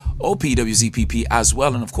OPWZPP as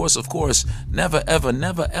well. And of course, never,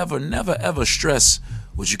 ever stress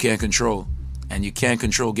what you can't control. And you can't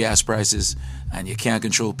control gas prices, and you can't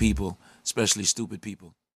control people, especially stupid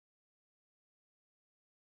people.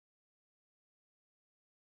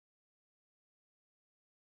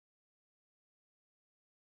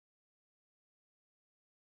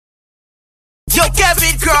 Yo,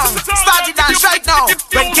 Kevin Crown, start the dance right now.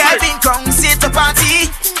 When Kevin Crown sit the party,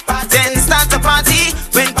 then start the party.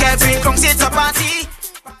 When Kevin Crown sit the party.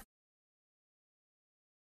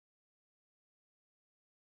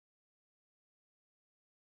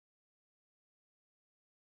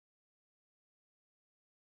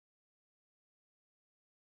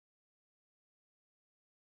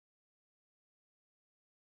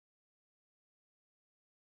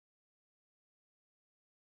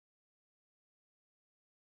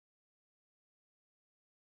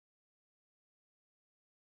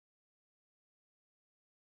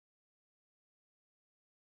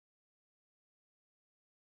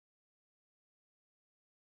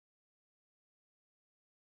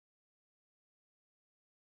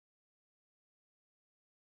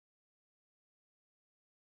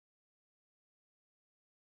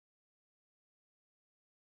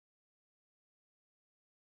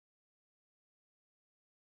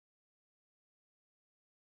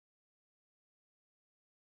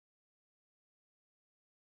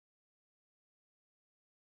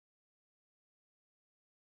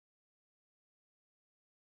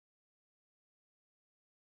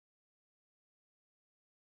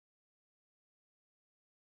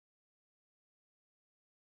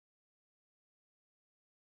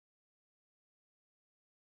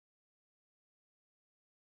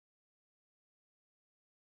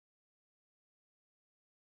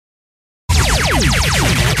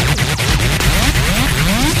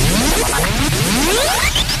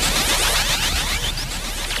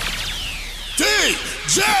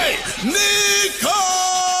 DJ Nicco!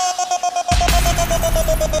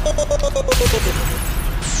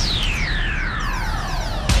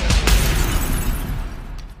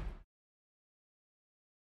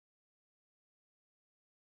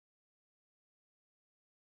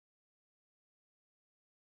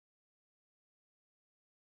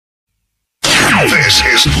 This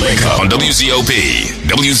is Nicco on WZOP,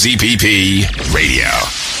 WZPP Radio.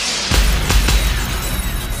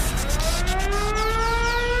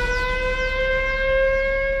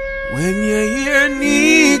 When you hear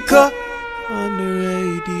Nicco on the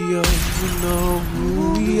radio, you know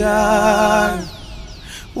who we are.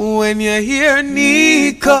 When you hear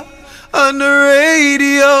Nicco on the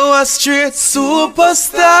radio, a straight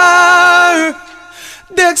superstar.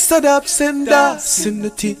 Dexter Daps and Das in the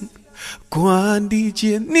thing. Go on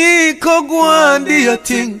DJ Nicco, go on do your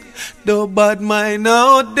thing. No bad mind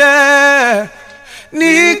out there.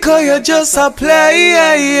 Nicco, you just a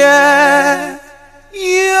player, yeah.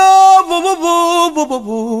 Yo, boo, boo, boo, boo, boo,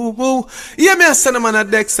 boo, boo. Yeah, me a send a man a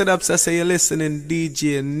Dexter Daps. I say you're listening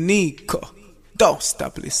DJ Nicco. Don't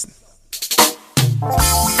stop listening.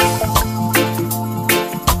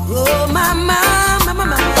 Oh, mama, mama,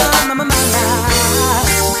 mama, mama, mama.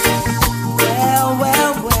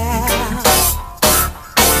 Well.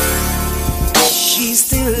 She's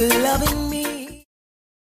still loving me.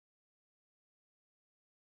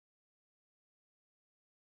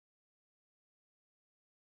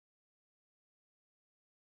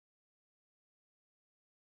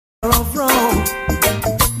 Of wrong,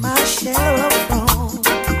 my share of wrong,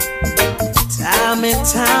 time and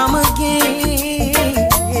time again.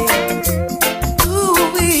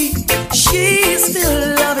 Ooh, she's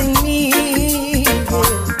still loving me, and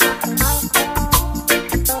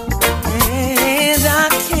I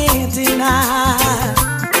can't deny.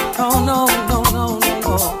 Oh no,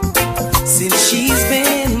 since she's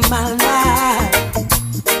been in my life,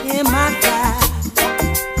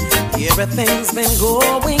 everything's been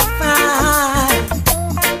going fine,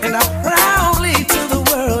 and I proudly to the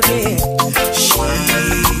world, yeah,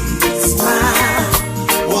 she's mine,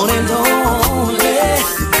 one and only.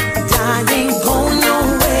 I ain't going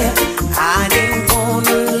nowhere, I ain't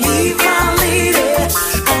gonna leave my lady.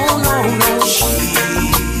 Oh no,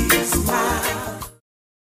 she's mine.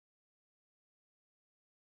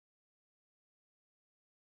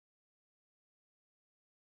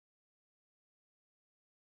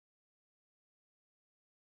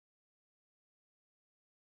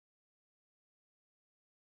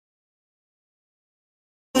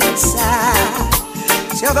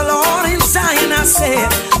 Tell the Lord in Zion, I said,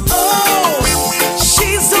 oh,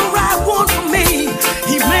 she's the right one for me.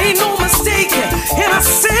 He made no mistake, and I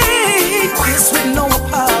say this with no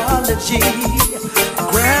apology.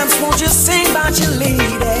 Grams, won't you sing about your lady?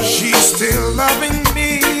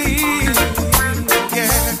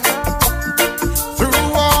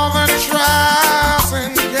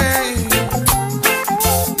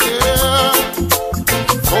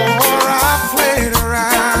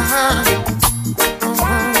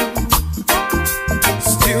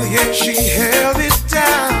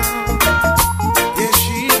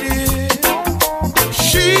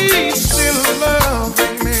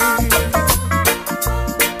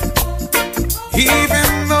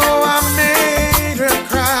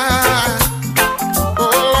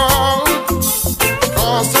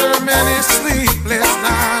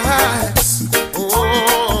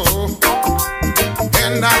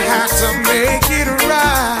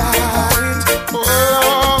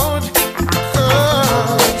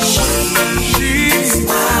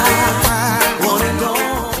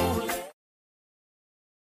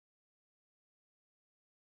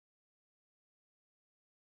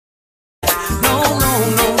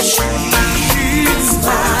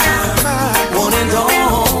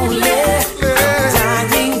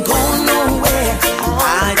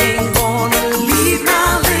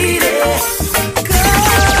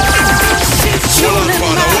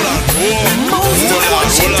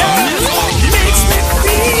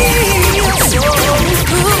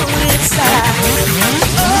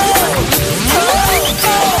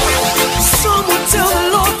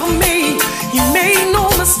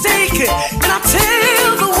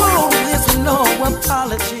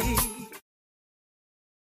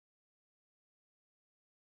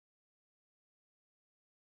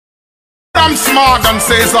 Adams Morgan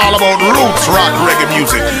says all about roots rock reggae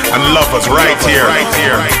music and lovers right here, right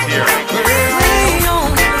here, right here.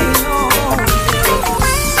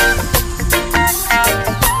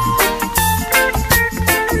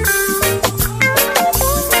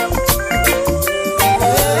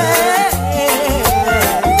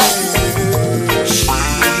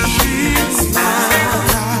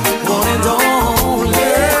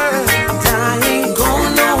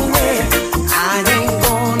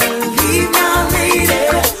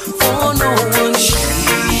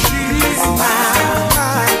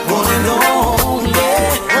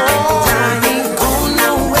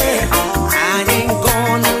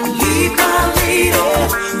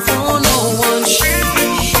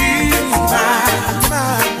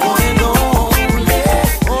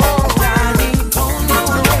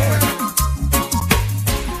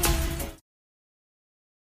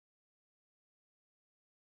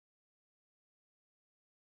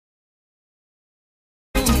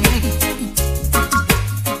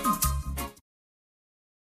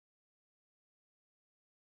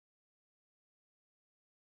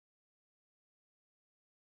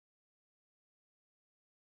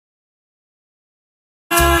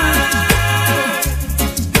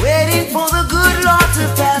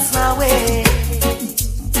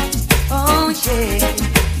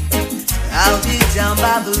 I'll be down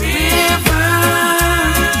by the river,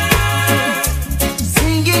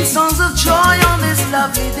 singing songs of joy on this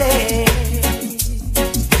lovely day.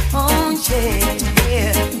 Oh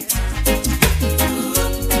yeah.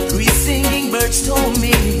 Three singing birds told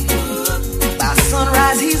me by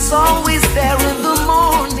sunrise he's always there in the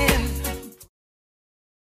morning.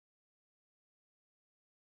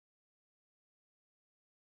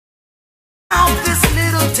 Out this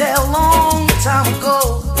little tale long time ago,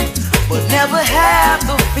 but never had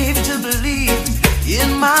the faith to believe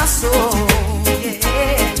in my soul.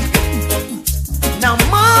 Yeah. Now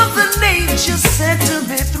Mother Nature sent to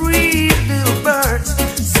me three little birds,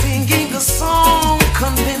 singing a song,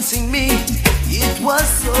 convincing me it was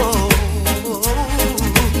so.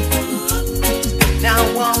 Now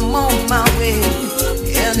I'm on my way.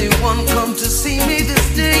 Anyone come to see me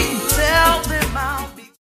this day, tell them I'll be.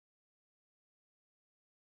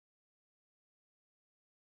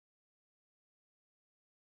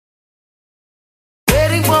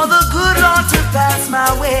 For the good Lord to pass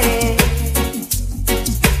my way.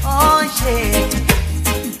 Oh yeah,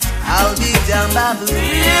 I'll be down by the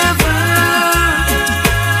river,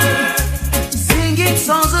 singing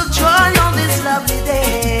songs of joy on this lovely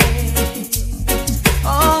day.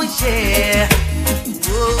 Oh yeah.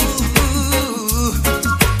 Whoa.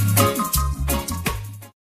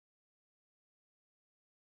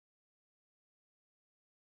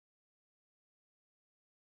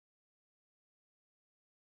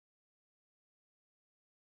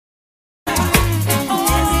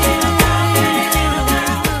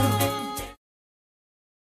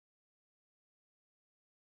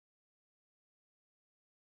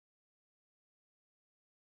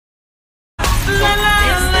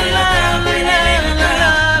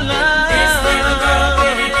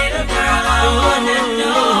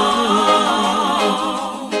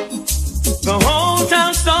 The whole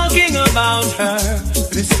town's talking about her,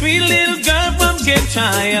 this sweet little girl from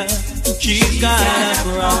Kentucky. She's got a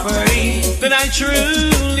property that I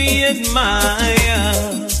truly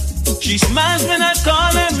admire. She smiles when I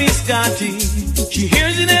call her Miss Scotty. She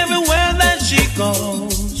hears it everywhere that she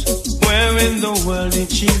goes. Where in the world did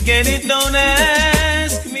she get it? Don't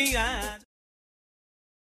ask me.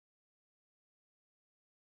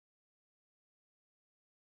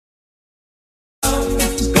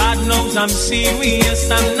 God knows I'm serious,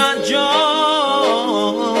 I'm not joking.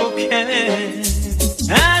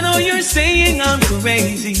 I know you're saying I'm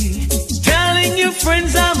crazy, telling your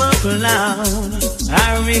friends I'm a clown.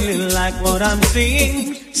 I really like what I'm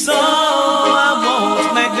seeing, so I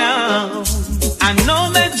won't back down. I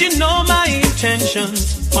know that you know my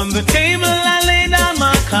intentions. On the table I lay down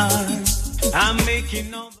my cards. I'm making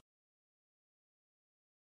no.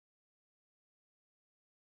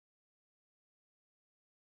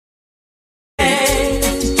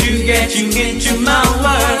 To get you into my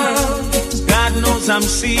world, God knows I'm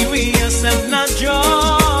serious, I'm not joking.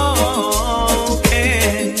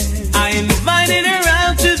 I invited her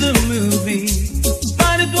out to the movie,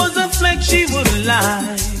 but it was a flex she wouldn't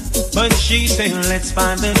like. But she said, let's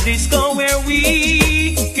find a disco where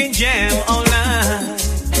we can jam all night.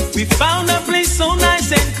 We found a place so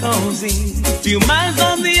nice and cozy, few miles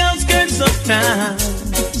on the outskirts of town.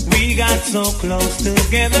 We got so close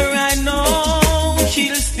together, I know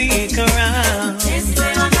she'll stick around. This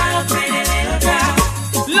little girl, pretty little girl.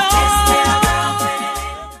 Lord,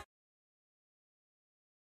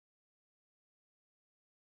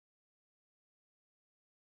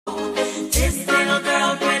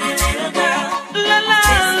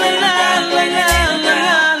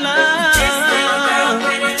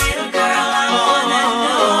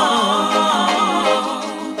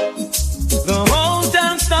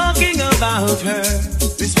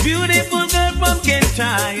 beautiful girl from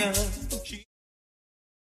Kintyre.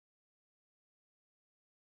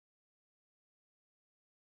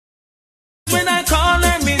 When I call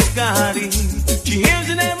her Miss Gotti, she hears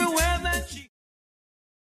it everywhere that she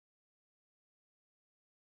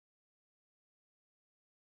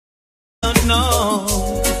don't know.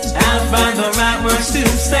 I'll find the right words to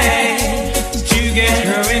say to get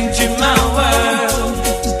her into my world.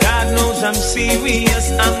 God knows I'm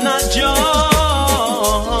serious, I'm not joking.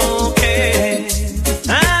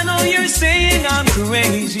 I know you're saying I'm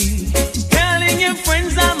crazy, telling your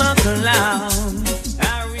friends I'm a clown.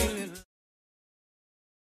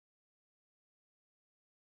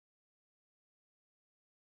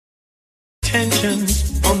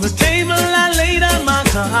 On the table I laid out my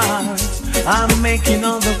cards. I'm making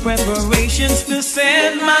all the preparations to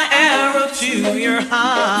send my arrow to your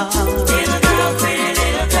heart. Little girl, pretty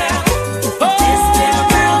little girl. Oh, this little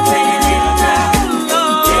girl, pretty little girl.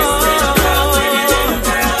 This little girl, pretty little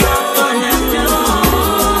girl. Gonna know.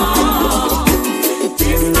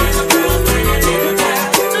 This little girl, pretty little girl.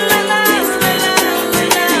 La la la la la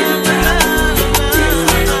la la. This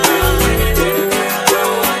little girl, pretty little girl.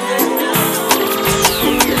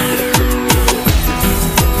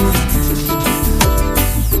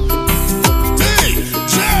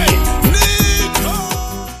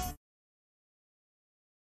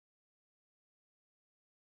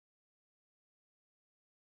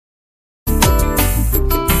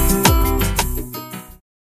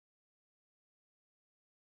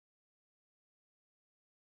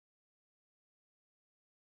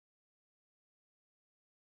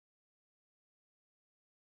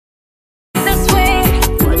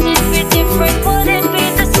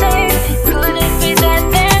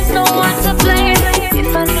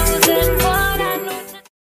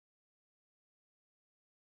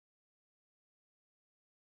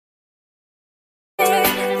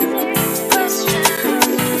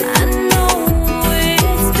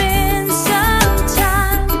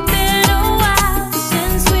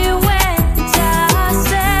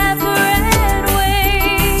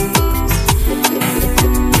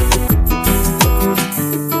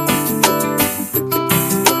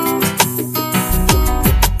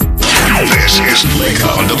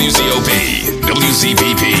 On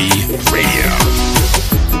WZPP Radio.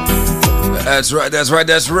 That's right.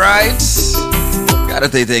 Gotta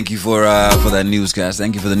say thank you for that newscast.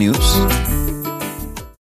 Thank you for the news.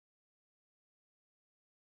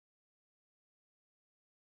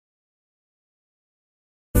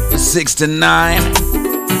 6 to 9.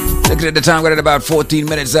 Looking at the time, we're at about 14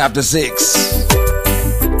 minutes after 6.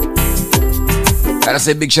 Gotta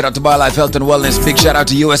say big shout out to BioLife Health and Wellness. Big shout out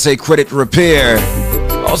to USA Credit Repair.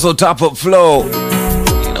 Also Top Up Flow.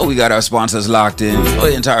 You know we got our sponsors locked in. For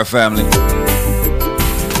the entire family.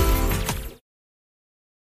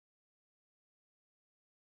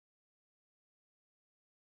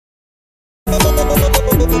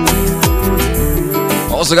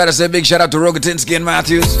 Also gotta say big shout out to Rogatinsky and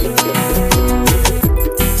Matthews.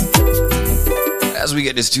 As we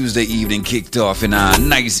get this Tuesday evening kicked off in a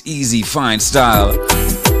nice, easy, fine style.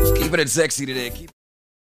 Keeping it sexy today.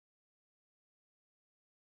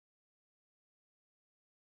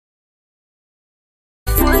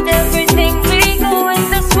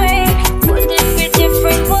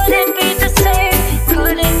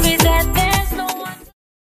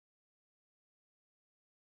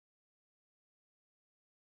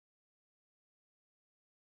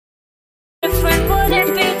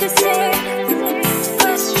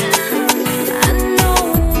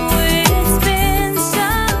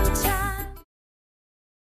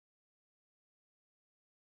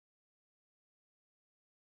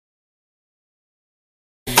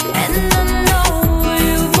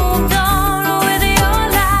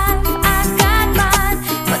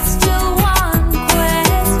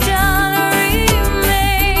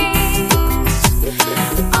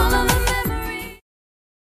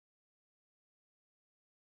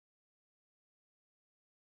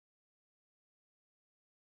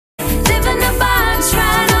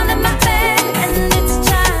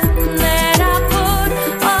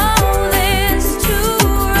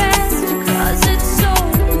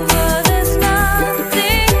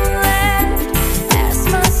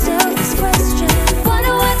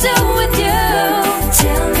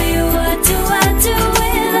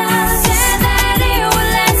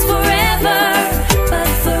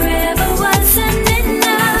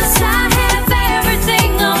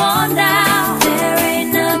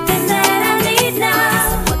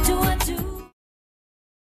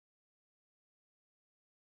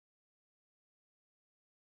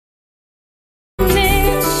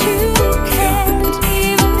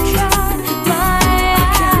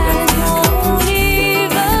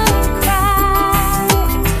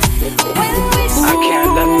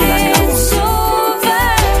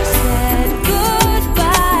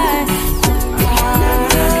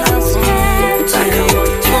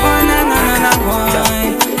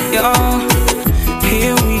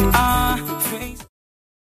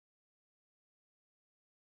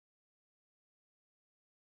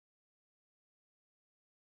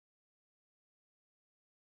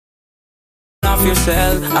 off your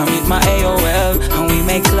cell. I'm with my AOL, and we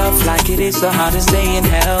make love like it is the hottest day in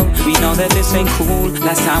hell. We know that this ain't cool.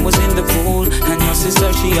 Last time was in the pool, and your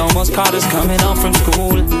sister, she almost caught us coming home from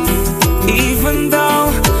school. Even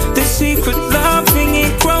though the secret loving,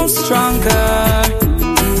 it grows stronger,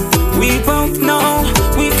 we both know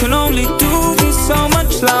we can only do this so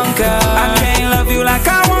much longer. I can't love you like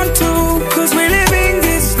I want to, cause we're living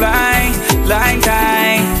this life like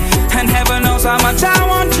I. And heaven knows how much I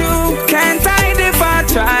want you. Can't hide if I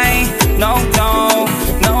try. No, no,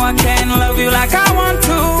 no, I can't love you like I want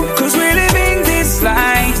to, cause we're living this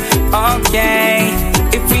life. Okay,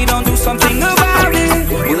 if we don't do something about it,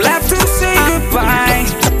 we'll have to say goodbye.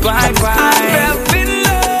 Bye bye. I fell in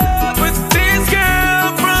love with this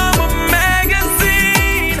girl from a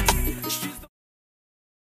magazine.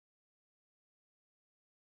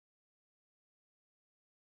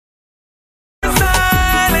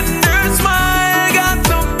 And her smile got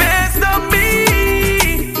the best of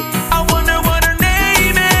me. I wonder what her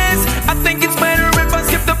name is. I think it's better if I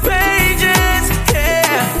skip the pages.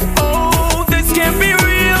 Yeah. Oh, this can't be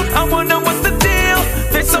real. I wonder what's the deal.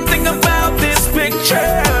 There's something about this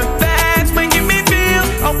picture that's making me feel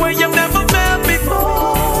a way I've never felt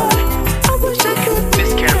before. I wish I could.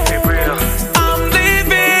 This can't be real. I'm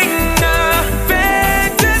living a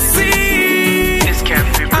fantasy. This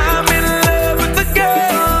can't be real. I'm in love with the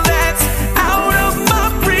girl that's out of my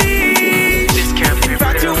reach. This can't be real.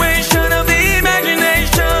 Infatuation of the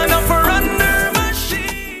imagination of her under my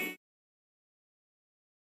sheet.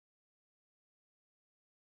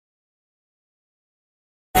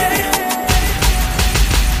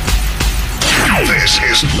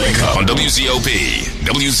 This is Nicco on WZOP,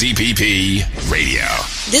 WZPP Radio.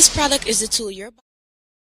 This product is a tool you're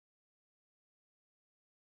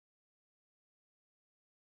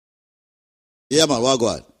Yeah, man, what go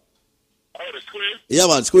on? Oh, the squeeze? Yeah,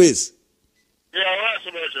 man, squeeze. Yeah, what's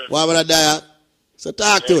the matter? Why would I die? So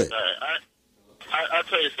talk to it. I'll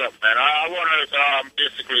tell you something, man. I want to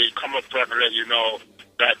basically come up front and let you know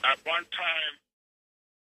that at one time,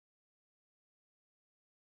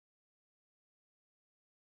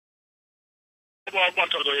 about a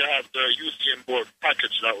month ago, you have the UCN board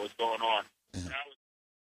package that was going on.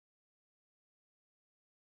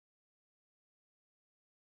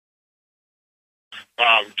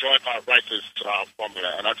 Joint writers formula,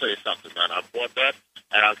 and I'll tell you something, man. I bought that,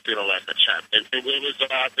 and I'm feeling like a champ. It was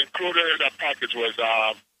included in that package was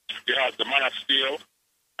you have the Man of Steel,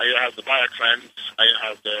 and you have the BioCleanse, and you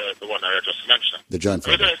have the one that I just mentioned. The joint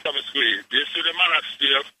so there's something squeeze. You see the Man of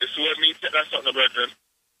Steel, this is what me take that something virgin.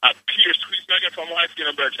 A pure squeeze nugget from white skin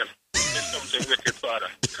and virgin. It's something wicked, father.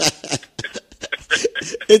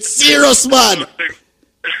 It's serious, man.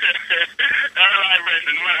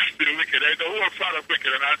 The whole product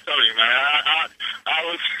wicked, and I tell you, man, I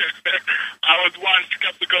was once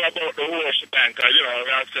skeptical about the whole shebang.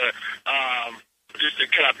 I said, this thing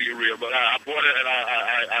cannot be real, but I bought it, and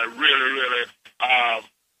I really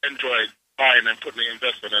enjoyed buying and putting the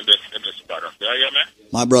investment in this product. Yeah, man.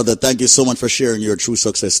 My brother, thank you so much for sharing your true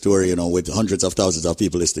success story. With hundreds of thousands of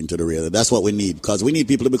people listening to the radio. That's what we need, because we need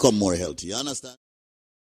people to become more healthy. You understand?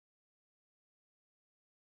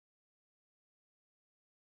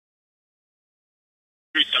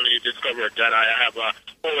 Recently discovered that I have a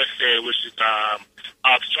OSA, which is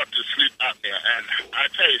obstructive sleep apnea, and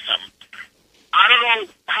I tell you something. I don't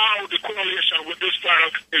know how the correlation with this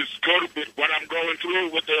product is good with what I'm going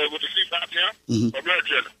through with the sleep apnea. Mm-hmm. But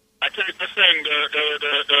Virgin, I tell you this thing,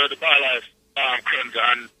 the BioLife cleanser,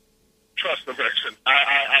 and trust me, Virgin,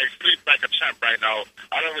 I sleep like a champ right now.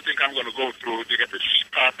 I don't even think I'm going to go through to get the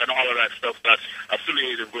CPAP and all of that stuff that's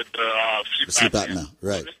affiliated with the sleep apnea.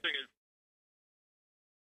 Right. So this thing is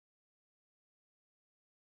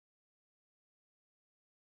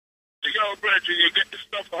Virgin, you get the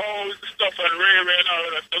stuff, all the stuff and Ray and all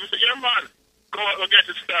of that stuff. I said, yeah, man, go out and get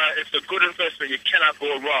it started. It's a good investment. You cannot go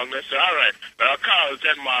wrong. They said, all right, but I'll call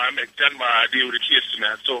Denmark and make Denmark deal with the case and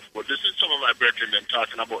so forth. This is some of my brethren them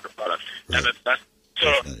talking about the product. Right. And so,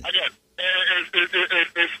 again,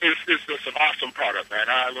 it's just an awesome product, man.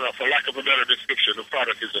 For lack of a better description, the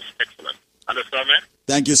product is just excellent. Understand, man?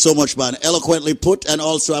 Thank you so much, man. Eloquently put, and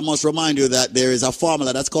also I must remind you that there is a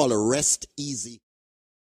formula that's called a Rest Easy.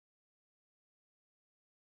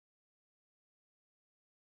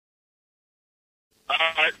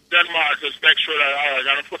 Denmark, just make sure that I'm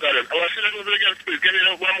gonna put that in. Oh, I see that again. Please give me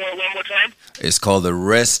one more time. It's called the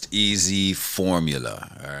Rest Easy formula.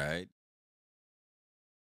 All right.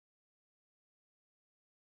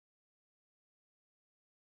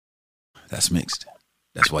 That's mixed.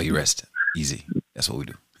 That's why you rest easy. That's what we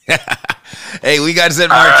do. Hey, we got St.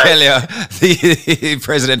 Mark Kelly, the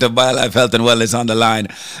president of BioLife Health and Wellness, on the line.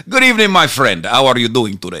 Good evening, my friend. How are you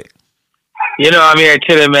doing today? You know, I'm here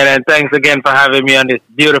chilling, man, and thanks again for having me on this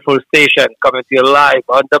beautiful station, coming to you live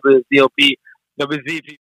on WZOP,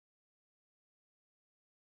 WZP.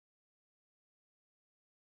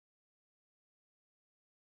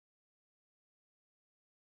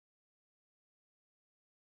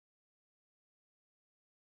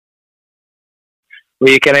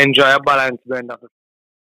 Where you can enjoy a balanced blend of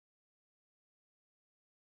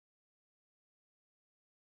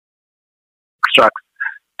extracts,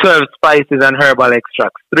 12 spices and herbal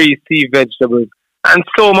extracts, 3 sea vegetables, and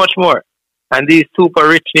so much more. And these super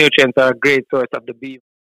rich nutrients are a great source of the B.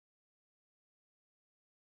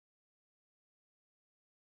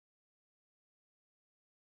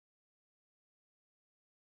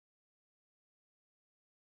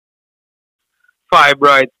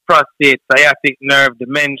 Fibroids, prostate, sciatic nerve,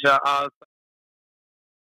 dementia, Alzheimer's.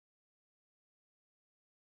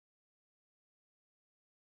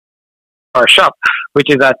 Our shop, which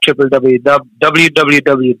is at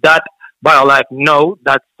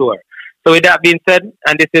www.biolifenow.store. So with that being said,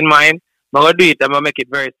 and this in mind, I'm going to do it. I'm going to make it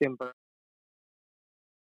very simple.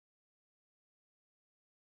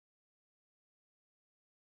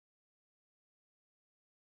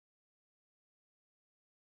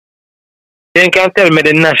 Then can tell me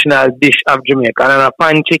the national dish of Jamaica, and a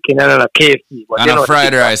pan chicken and a KFC. But And a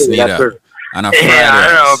fried rice, neither. And a fried yeah, rice.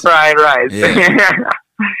 I know, fried rice. Yeah.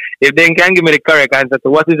 If they can give me the correct answer to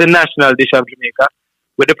what is the national dish of Jamaica,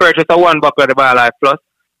 with the purchase of 1 bottle of the BioLife Plus,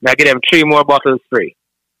 I give them 3 more bottles free.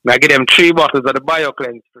 I give them 3 bottles of the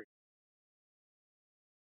BioCleanse free.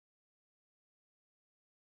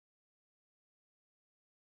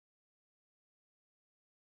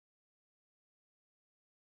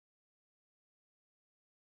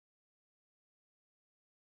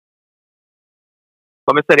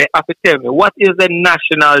 But I said they have to tell me what is the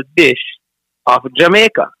national dish of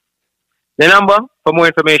Jamaica. The number for more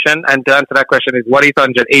information and to answer that question is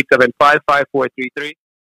 1-800-875-5433.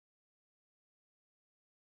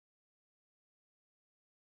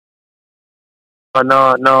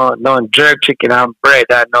 No jerk chicken and bread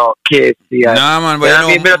and no KFC. Nah, man, but you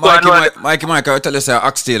know, Mikey, I tell you, say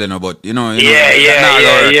oxtail, you know, but you know, yeah.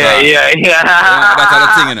 That's the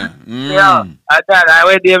thing, you know. Yeah, I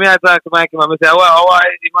went there, I talk to Mikey, man. I say, well, why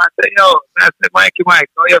is he, man? I say, yo, I say, Mikey,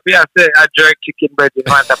 oh, you have to say a jerk chicken bread, you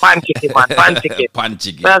man. Pan chicken, man, pan chicken. Pan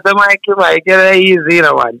chicken. I say, Mikey, get it easy, you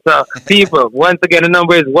know, man. So, people, once again, the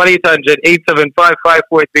number is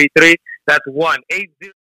 1-800-875-5433. That's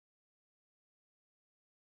 1-800.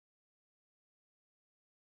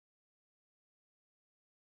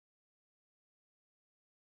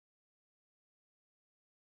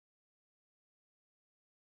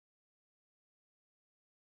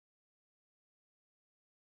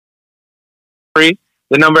 The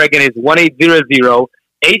number again is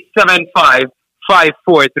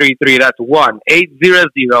 1-800-875-5433. That's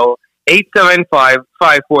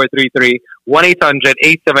 1-800-875-5433.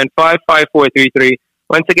 1-800-875-5433.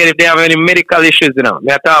 Once again, if they have any medical issues, you know,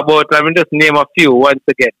 me talk about, let me just name a few once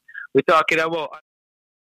again. We're talking about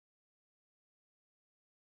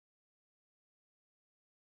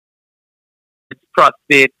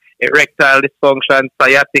prostate, erectile dysfunction,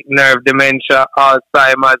 sciatic nerve, dementia,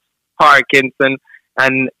 Alzheimer's, Parkinson,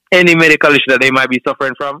 and any medical issue that they might be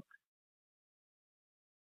suffering from.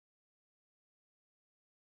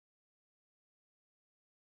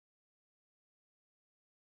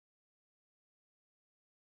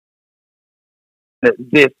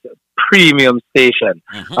 This premium station,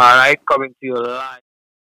 all right, coming to you live.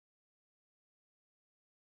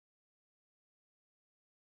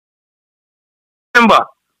 Remember,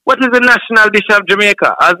 what is the national dish of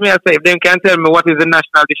Jamaica? As me I say, if they can tell me what is the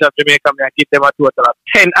national dish of Jamaica, I give them a total of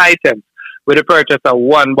 10 items with the purchase of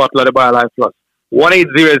 1 bottle of the BioLife Plus.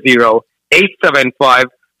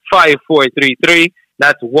 1-800-875-5433.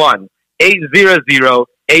 That's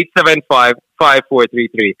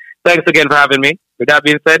 1-800-875-5433. Thanks again for having me. With that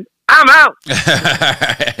being said, I'm out.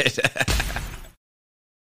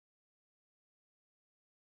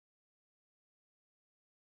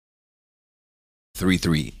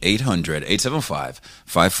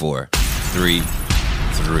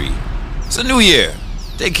 800-875-5433. It's a new year.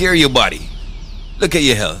 Take care of your body. Look at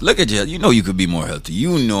your health. Look at your health. You know you could be more healthy.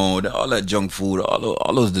 You know that all that junk food,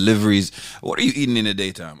 all those deliveries. What are you eating in the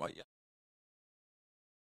daytime?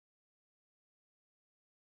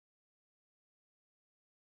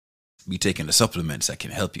 Be taking the supplements that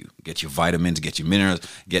can help you get your vitamins, get your minerals,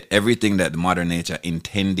 get everything that Mother Nature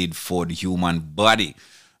intended for the human body.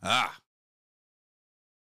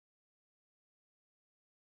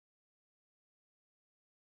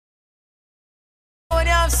 when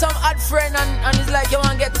you have some hot friend and it's like you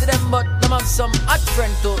want to get to them, but them have some hot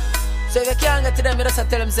friend too. So if you can't get to them, you just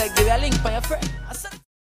tell them, say, give you a link for your friend.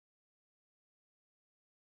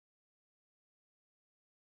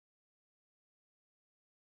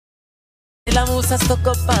 La musa stuck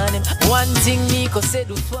up on him. One thing Nicco said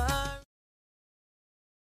do for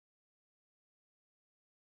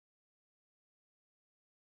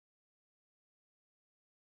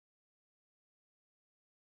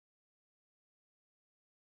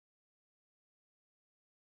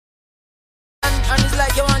and it's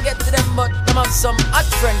like you want to get to them, but them have some hot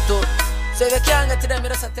friend too. So if you can't get to them, you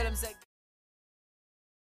just tell them, say.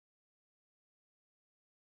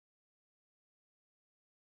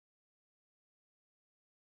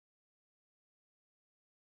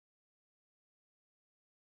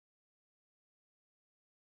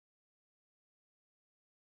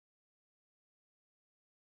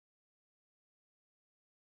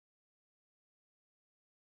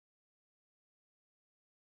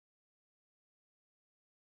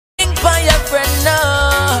 For your friend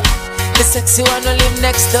now, the sexy one will live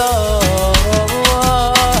next door.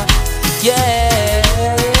 Yeah,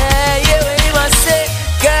 when you must say,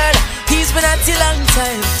 girl, he's been at a long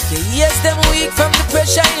time. Yeah, yes, them weak from the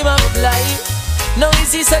pressure him apply. Now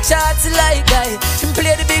is he such a hard to like guy? Him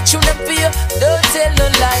play the big tune up for you, don't tell no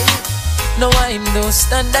lie. No, him don't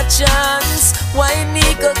stand a chance. Why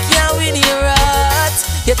Nicco can't win your heart?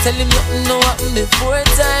 You tell him nothing know happen before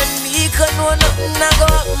time. Nicco know nothing I go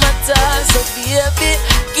up my task. So baby,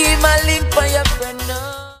 give him a link for your friend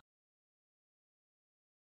now.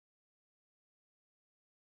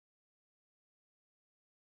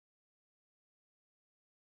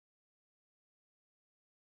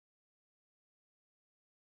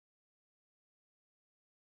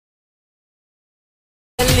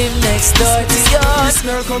 Live next door to yours. This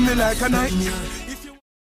girl coming like a nightmare.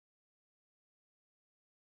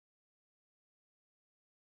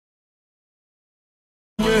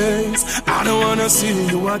 I don't wanna see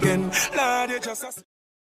you again. Lord, you just a...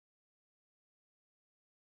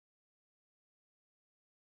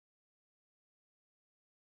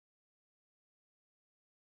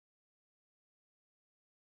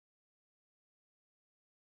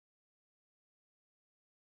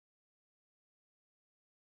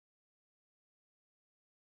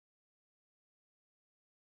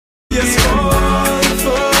 Yes,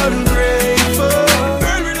 grateful, grateful.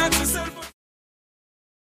 Girl, relax yourself.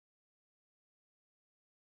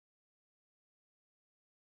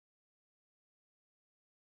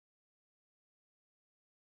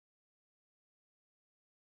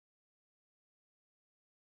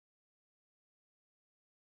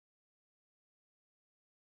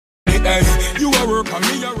 Hey, you a work on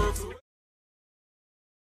me, a work.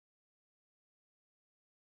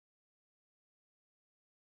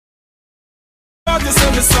 This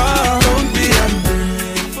is the song. Don't be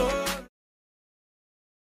ungrateful.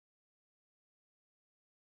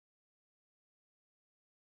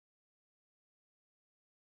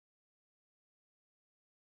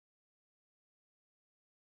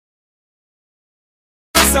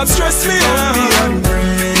 Stop stress me out. Don't be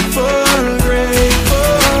ungrateful,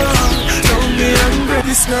 grateful. Don't be ungrateful.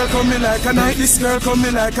 This girl coming like a night. This girl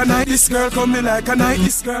coming like a night. This girl coming like a night.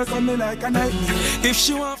 This girl coming like a night. If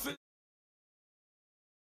she want to.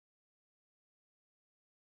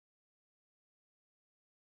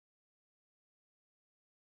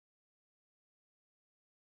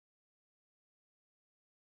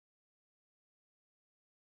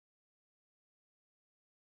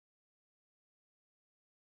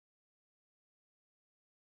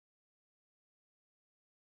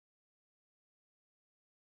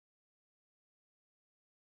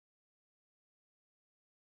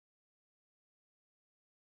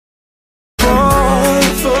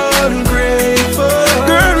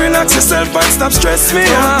 Yourself and stop stress me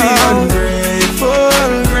out. Ungrateful,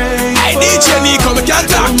 grateful. Hey DJ Nicco, we can't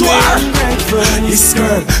talk to her. This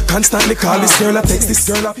girl constantly call this girl, I text this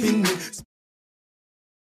girl up in me.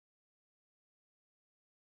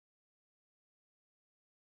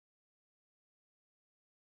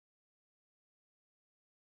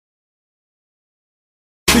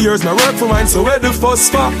 For years my work for mine, so where the fuss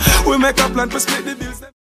for? We make a plan to split the bills.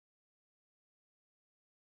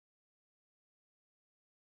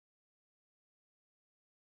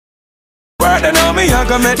 Where they know me, I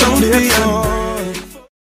can make them feel.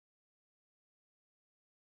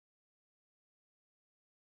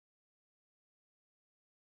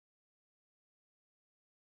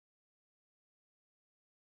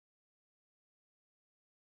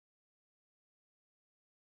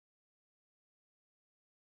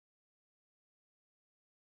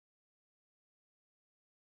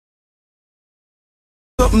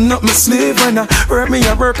 something up my sleeve. When I work me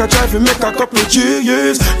a work, I try to make a couple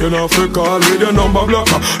G's. You know, if you call me the number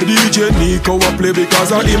blocker, DJ Nicco I play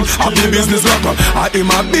because of him. I be business locker. I him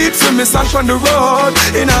a beat for me song on the road.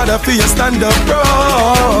 In order for you stand up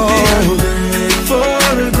road.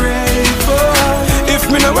 Grateful, grateful. If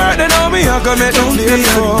me no work, then know me I gonna make them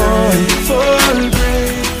grateful, grateful.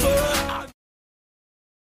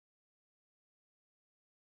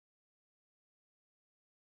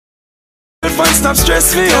 Stop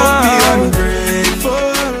stress me out. Be ungrateful.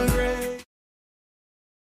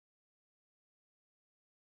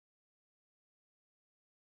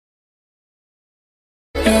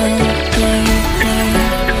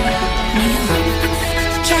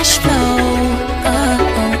 Cash flow.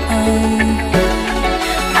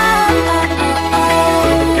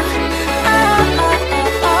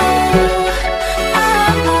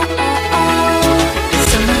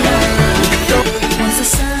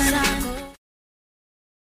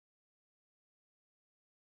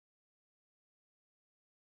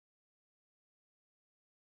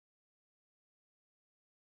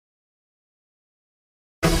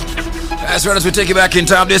 That's right, as we take you back in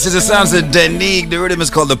time, this is the sounds of Denique. The rhythm is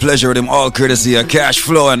called The Pleasure Rhythm, all courtesy of Cash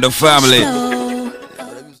Flow and the family.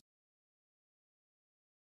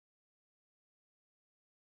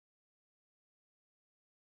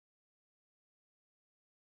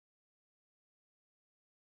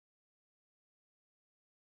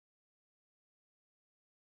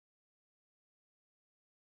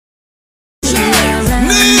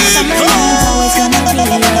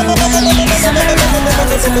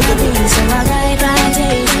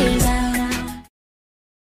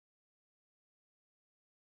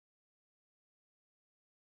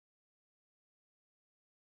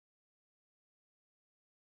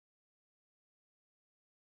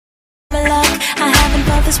 I haven't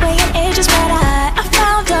felt this way in ages, but I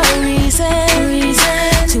found a reason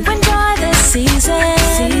to enjoy this season.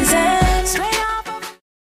 Straight off of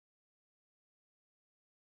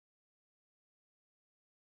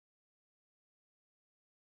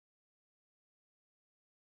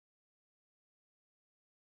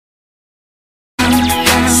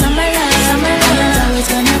summer love's always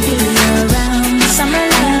gonna be around. Summer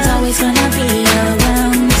love's always gonna be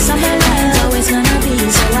around. Summer love's always gonna be,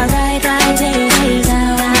 so I ride days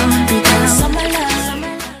down because summer love.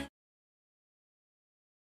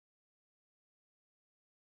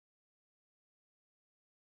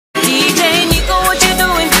 DJ Nicco, what you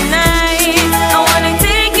doing tonight? I wanna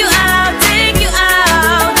take you out.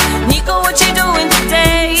 Nicco, what you doing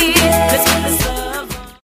today? Let's get this love.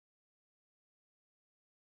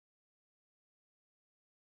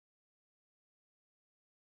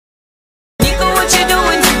 Nicco, what you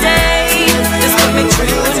doing today? Just put me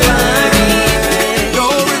through and money. No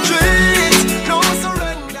retreat, no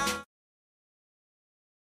surrender.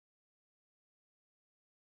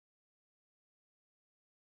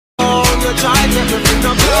 Oh, you try to get me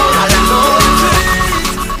to blow. No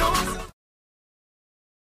retreat, no surrender.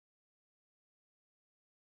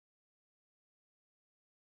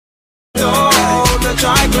 Don't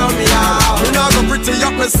try to me out. Me not go pretty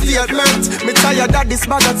up my statement. Me tired of this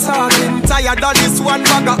bag of talking. Tired of this one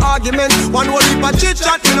bag of argument. One whole heap of chit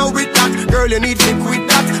chat, you know with that. Girl, you need to quit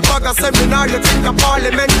that. Bag of seminar, you think of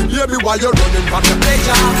parliament. Hear me while you're running from the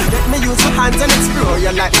pleasure. Let me use my hands and explore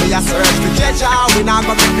you like me a search for treasure. We not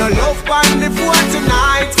gonna make no love on the floor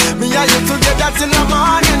tonight. Me and you together till the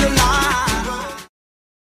morning light.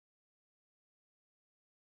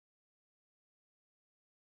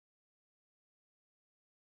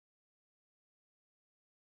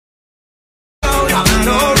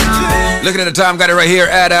 Looking at the time, got it right here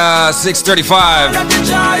at 6:35.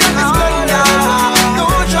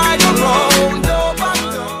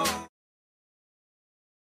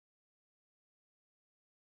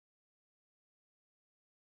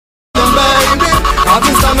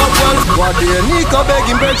 What do you need?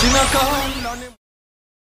 Begging, begging, a call.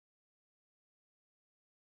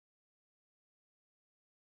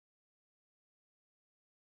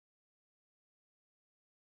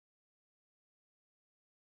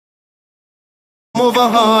 Over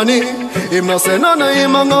honey, him no say none of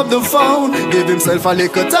him hung up the phone. Give himself a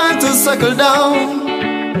little time to settle down.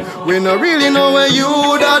 We no really know where you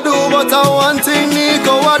da do, but I want thing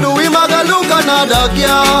Nicco I do. Him a go look another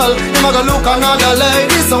girl, him a go look another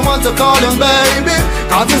lady, someone to call him baby.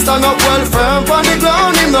 Cause him stand up well firm on the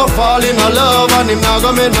ground. Him no fall in love and him not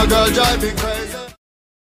go make no girl drive me crazy.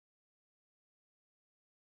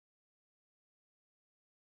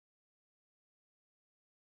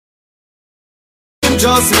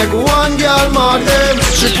 just make one girl mad him.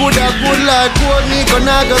 She put a good like gold, Nicco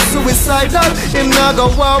naga suicidal. Him naga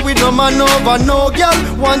war with no man over no girl.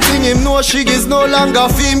 One thing him know, she is no longer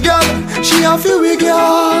femme girl. She a feel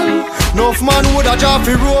girl. Enough man woulda drop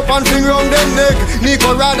fi rope and fling round them neck.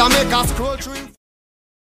 Nicco rather make a scroll through him.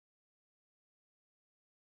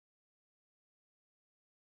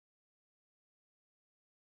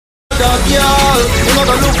 Girl, you know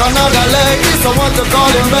go look another lady, so want to call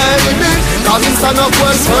him baby. Cause him stand up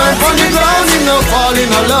well firm on the ground, him no fall in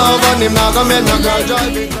a love, and him not gonna make no girl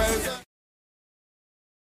drive me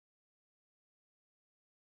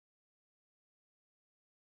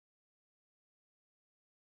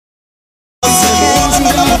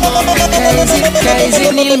crazy.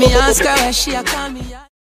 Crazy, Neil me ask her where she a call me.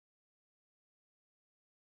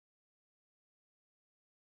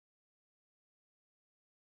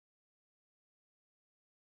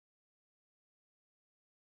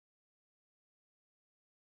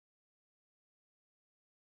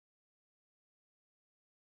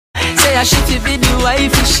 Say I should be the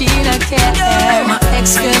wife if she don't care. My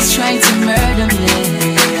ex-girl's trying to murder me.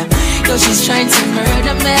 Yo, she's trying to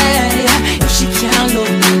murder me. If she can't love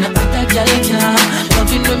me, no other girl can.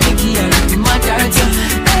 Loving when me give her my character.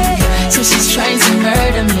 So she's trying to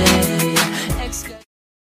murder me. Ex-girl.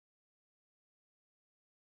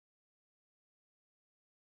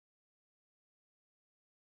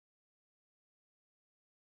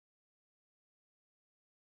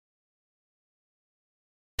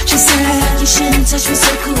 She said you shouldn't touch me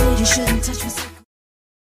so good. You shouldn't touch me so good.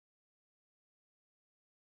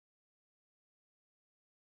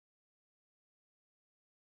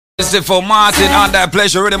 This is for Martin on that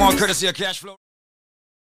pleasure rhythm on courtesy of Cash Flow.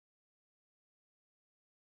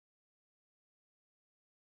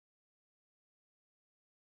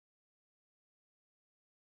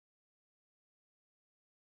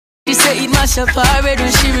 She said it mash up her head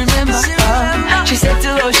when she remember. She said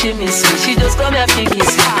to how she miss me. She just come here to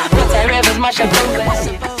kiss me. But I rebels mash up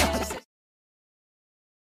her.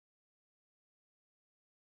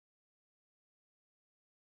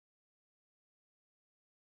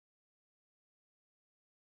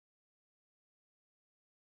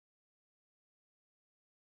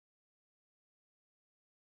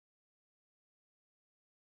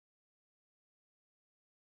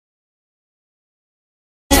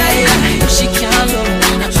 She can't love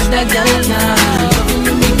me, that girl now. Loving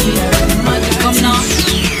you make me mad. Come now.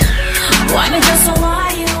 Why me just so why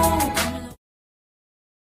you?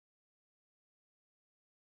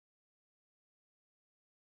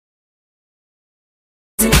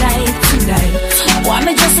 Tonight. Why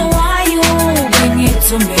me just so why you? Bring it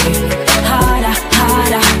to me. Harder,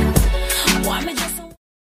 harder. Why me just so?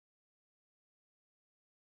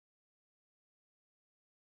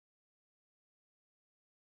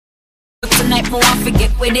 Tonight, I want to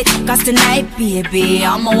get with it. Cause tonight, baby,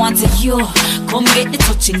 I'ma want to you. Come get the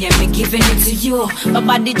touching, yeah, me giving it to you. My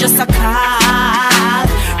body just a call.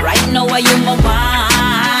 Right now, why you my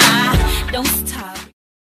one? Don't stop.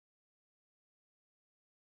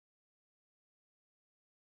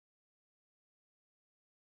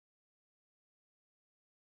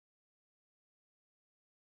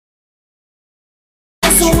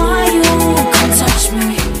 So why you come touch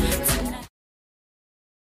me?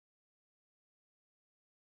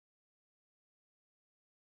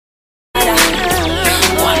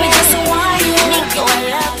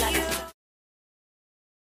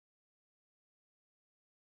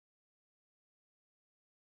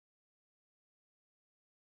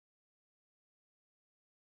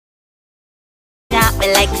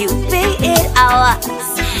 Like you be it hours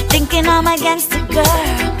thinking I'm against the girl.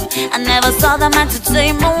 I never saw the man to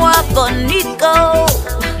take my work on Nicco.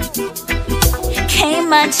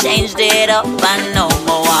 Came and changed it up. I know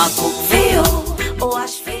more I could feel. Oh, I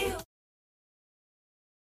feel.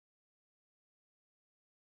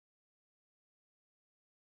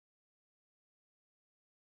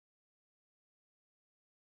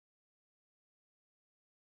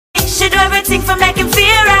 She do everything for make him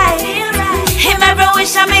feel right. Him ever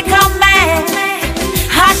wish I become man.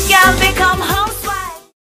 Hot girl become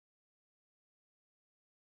housewife.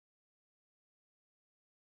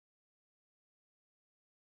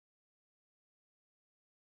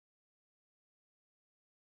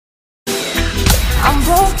 I'm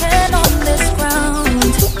broken on this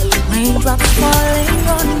ground. Raindrops falling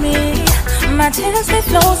on me. My tears they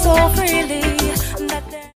flow so freely.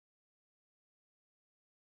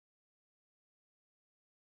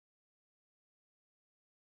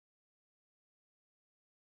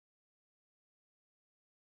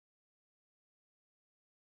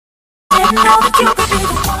 Know that you could be the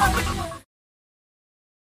one.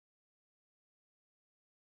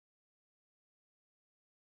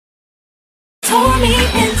 me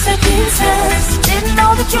into pieces. Didn't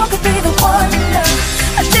know that you could be the one.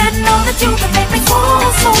 I didn't know that you could make me fall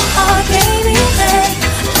so hard, baby. Then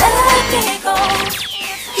let me go.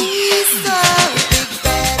 He's so big,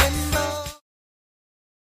 bad, and bold.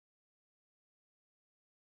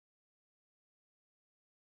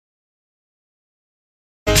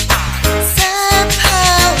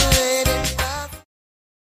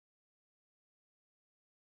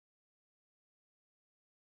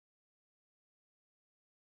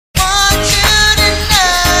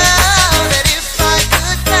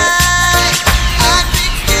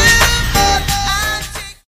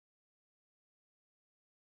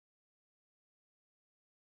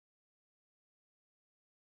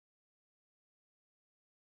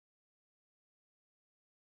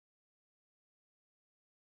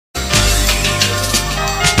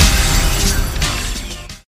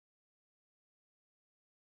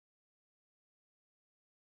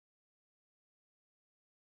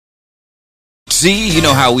 See, you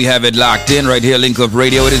know how we have it locked in right here, Link Up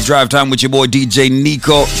Radio. It is Drive Time with your boy DJ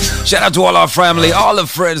Nicco. Shout out to all our family, all the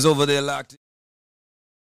friends over there locked in.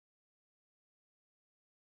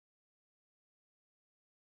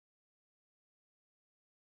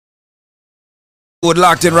 We're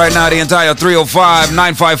locked in right now, the entire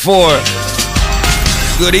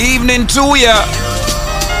 305-954. Good evening to ya.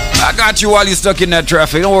 I got you while you're stuck in that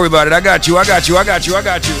traffic. Don't worry about it. I got you.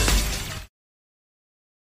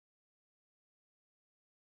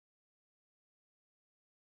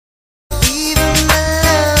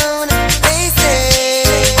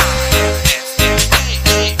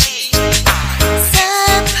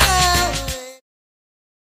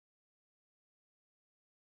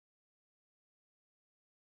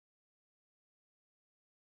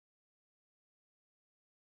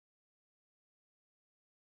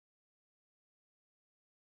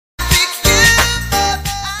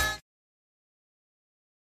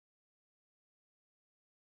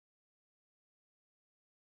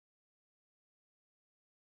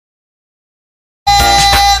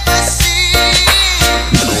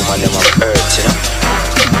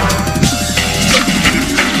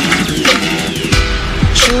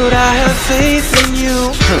 Should I have faith in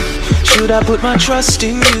you? Should I put my trust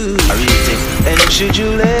in you? And should you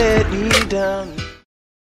let me down?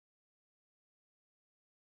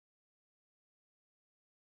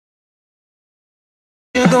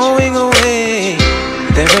 You're going away.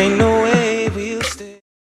 There ain't no way we'll stay.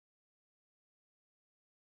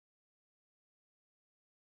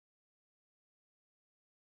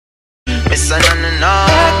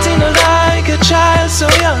 Acting like a child so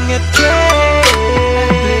young yet play.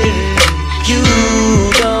 You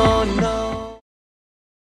don't know.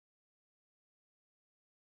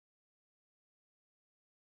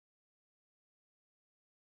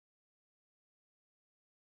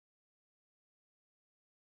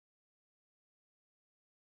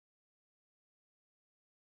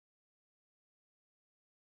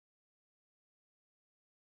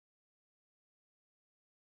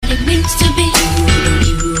 What it means to be.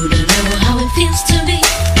 You don't know how it feels to be. You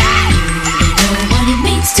don't know what it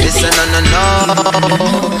means to be. You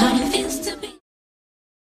don't know how it feels to be.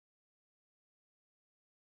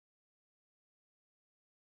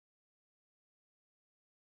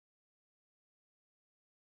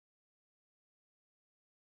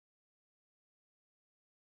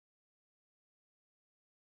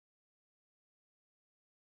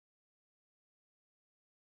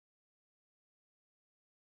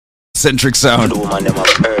 Centric sound.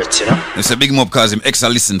 It's a big mob cause him extra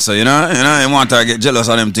listen, so you know, he want to get jealous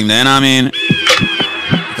of them thing there, you know what I mean?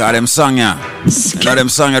 Cause them song, yeah. You know them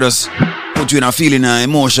song just put you in a feeling,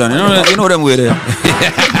 emotion, you know them way there.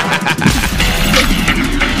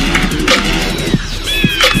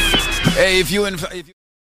 Hey, if you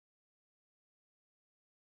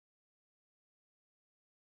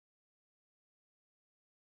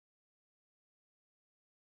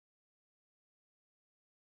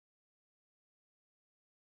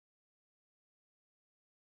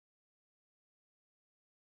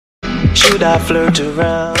Should I flirt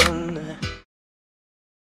around?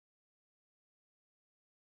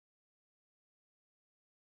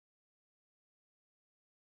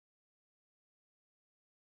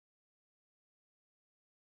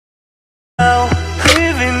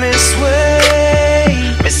 Living this way,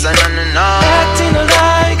 acting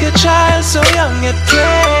like a child so young yet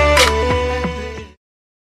play.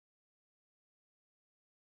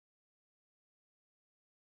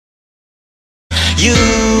 You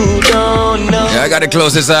don't know. Yeah, I gotta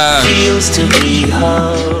close this feels to be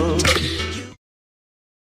home.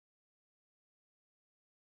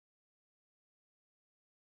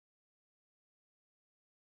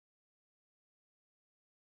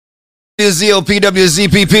 WZOP,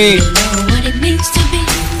 WZPP. What it means to be.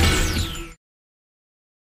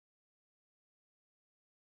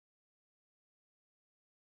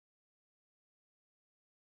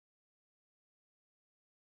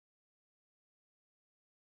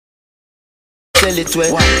 Tell it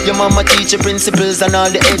well. Your mama teach you principles and all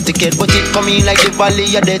the etiquette, but it come in like the valley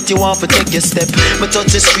of death. You want to take your step. Me touch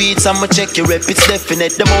the streets and me check your rep. It's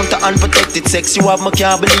definite. The amount of unprotected sex you have, me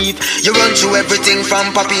can't believe. You run through everything from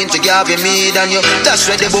popping to Gavi mead, and you that's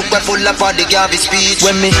where the book were full of all the Gavi speech.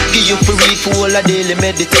 When me give you for read for all a daily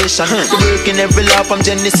meditation, you working every law from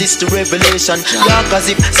Genesis to Revelation. Yeah, cause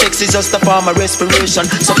if sex is just a form of respiration,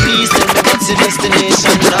 so please tell me what's the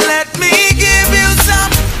destination. Let me give you some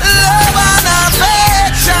love and affection.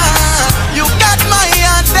 You got my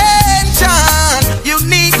attention. You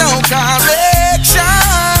need no correction.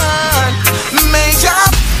 Major.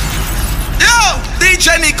 Yo,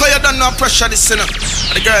 DJ Nicco, you don't know pressure this sinner.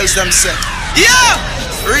 The girls them say, yeah,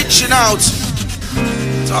 reaching out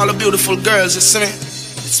to all the beautiful girls. You see me?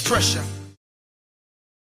 It's pressure.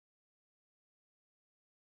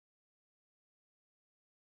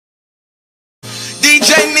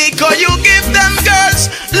 DJ Nicco, you give them girls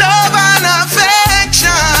love and affection.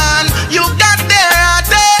 You got their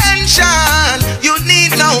attention. You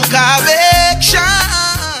need no correction.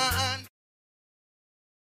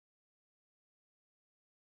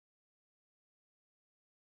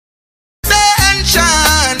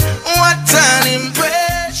 Attention, what an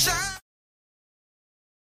impression.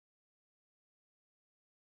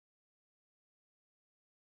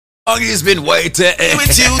 He's been waiting.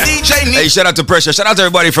 With you, DJ Nicco. Hey, shout out to Pressure. Shout out to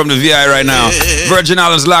everybody from the VI right now. Virgin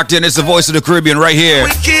Islands locked in. It's the voice of the Caribbean right here.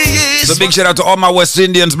 So big shout out to all my West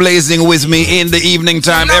Indians blazing with me in the evening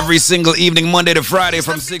time every single evening, Monday to Friday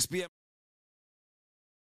from 6 p.m.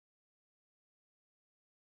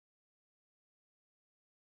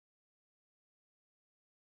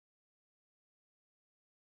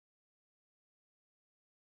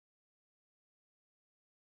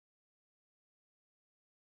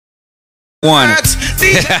 One.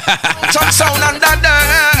 Top sound on the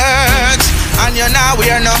dirt, and you know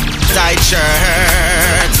we're no tight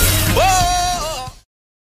shirt. Whoa.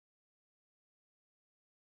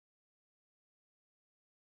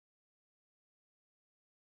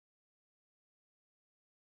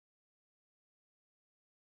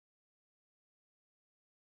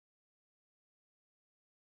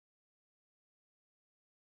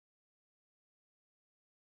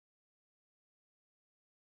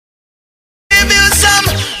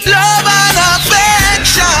 Love and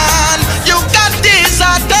affection. You got this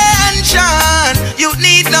attention. You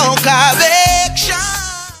need no correction.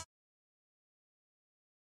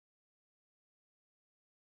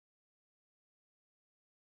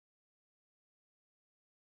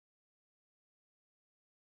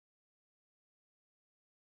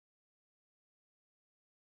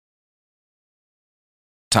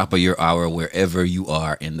 Top of your hour wherever you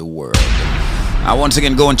are in the world. Once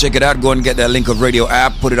again, go and check it out. Go and get that Link Up Radio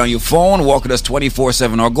app. Put it on your phone. Walk with us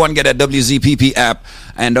 24/7. Or go and get that WZPP app.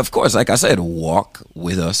 And of course, like I said, walk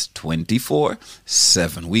with us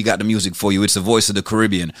 24/7. We got the music for you. It's the voice of the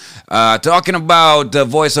Caribbean. Talking about the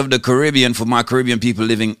voice of the Caribbean for my Caribbean people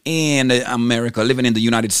living in America, living in the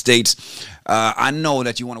United States. I know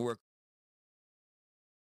that you want to work.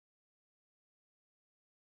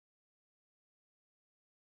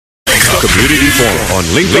 Community Forum on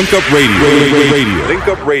Link Up Radio. Link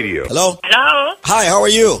Up Radio. Hello? Hello? Hi, how are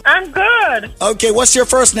you? I'm good. Okay, what's your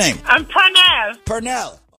first name? I'm Pernell.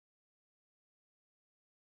 Pernell.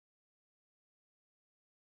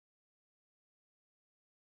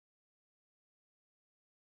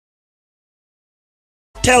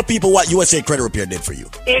 Tell people what USA Credit Repair did for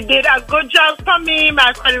you. It did a good job for me.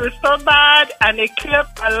 My credit was so bad, and it cleared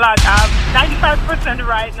a lot. I'm 95%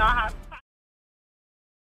 right now.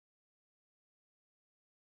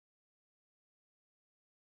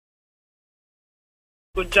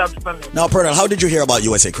 Good job for me. Now, Pernell, how did you hear about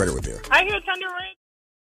USA Credit Repair? I hear it on the radio.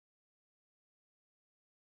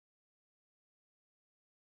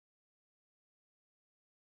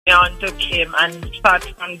 My aunt came and start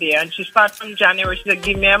from there, and she started from January. She said,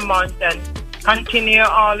 give me a month and continue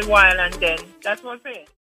all the while, and then that was it.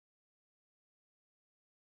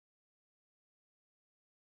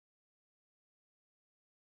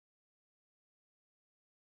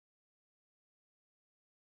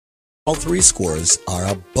 All three scores are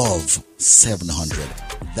above 700.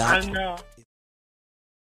 That I know.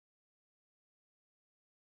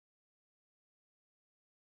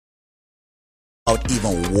 Without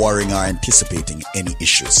even worrying or anticipating any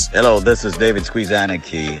issues. Hello, this is David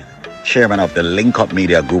Squeezaniki. chairman of the Link Up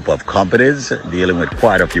Media group of companies, dealing with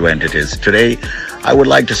quite a few entities. Today, I would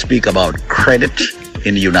like to speak about credit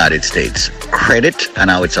in the United States. Credit and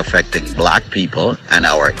how it's affecting black people and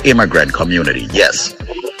our immigrant community. Yes,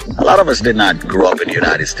 a lot of us did not grow up in the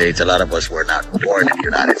United States. A lot of us were not born in the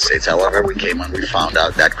United States. However, we came and we found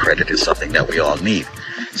out that credit is something that we all need.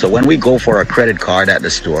 So when we go for a credit card at the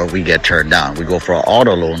store, we get turned down. We go for an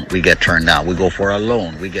auto loan, we get turned down. We go for a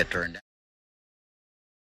loan, we get turned down.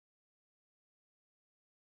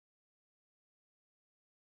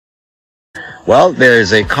 Well, there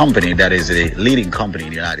is a company that is a leading company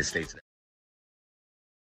in the United States.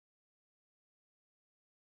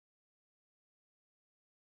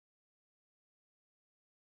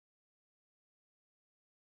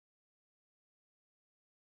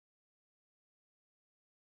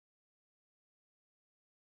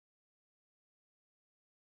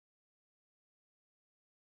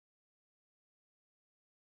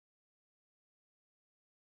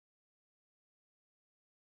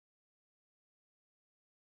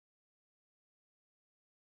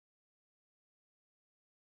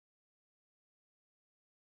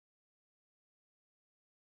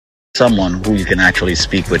 Someone who you can actually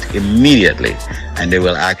speak with immediately, and they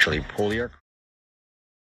will actually pull your.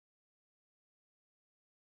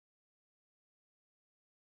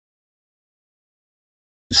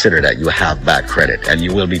 Consider that you have bad credit and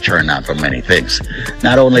you will be turned down for many things.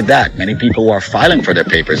 Not only that, many people who are filing for their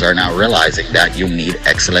papers are now realizing that you need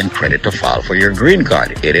excellent credit to file for your green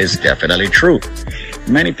card. It is definitely true.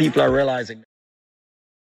 Many people are realizing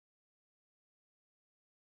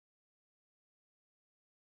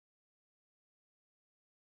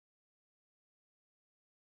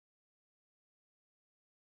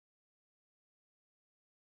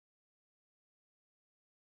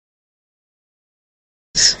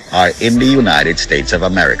are in the United States of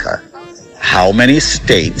America. How many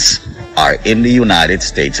states are in the United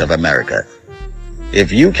States of America?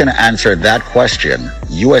 If you can answer that question,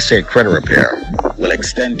 USA Credit Repair will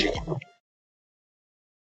extend to you.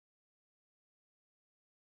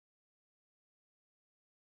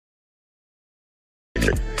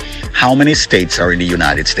 How many states are in the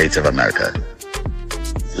United States of America?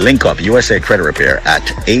 Link up USA Credit Repair at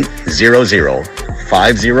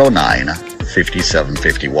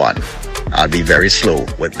 800-509-5751. I'll be very slow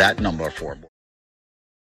with that number for more.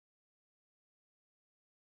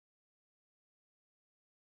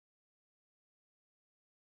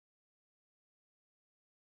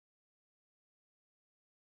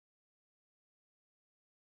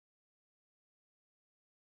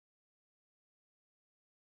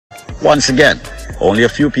 Once again, only a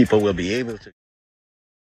few people will be able to.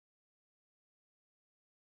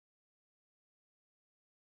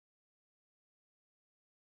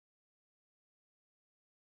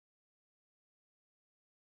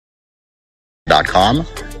 .com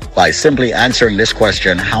by simply answering this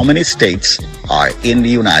question: how many states are in the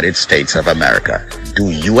United States of America? Do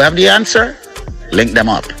you have the answer? Link them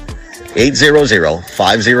up.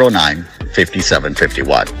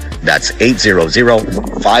 800-509-5751. That's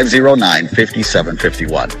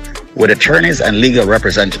 800-509-5751. With attorneys and legal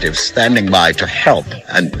representatives standing by to help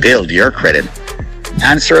and build your credit,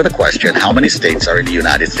 answer the question: how many states are in the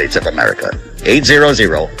United States of America?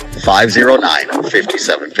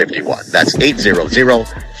 800-509-5751. That's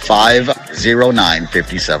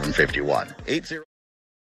 800-509-5751. 80.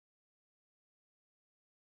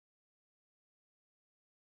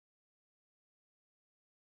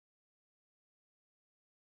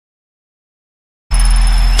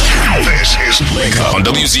 This is Link Up on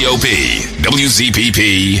WZOP,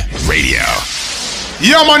 WZPP Radio.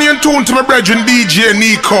 Yeah, man, you're in tune to my brethren DJ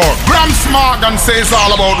Nicco. Graham Morgan says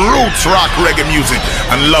all about roots rock reggae music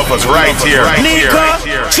and lovers right here.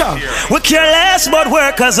 Nicco, we care less but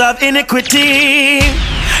workers of iniquity.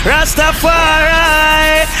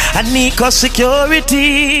 Rastafari and Nicco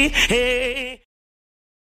security. Hey.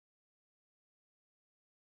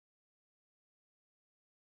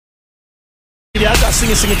 Yeah, I got sing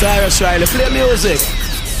it, Irish Riley. Play music.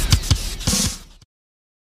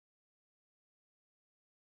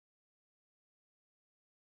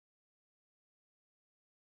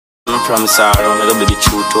 From Sorrow, I'm gonna be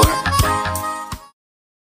true to her.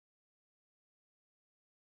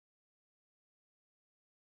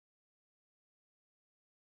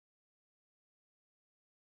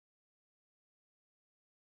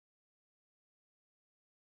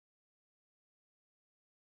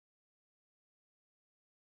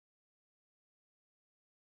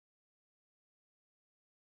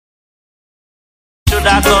 Should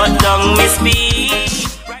I go down, Miss B?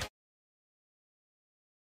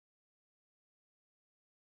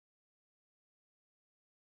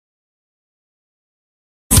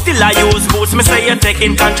 still I use boots. Me say you're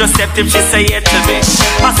taking contraceptive, she say it to me.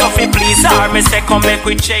 My Sophie please her, me say come make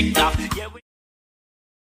we check that.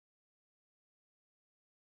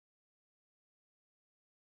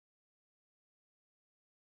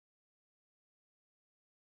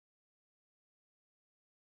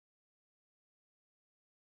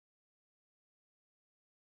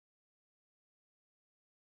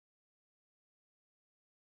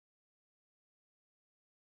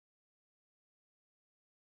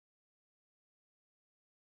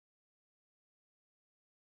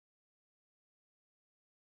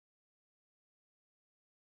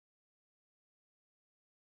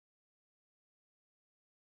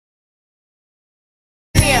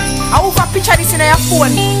 Yeah, I over picture this in your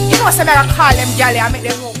phone. You know, say I call them galley and make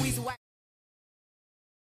them know who is what.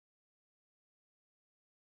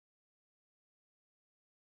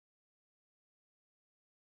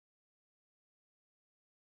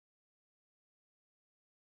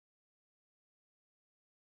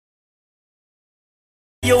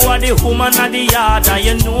 you are the woman of the yard, and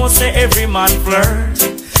you know say every man flirt.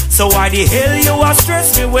 So why the hell you are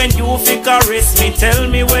stress me when you fi caress me? Tell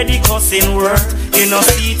me where the cussing work. You know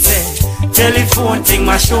see it, telephone thing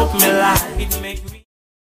mash up me life. It make me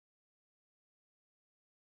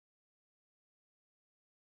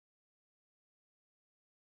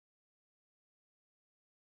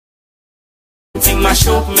thing mash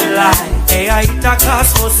up me life. Hey, I hit a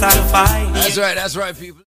cause for fight. That's right,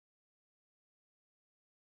 people.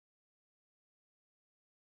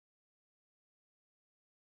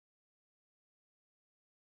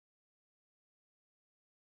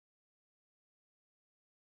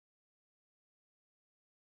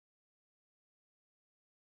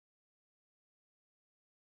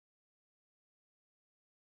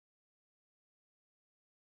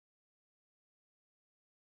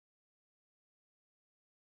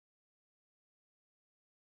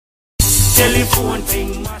 telephone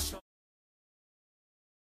thing mash up.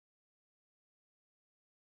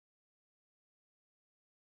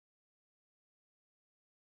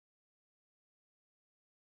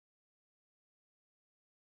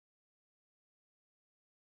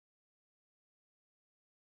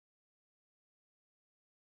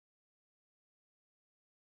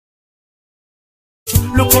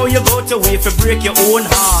 Look how you go to way for break your own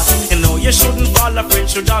heart. You know you shouldn't fall a friend,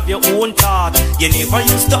 should have your own thought. You never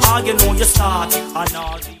used to argue, know you start. And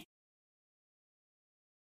all the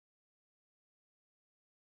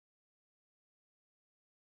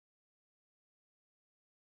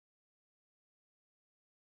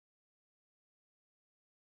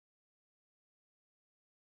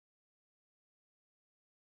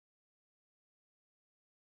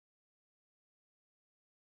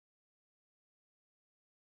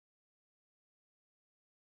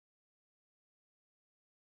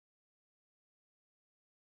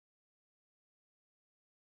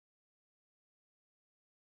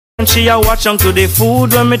she a watch on to the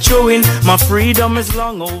food when me chewing. My freedom is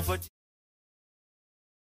long over.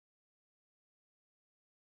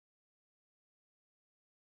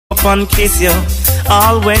 Up and kiss you.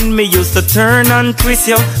 All when me used to turn and twist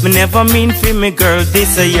you. Me never mean for me girl,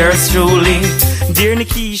 this a yours truly. Dear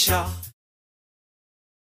Nikisha.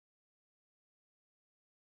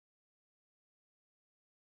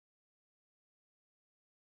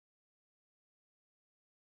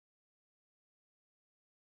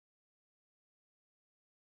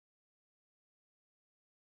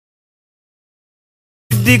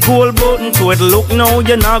 The gold button to it, look now,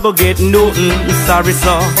 you not go get nothing. Sorry,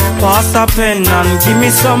 sir. Pass a pen and give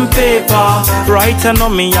me some paper. Right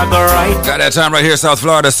on me, I go right. Got that time right here, South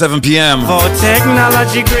Florida, 7 p.m. For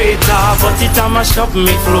technology greater, but it a mash up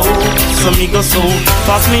me flow. So me go so,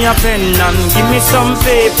 pass me a pen and give me some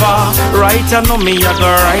paper. Right on me, I go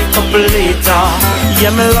right up later.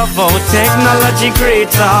 Yeah, me love how technology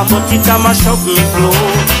greater, but it a mash up me flow.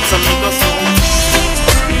 So me go so.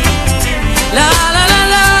 La la la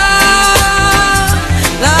la,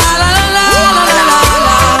 la la la la la la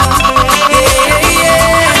la, yeah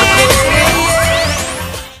yeah.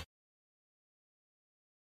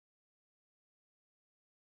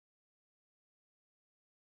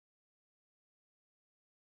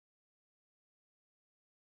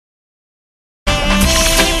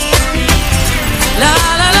 La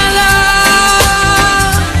la la la,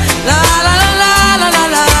 la la la la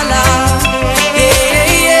la la la.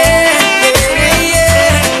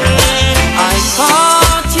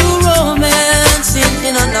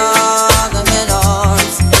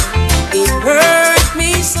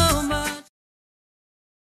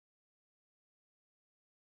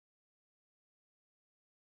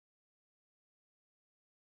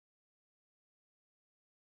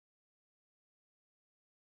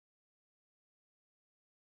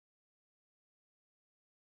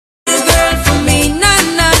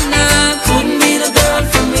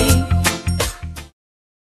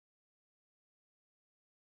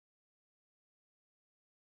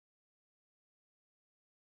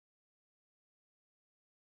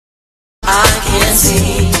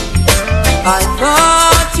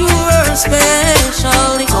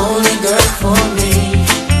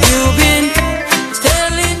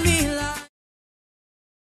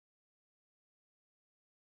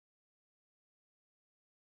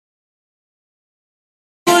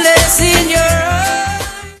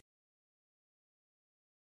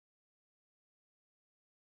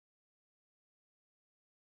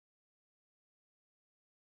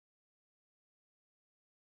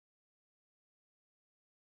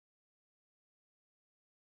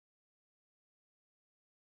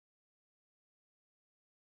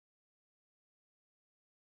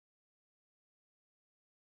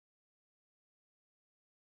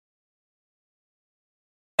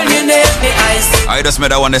 I just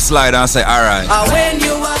made that one slide and say, alright. When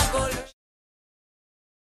you are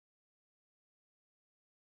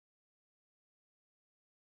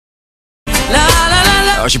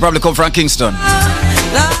Oh, she probably come from Kingston.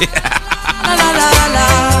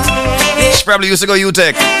 She probably used to go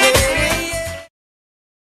UTech.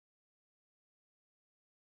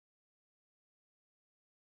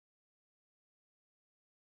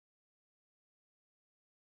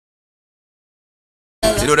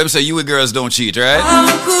 You know them say you girls don't cheat, right? How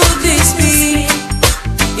could this be?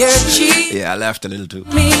 You're cheating. Yeah, I laughed a little too.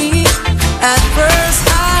 Me. At first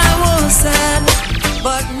I was sad,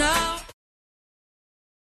 but now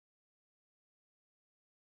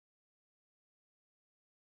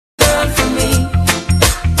girl for me.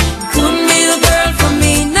 Couldn't be the girl for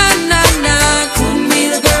me. Nah, nah, nah. Couldn't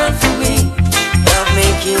be the girl for me. Love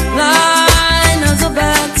make you blind as a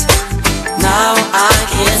bat. Now I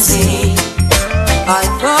can see. I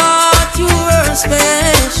thought you were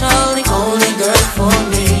special, the only girl for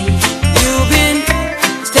me. You've been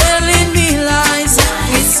telling me lies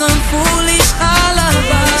with some foolish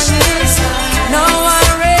alibis. Now I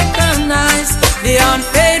recognize the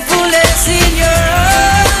unfaithfulness in your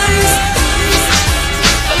eyes.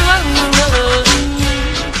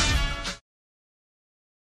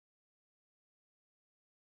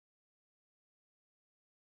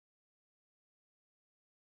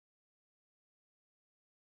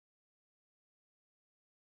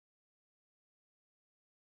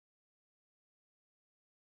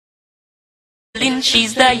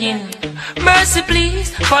 She's dying. Mercy,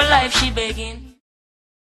 please, for life she begging.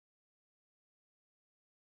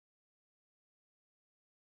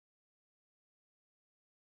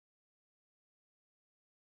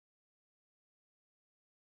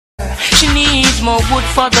 She needs more wood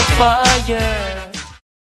for the fire.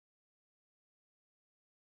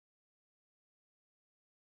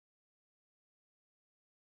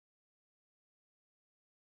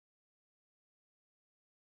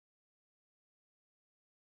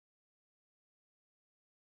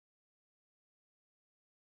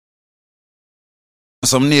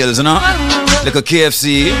 Some nails, you know? Like a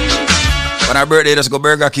KFC. On her birthday, just go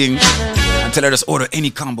Burger King and tell her just order any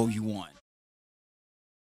combo you want.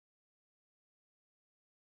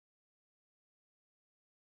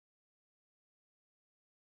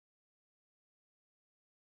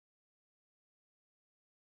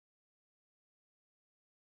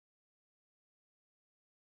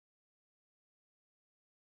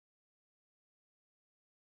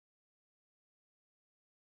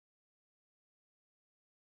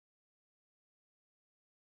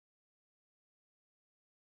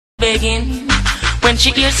 Begging. When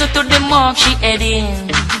she hears her to the mark, she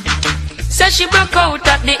heading. Says she broke out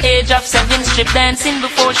at the age of 7, strip dancing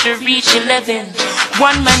before she reached 11.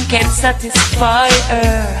 One man can satisfy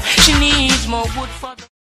her. She needs more wood for the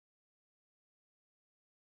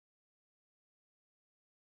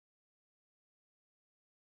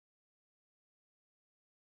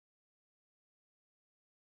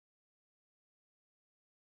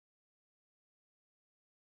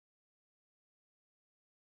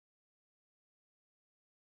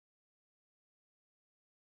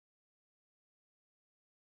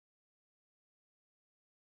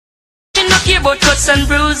care about cuts and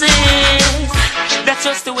bruises. That's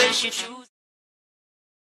just the way she chooses.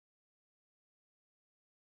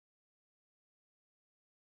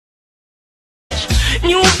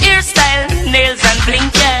 New hairstyle, nails and bling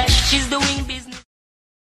cash. She's doing business.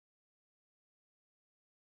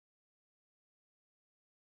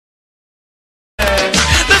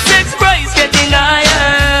 The sex price getting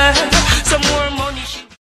higher. Some more money she.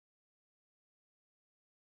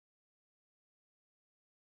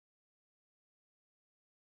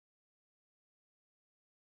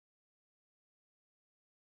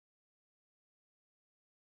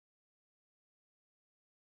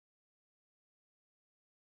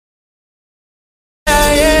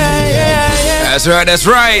 That's right, that's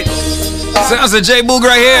right. Sounds like J Boog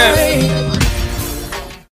right here.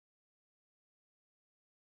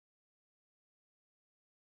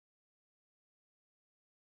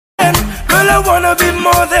 Girl, I wanna be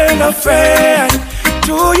more than a friend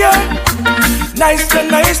to you. Nice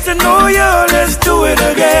to know you. Let's do it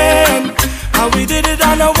again. How we did it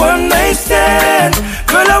on a one night stand.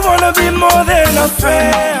 Girl, I wanna be more than a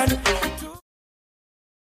friend.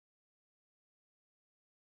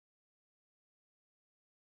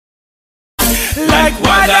 Like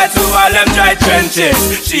water to all them dry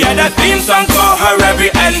trenches. She had a theme song for her every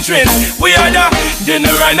entrance. We are the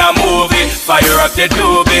dinner and a movie. Fire up the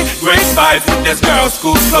doobie. Grade 5 with this girl,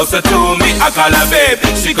 school closer to me. I call her babe,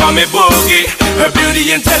 she call me Boogie. Her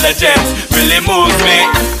beauty intelligence really moves me.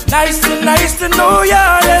 Nice to know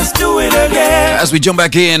ya, let's do it again. As we jump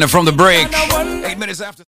back in from the break, 8 minutes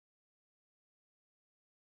after.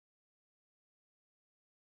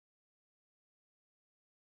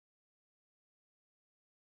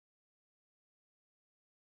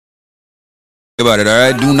 About it, all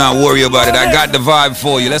right? Do not worry about it. I got the vibe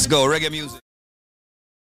for you. Let's go. Reggae music.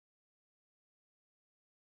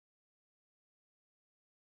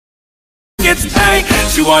 Hey,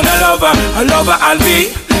 she want a lover I'll be.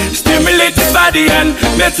 Stimulate the body and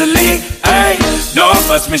mentally. Hey, don't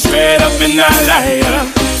fuss me straight up in a liar.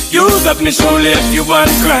 Use up me shoulder if you want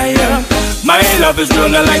to cry. My love is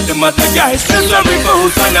grown like the mother guys. Sorry for who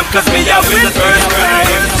signed up, cause me out with the first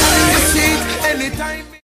crime. Anytime.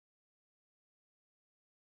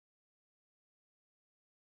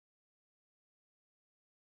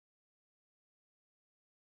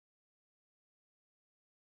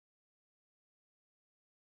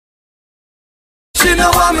 She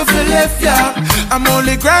know I'm a left, yeah. I'm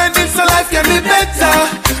only grinding so life can be better.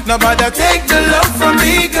 Nobody take the love from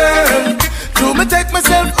me, girl. Do me take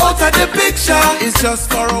myself out of the picture. It's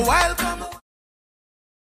just for a while. Come on.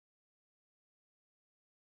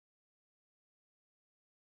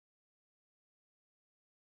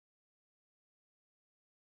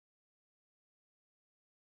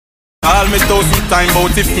 Call me 1,000 times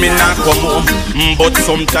out if me not come home. But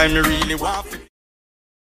sometime me really want to.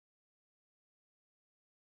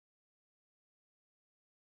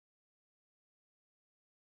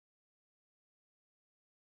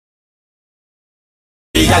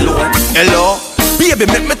 Hello, baby,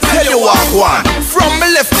 make me tell you what I want. From me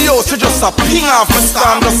left the house, you just a ping off my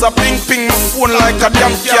stand. Just a ping my phone like a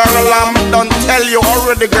damn car alarm. Don't tell you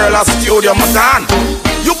already, girl, a studio, my gone.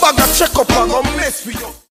 You bag a check up and go mess with you.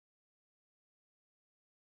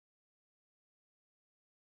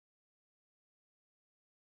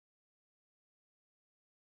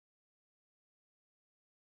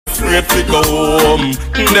 Afraid to go home.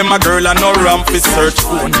 Them a girl and no ramp fi search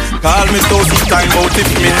phone. Call me 1,000 times out if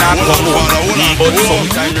me not come home. But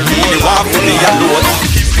sometimes you really want to be alone.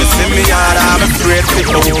 You see me hard, I'm afraid to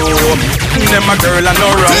go home. Them a girl and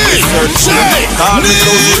no ramp fi search phone. Call me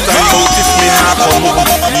 1,000 times out if me not come home.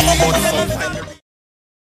 But sometimes you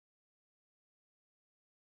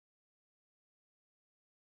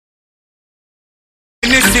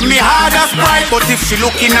See me hard as pride, but if she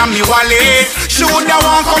looking at me wallet, she woulda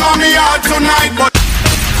want come on me out tonight. But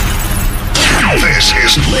this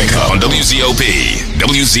is Nicco on WZOP,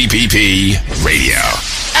 WZPP Radio.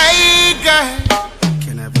 hey girl,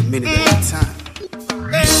 can I have a minute at a time?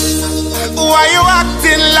 Why you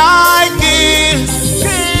acting like this?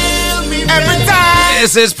 Tell me every time.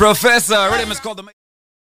 This is Professor. Rhythm is called the.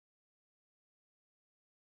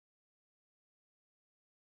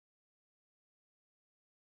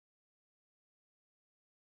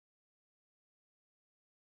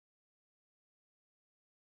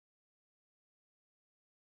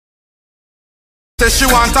 Say she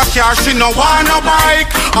want a car, she no want a bike.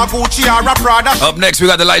 A Gucci or a Prada. Up next, we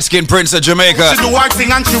got the light-skinned prince of Jamaica. She do her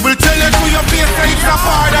thing and she will tell you to your face that it's a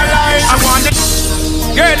borderline. I want it.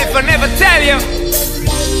 Girl, if I never tell you,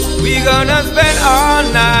 we gonna spend all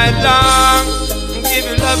night long. Give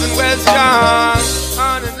you love and well strong.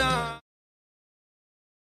 On and on.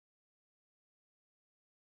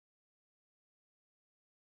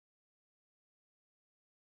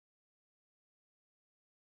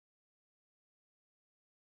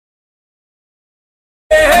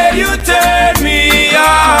 Hey, you turn me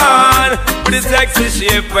on with the sexy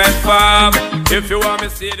shape and form. If you want me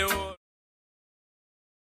to see the world.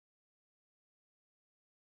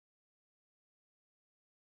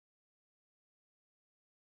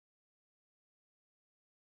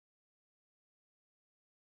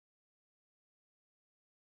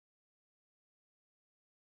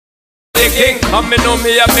 The king, and me know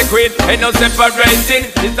me and me queen. Ain't no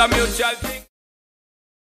separating, it's a mutual thing.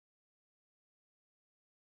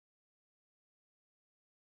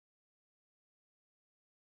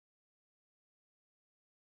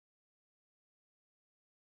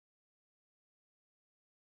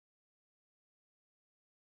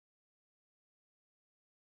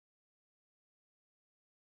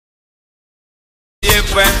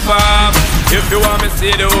 If you want me to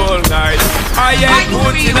see the whole night, I ain't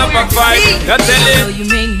putting up a fight. You tell it. Though you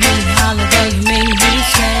make me holler, though you make me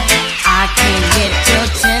sweat, I can't get your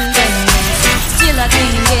tenderness. Still I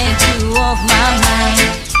can't get you off my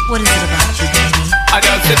mind. What is it about you, baby? I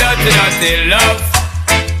don't say dirty love.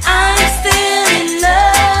 I'm still in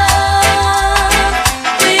love.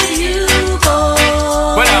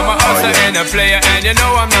 player, and you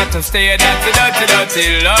know I'm not a stayer. That's a dirty,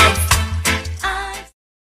 dirty love.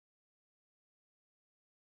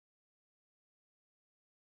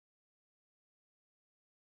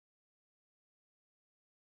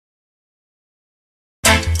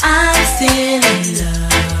 I'm still in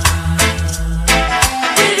love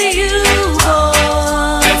with you,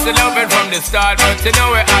 boy. That's the loving from the start, but you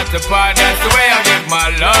know we're at the part. That's the way I give my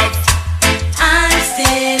love. I'm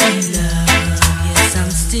still in love. Yes,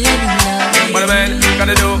 I'm still in love. What a man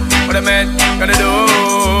gotta do, what a man gotta do.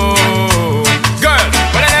 Girl,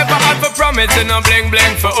 but I never had for promise and no bling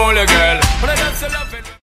bling for all a girl. But I just love it.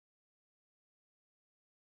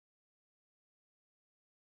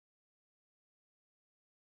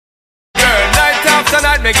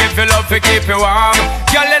 Tonight make you feel love to keep you warm.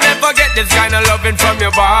 Girl, you never get this kind of loving from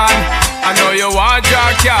your bond. I know you want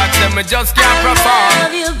your cats and me just can't perform. I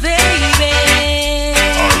love you, baby.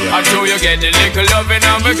 Until you get the little loving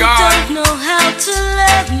of a God. You don't know how to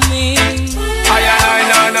love me. I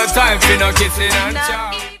know no time for no kissing and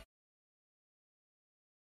chow.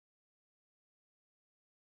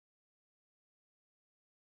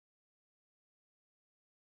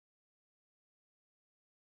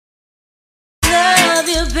 Love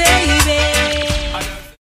you, baby.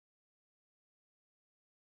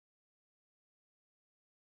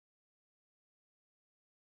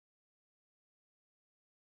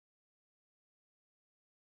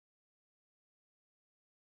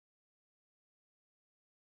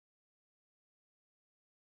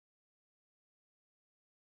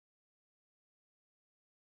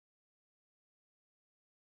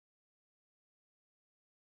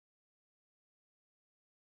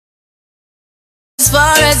 As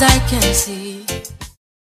far as I can see,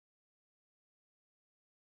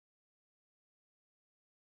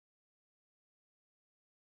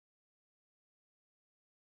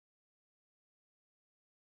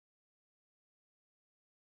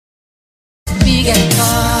 me get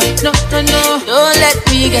caught. No, no, no. Don't let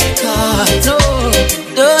me get caught. No,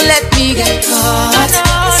 don't let me get caught.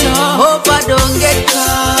 No, hope I don't get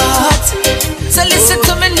caught. So listen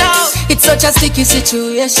to me now. It's such a sticky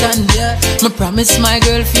situation. Yeah, me promise my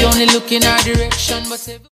girl if you only look in her direction, but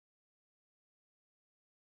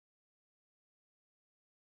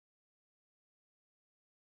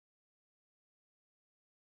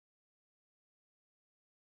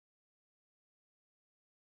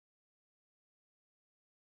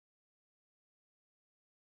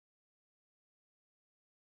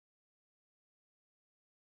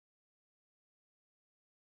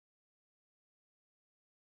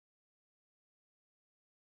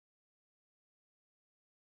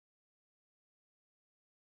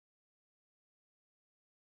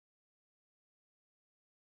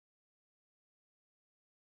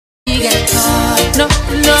get caught. No,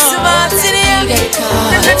 no. You get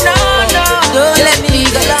caught. No, no. Don't let me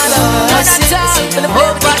get caught.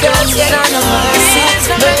 Hope I don't get on the mercy.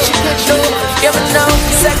 You know,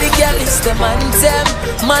 said the girl is the man them.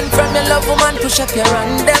 Man from your love woman, push up your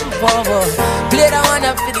hand them forward. Play that one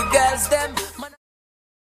up for the girls them.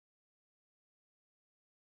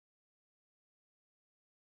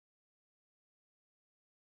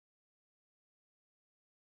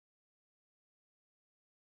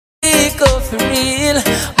 Nicco for real.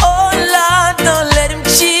 Oh Lord, don't let him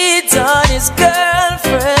cheat on his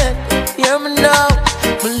girlfriend. Hear me now,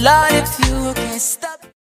 but Lord, if you can't stop.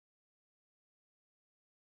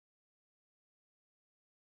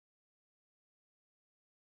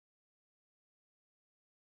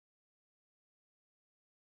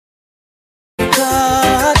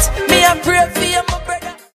 God, me I pray for you, my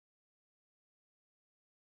brother.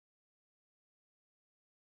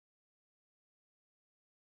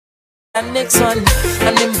 And next one,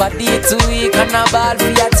 and him body too weak and a ball for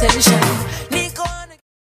your attention. Nicco on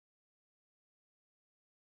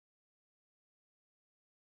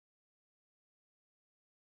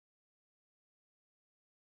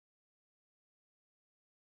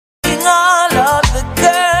all of the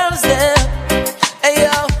girls there. Hey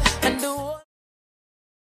yo, and the one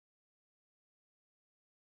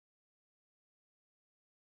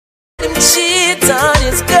him cheat on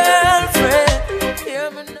his girlfriend.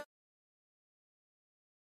 Hear me now.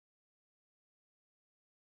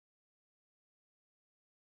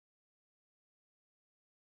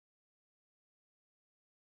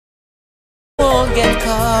 Won't get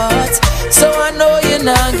caught, so I know you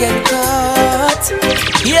not get caught.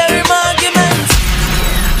 Hear him argument.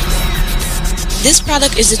 This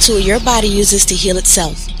product is a tool your body uses to heal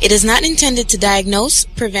itself. It is not intended to diagnose,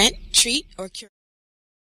 prevent, treat, or cure.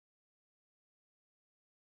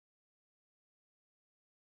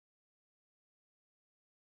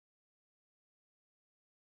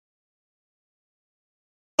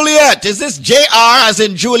 Juliet. Is this JR as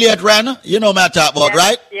in Juliet Wren? You know what I'm talking about,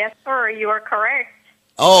 right? Yes, sir. You are correct.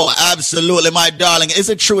 Oh, absolutely, my darling. Is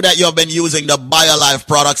it true that you've been using the BioLife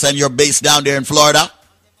products and you're based down there in Florida?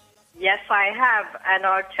 Yes, I have. And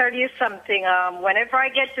I'll tell you something. Whenever I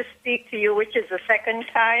get to speak to you, which is the second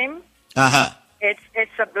time,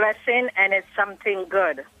 it's a blessing and it's something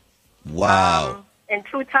good. Wow. In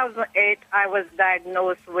 2008, I was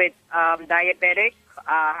diagnosed with diabetic,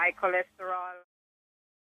 high cholesterol.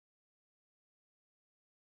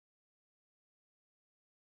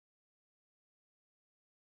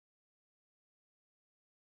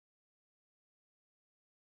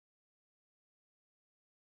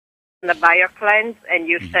 The BioCleanse, and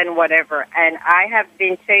you send whatever. And I have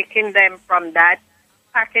been taking them from that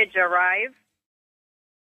package arrive.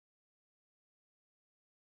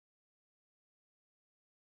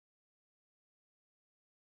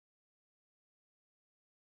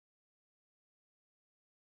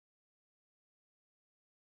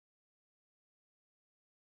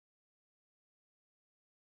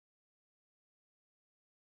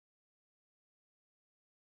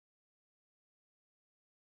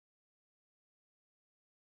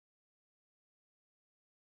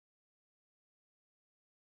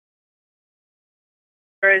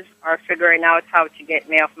 Are figuring out how to get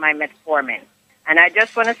me off my metformin. And I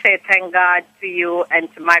just want to say thank God to you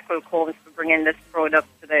and to Michael Combs for bringing this product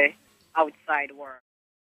to the outside world.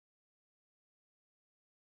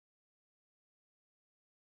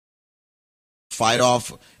 Fight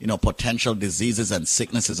off, potential diseases and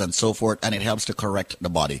sicknesses and so forth, and it helps to correct the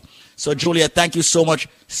body. So, Julia, thank you so much.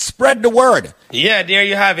 Spread the word. Yeah, there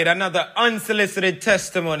you have it. Another unsolicited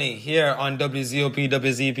testimony here on WZOP,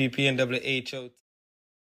 WZPP, and WHO.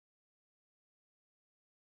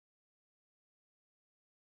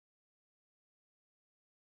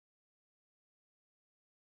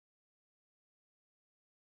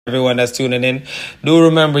 Everyone that's tuning in, do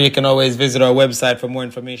remember you can always visit our website for more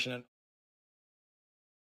information.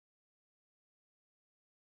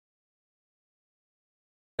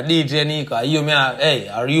 DJ Nicco, are you me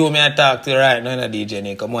I talk to right now, DJ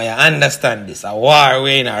Nicco? More you understand this, a war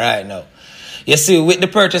we in right now. You see, with the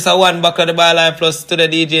purchase of one buckle of the BioLife Plus to the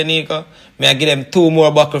DJ Nicco, may I give them 2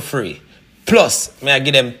 more buckle free. Plus, may I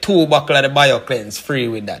give them 2 buckle of the BioCleanse free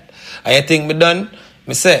with that. And you think me done?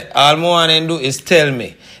 Me say, all I want to do is tell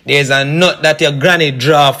me, there's a nut that your granny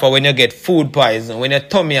draw for when you get food poison, when your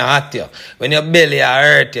tummy hurt you, when your belly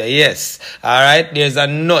hurt you, yes. Alright, there's a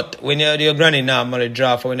nut when your granny normally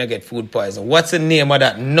draw for when you get food poison. What's the name of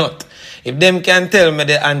that nut? If them can tell me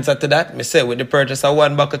the answer to that, me say with the purchase of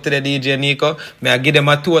 1 bucket to the DJ Nicco, may I give them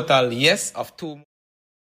a total yes of 2.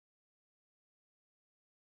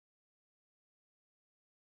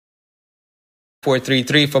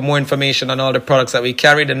 433. For more information on all the products that we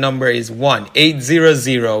carry, the number is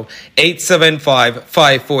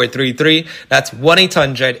 1-800-875-5433. That's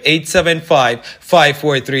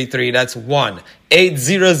 1-800-875-5433. That's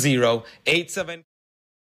 1-800-875.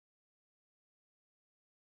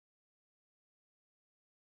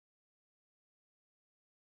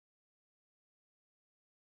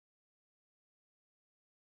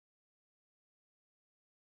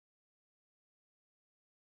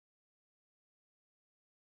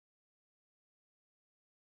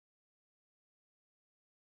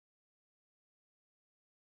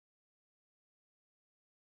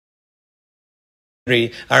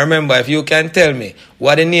 And remember, if you can tell me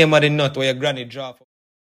what the name of the nut where your granny draw for.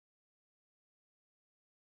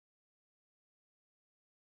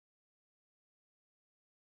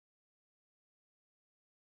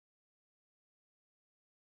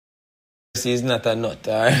 Is not a nut,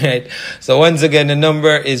 alright? So once again, the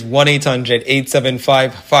number is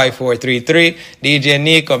 1-800-875-5433. DJ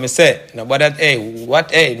Nicco, me say,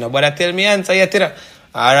 nobody, nobody tell me answer yet,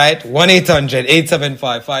 alright?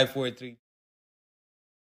 1-800-875-5433.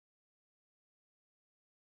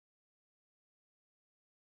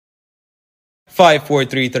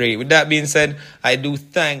 5433. With that being said, I do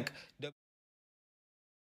thank the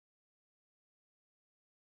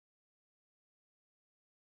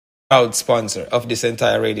proud sponsor of this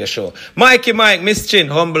entire radio show. Mikey Mike, Miss Chin,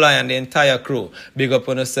 Humble Eye, and the entire crew. Big up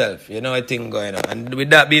on yourself. You know a thing going on. And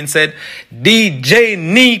with that being said, DJ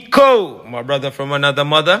Nicco, my brother from another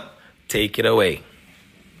mother, take it away.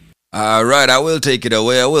 All right, I will take it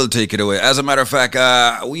away. As a matter of fact,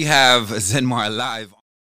 we have Zenmar live.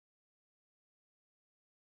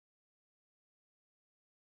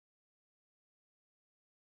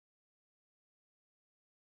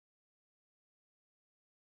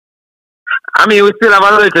 I mean, we still have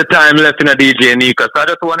a little time left in a DJ Nicco, so I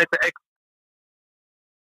just wanted to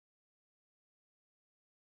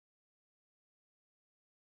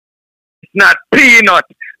not peanut.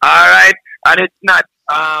 All right, and it's not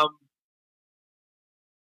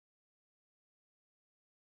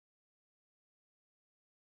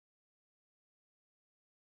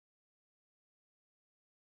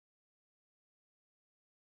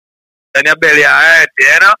in your belly. All right,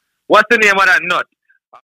 you know. What's the name of that nut?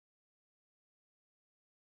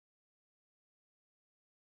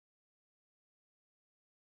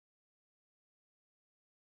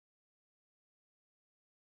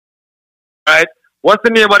 All right. What's the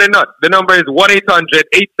name of the nut? The number is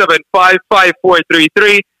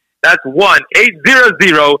 1-800-875-5433. That's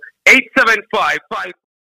 1-800-875-5433.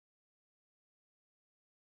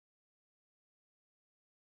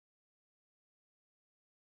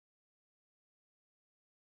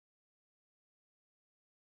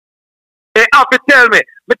 They have to tell me.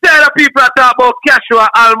 Me tell the people that talk about cashew or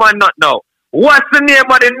almond nut now. What's the name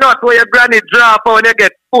of the nut where your granny drop out when you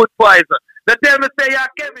get food poison? They tell me say you're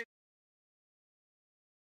Kevin.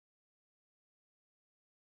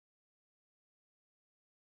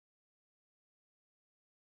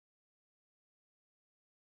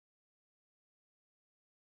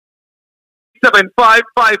 Seven five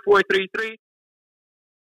five four three three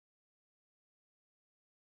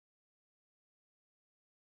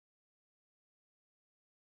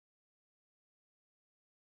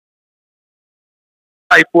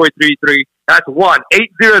 5433. That's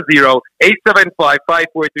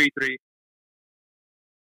 1-800-875-5433.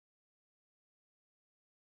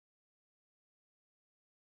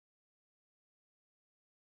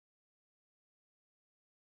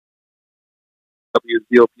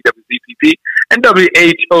 WZOP, and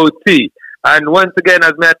WHOT. And once again,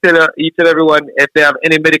 as I tell each and everyone, if they have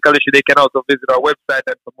any medical issue, they can also visit our website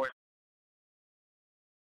and for more.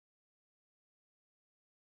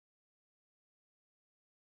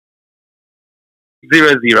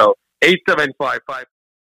 00-875-5.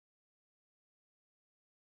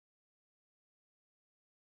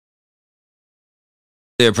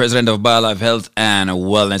 The president of BioLife Health and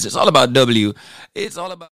Wellness. It's all about W. It's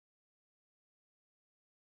all about.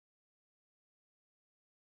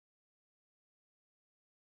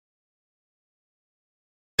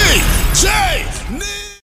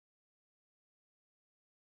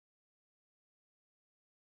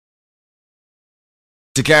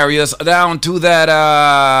 To carry us down to that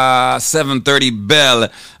 7:30 bell,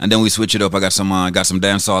 and then we switch it up. I got some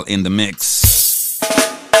dancehall in the mix.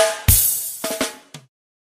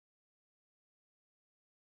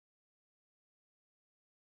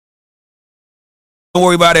 Don't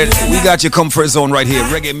worry about it. We got your comfort zone right here.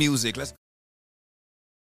 Reggae music. Let's.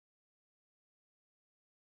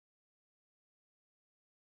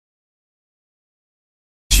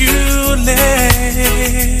 You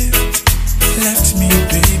left me,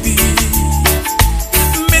 baby,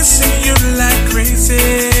 missing you like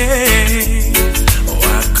crazy.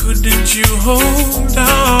 Why couldn't you hold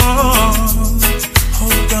on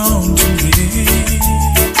to me?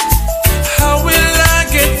 How will I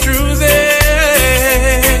get through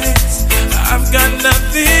this? I've got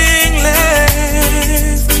nothing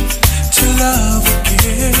left to love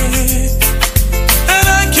again, and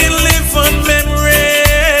I can live on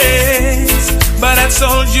memories, but that's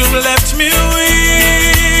all you've left me with.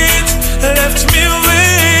 Left me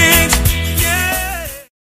with, yeah.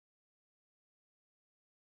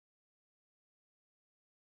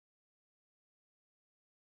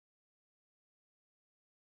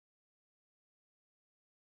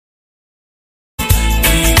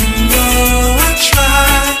 Even though I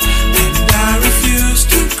try and I refuse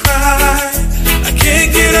to cry, I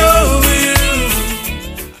can't get over you.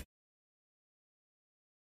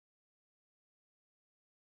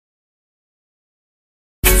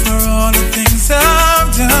 For all the things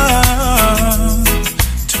I've done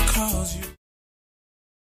to cause you,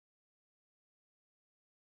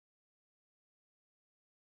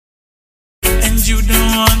 and you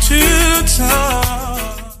don't want to talk.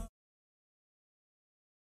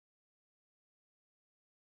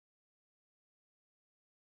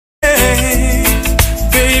 Hey,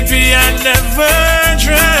 baby, I never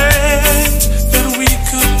dreamt that we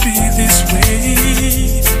could be this way.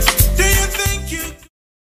 Do you think you?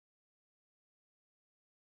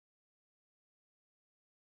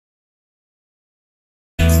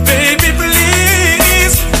 Baby,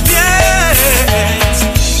 please, yes.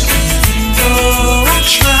 Even though I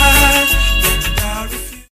tried and I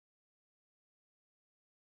refused.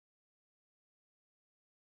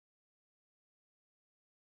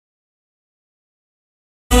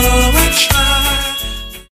 Oh, I tried.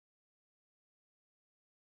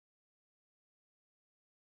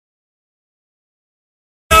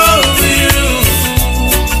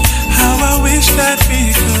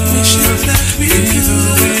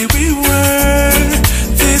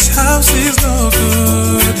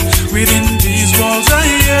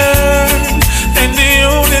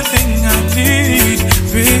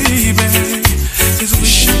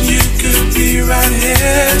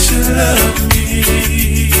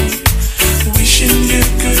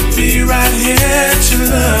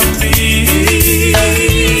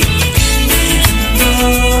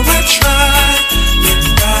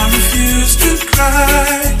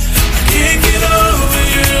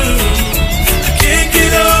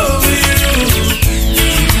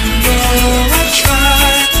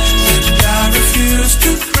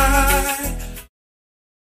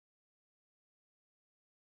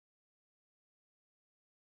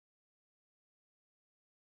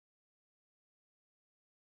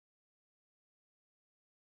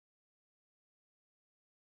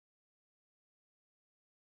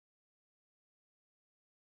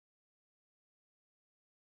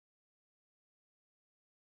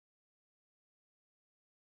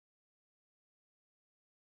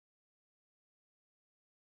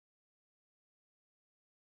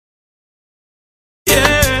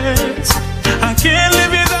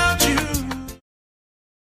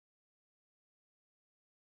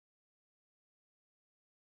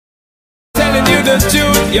 to the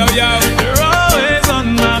tune, yo, yo. You're always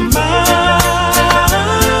on my mind.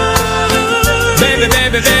 Baby,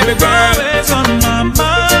 baby, baby girl. You're always on my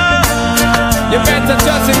mind. You better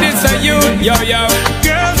trust in this and you, yo, yo.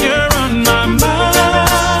 Girl, you're on my mind.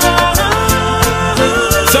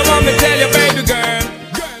 So let me tell you, baby girl.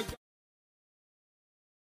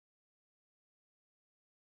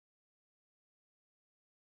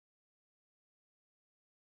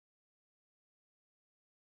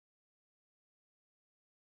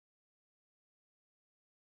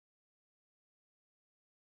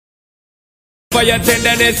 For your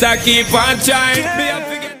tenderness, I keep on trying. Me I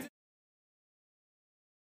forget.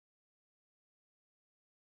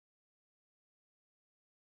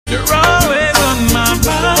 You're always on my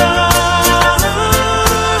mind.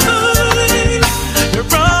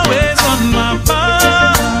 You're always on my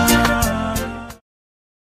mind.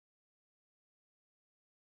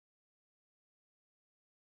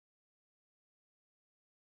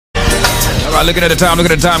 All right, looking at the time,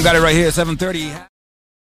 got it right here, 7:30.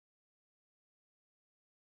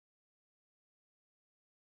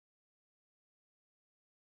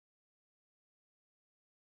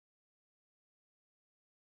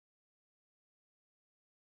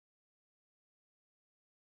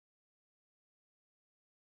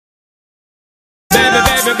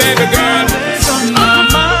 Baby, baby girl. You're always on my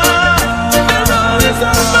mind. You're always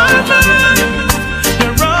on my mind.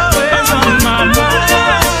 You're always on my mind.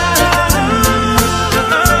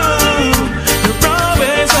 You're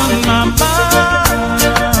always on my mind.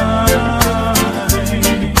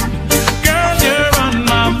 Girl, you're on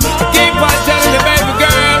my mind. Keep on telling me, baby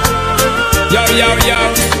girl. Yo, yo, yo.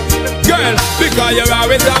 Girl, because you're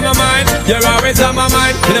always on my mind. You're always on my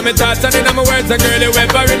mind. In my thoughts and in my words, and girl, you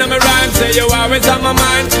ever in my rhyme. Say you're always on my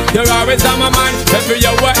mind. You're always on my mind. Every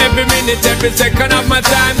hour, every minute, every second of my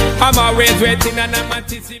time. I'm always waiting and I'm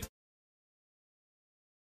anticipating.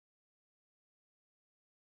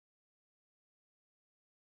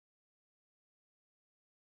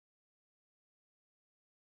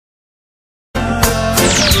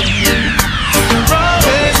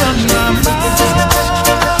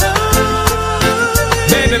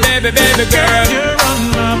 Baby, baby girl, you're on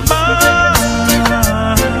my mind.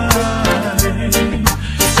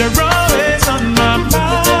 You're always on my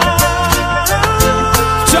mind.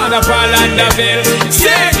 Jonathan Landaville,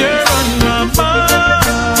 say you're on my mind.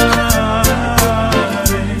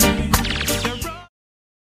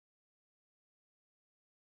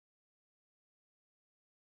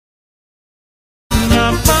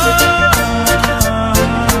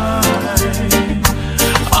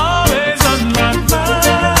 Always on my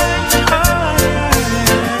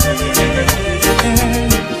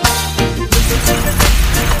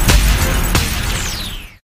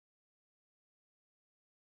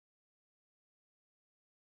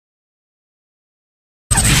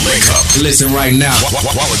Listen right now.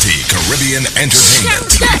 Quality Caribbean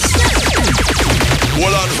entertainment.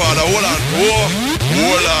 Hold on, father, hold on.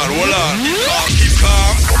 Hold on. Keep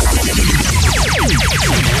calm.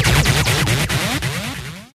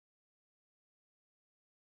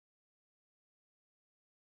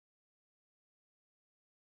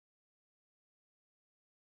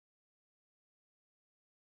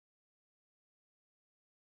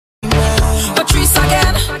 Patrice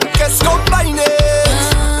again. Qu'est-ce qu'on baine?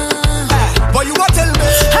 What you want tell me?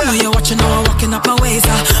 I know you're watching how I'm walking up my ways.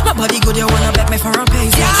 Nobody good, you wanna beg me for a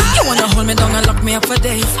pace. You wanna hold me down and lock me up for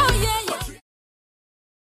days. Oh yeah.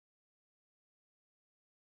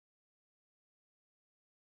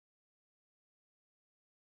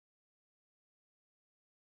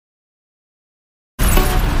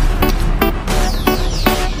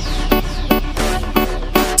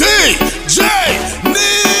 DJ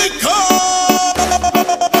Nicco.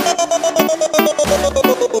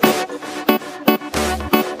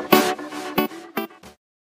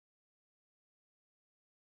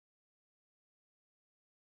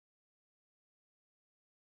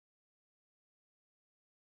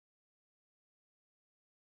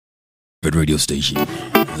 Radio station,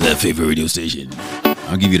 that favorite radio station.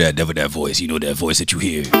 I'll give you that voice. You know that voice that you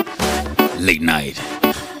hear late night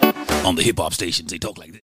on the hip hop stations. They talk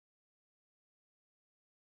like this.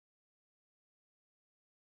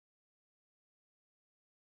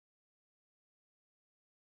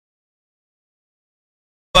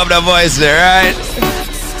 Love that voice there, right?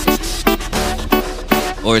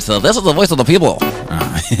 Or so this is the voice of the people.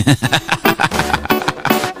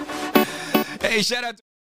 Hey, shout out to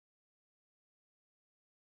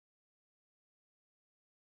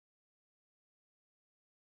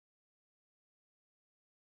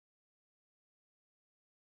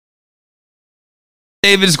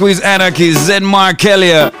David Squeeze Anarchy, Zen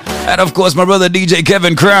Markelia. And of course, my brother DJ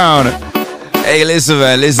Kevin Crown. Hey, listen,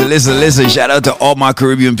 man, listen. Shout out to all my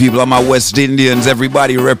Caribbean people, all my West Indians,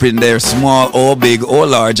 everybody repping their small or big or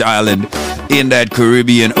large island in that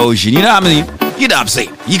Caribbean ocean. You know what I mean? You know what I'm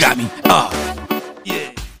saying? You got me.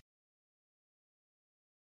 Yeah.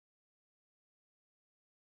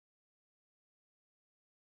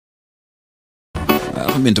 I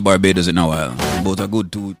haven't been to Barbados in a while. Both are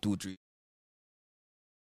good, two, 3.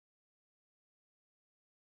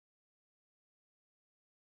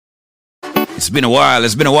 It's been a while.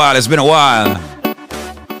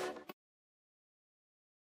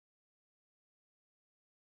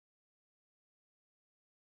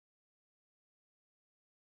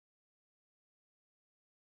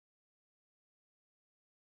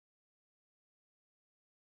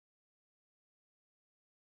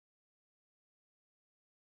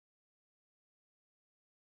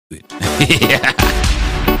 Yeah.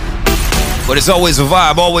 But it's always a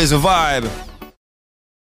vibe,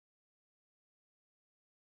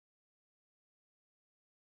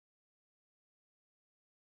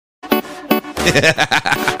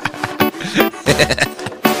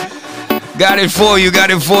 Got it for you.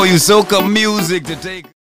 Soca music to take.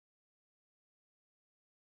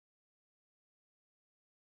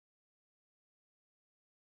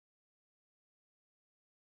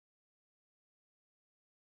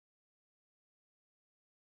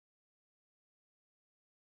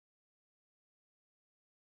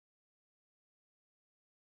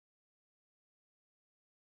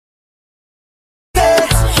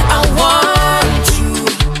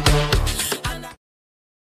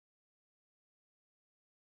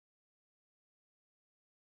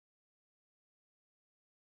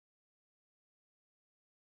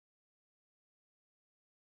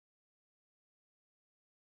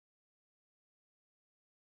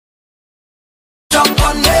 Jump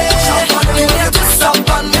on me, you need to jump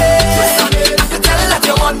on me. You tell that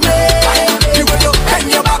you want me. You will you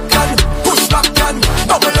bend your back and push back and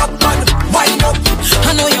bubble up and wind up.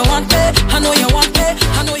 I know you want me, I know you want me,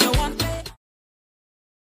 I know you want me.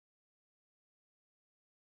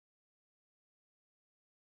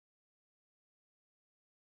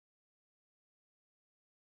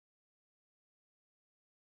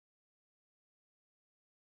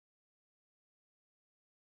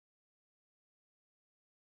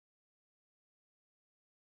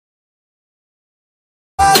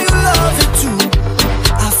 You love it too.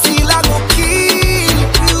 I feel I go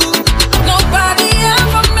keep you. Nobody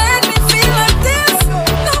ever made me feel like this.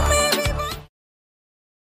 No, maybe.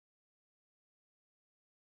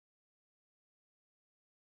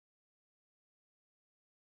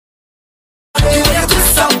 You will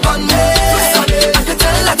twist up on me. I can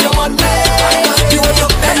tell that you want me. You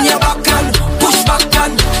will bend your back and push back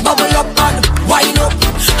and bubble up and wind up.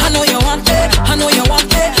 I know you want it. I know you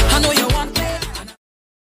want it. I know you want it.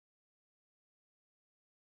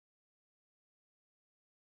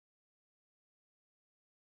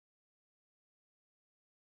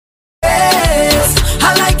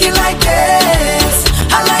 I like it like this.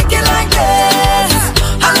 I like it like this.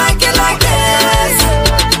 I like it like this.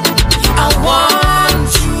 I want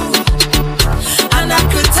you, and I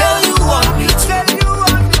could tell you want me to.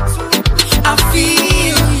 I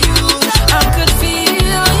feel you. I could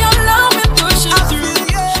feel your love and pushing through.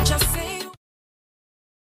 Just say.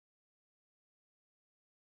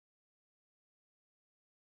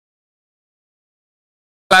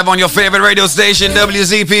 Live on your favorite radio station,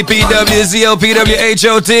 WZPP, WZOP,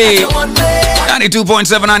 WHOT. 92.7,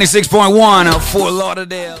 96.1, Fort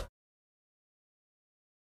Lauderdale.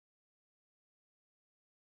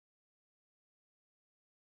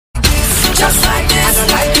 Just like this, I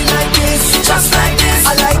like it like this. Just like this,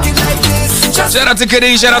 I like it like this. Shout out to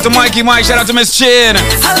Kadeem, shout out to Mikey Mike, shout out to Miss Chin. I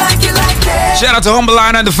like it like this. Shout out to Humble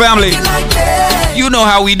Line and the family. You know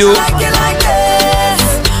how we do. I like it like this.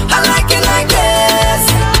 I like it like this.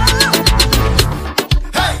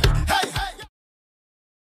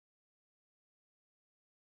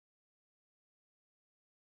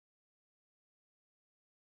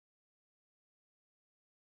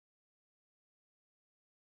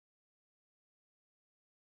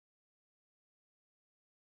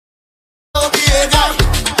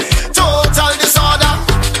 Total disorder.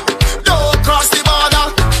 Don't cross the border.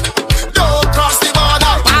 Don't cross the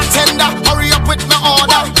border. Bartender, hurry up with my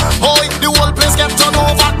order. Boy, the whole place get turned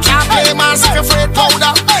over. Can't play mass if you're afraid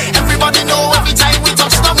powder. Everybody know every time we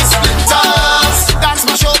touch down we splinters. That's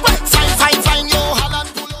my show. Fine, yo, Holland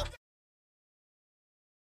pull up.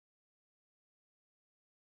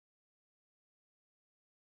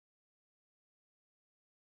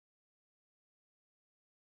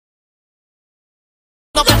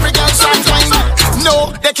 Up every girl start whining. No No,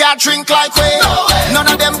 they can't drink like we. No way. None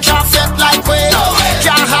of them can't fit like we. No way.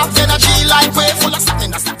 Can't have energy like we. Full of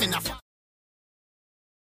stamina.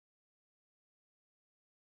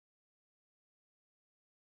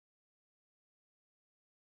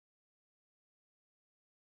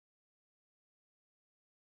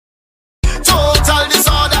 Total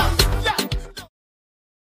disorder.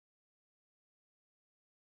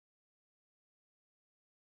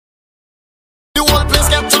 The whole place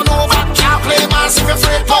get turned over. Can't play massive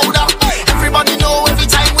afraid powder. Everybody know every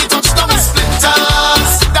time we touch them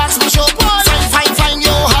splinters. That's my show. Fine,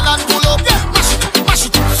 yo, Holland pull up. Mash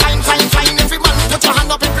it, fine. Every man put your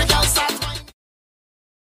hand up, every girl start wine.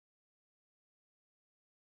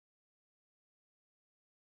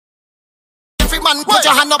 Every man put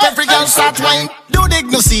your hand up, every girl start wine. Do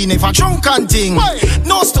dig no scene if a drunken thing.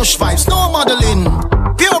 No stush vibes, no modeling.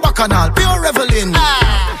 Pure bacchanal, pure reveling.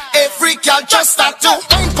 Every girl just start to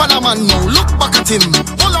wine pan a man now. Look back at him.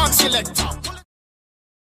 Hold on, selector.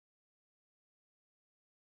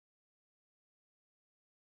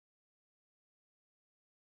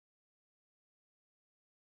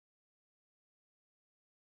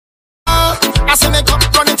 I say make up,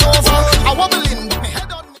 run it over. I wobbling with me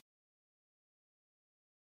head on.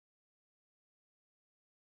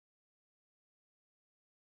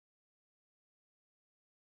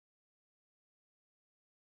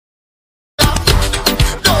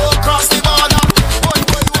 Don't cross the border. Boy,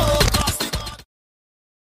 cross the border.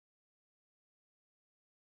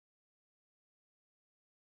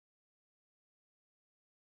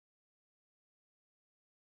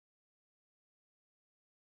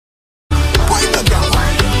 Why the girl?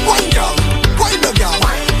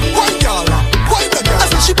 I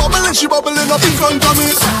said she bubbling up in front of me.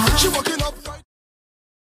 She walking up.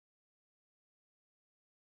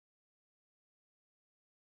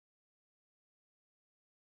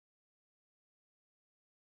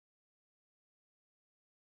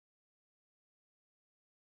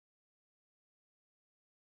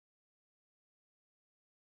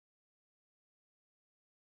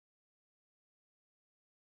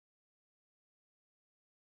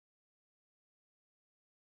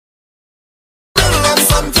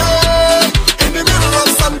 In the middle of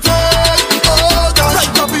something, oh God,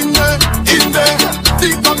 right up in there,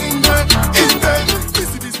 deep down in there,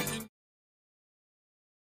 busy.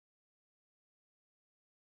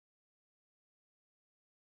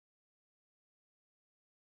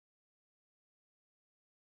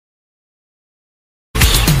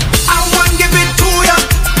 I want give it to ya,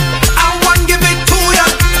 I want give it to ya,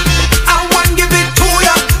 I want give it to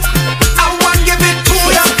ya, I want give it to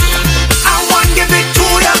ya, I want give it to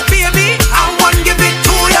ya, baby, I want give it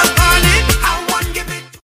to ya, honey, I want give it.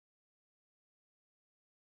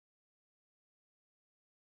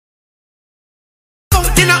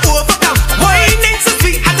 Something I overcome, wine ain't so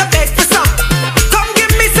sweet as a bed for some. Come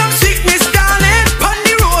give me some sweetness, darling. Pon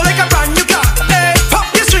the roll like a brand new car. Hey, pop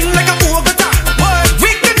your string like a Bogota.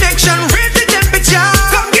 Weak connection, raise the temperature.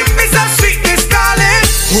 Come give me some sweetness, darling.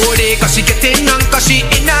 Hold it, cause she getting on, cause she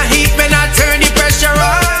in a heat when I turn the pressure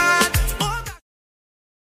on.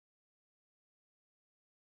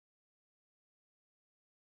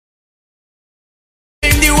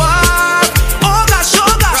 In the war, oh gosh,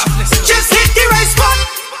 just hit the right spot.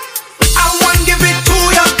 I want give it to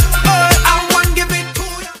ya, I want give it to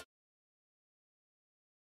ya.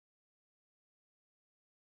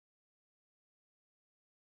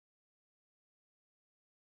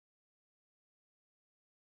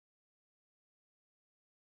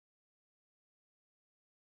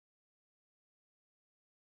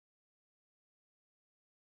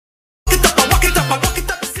 Walk it up, walk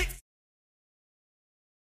it up.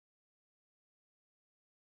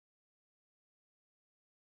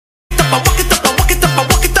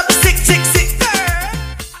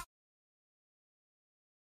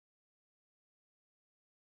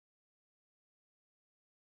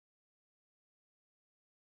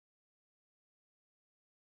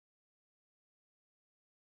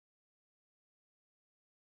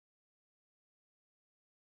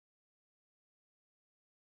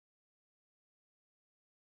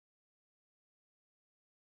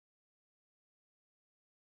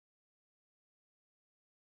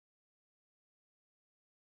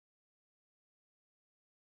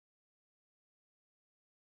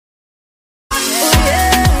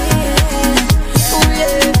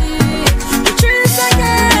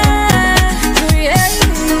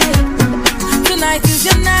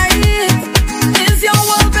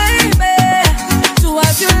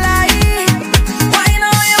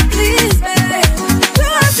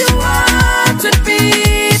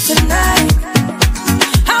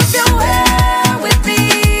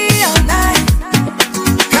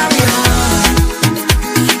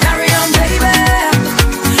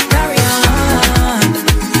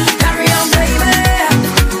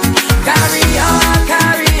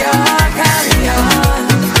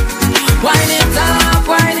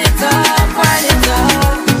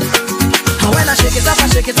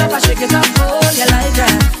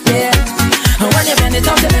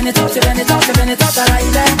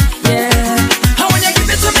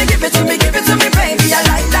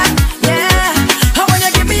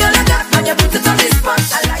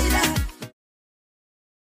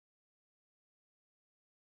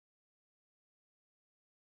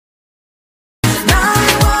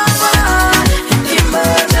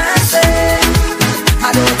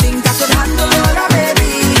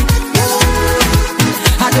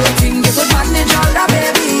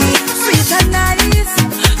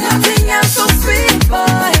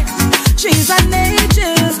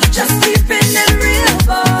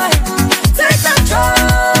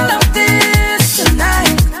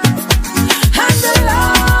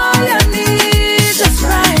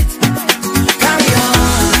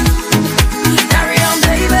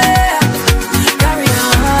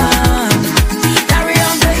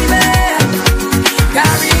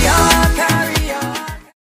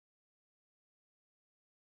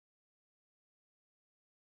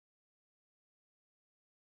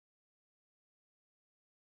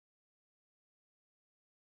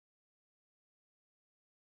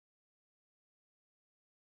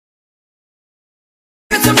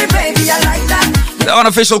 baby, I like that. The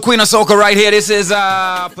unofficial queen of soca right here. This is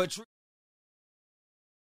Patricia.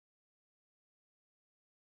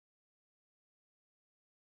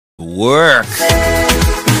 Work.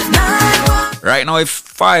 Right now, if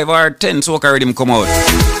 5 or 10 soca rhythm come out,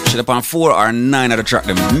 should have on 4 or 9 of the track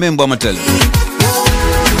them. Remember, I'm tell you.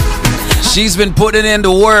 She's been putting in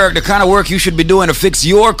the work, the kind of work you should be doing to fix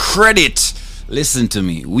your credit. Listen to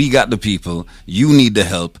me. We got the people. You need the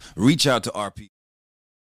help. Reach out to our people.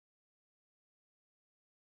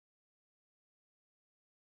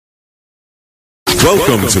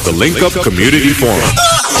 Welcome to the Link Up Community Forum.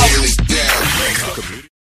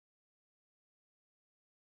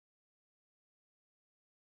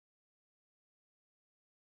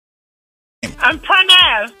 I'm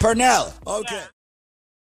Pernell. Pernell, okay.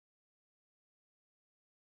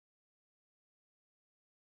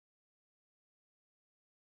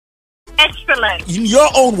 Excellent. In your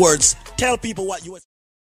own words, tell people what you were.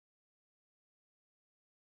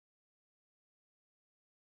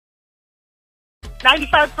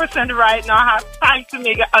 95% right now have time to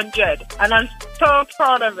make 100, and I'm so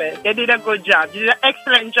proud of it. They did a good job. You did an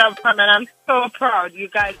excellent job, and I'm so proud. You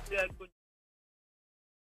guys did a good job.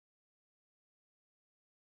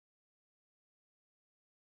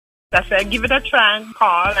 I said, give it a try and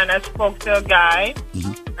call, and I spoke to a guy,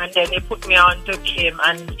 and then they put me on to Kim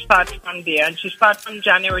and start from there. And she started from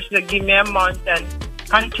January. She said, give me a month and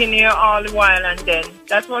continue all the while, and then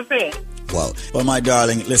that was it. Well, my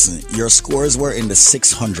darling, listen, your scores were in the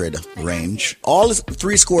 600 range. All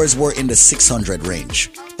 3 scores were in the 600 range.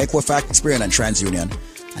 Equifax, Experian, and TransUnion.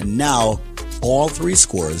 And now, all 3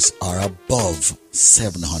 scores are above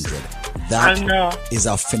 700. That is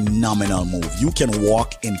a phenomenal move. You can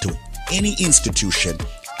walk into any institution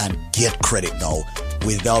and get credit now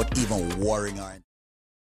without even worrying.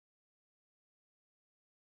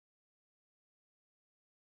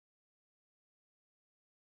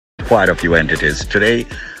 Quite a few entities. Today,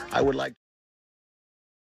 I would like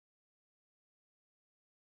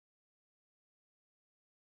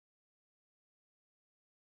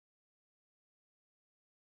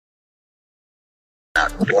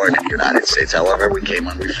not born in the United States. However, we came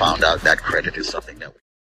and we found out that credit is something that we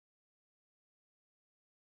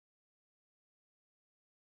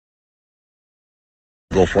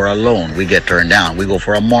go for a loan, we get turned down. We go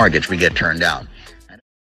for a mortgage, we get turned down.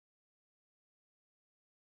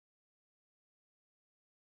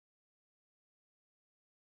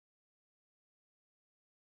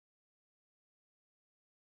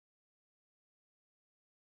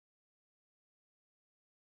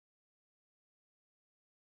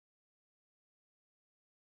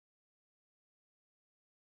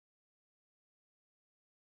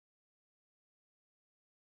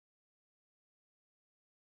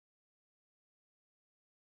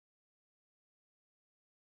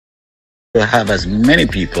 To have as many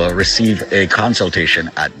people receive a consultation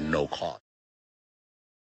at no cost.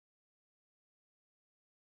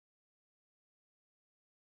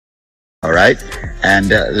 All right,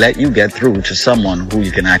 and let you get through to someone who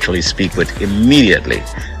you can actually speak with immediately,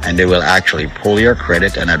 and they will actually pull your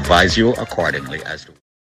credit and advise you accordingly as to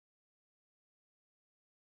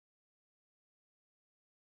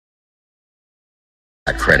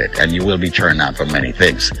that credit, and you will be turned down for many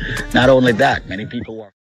things. Not only that, many people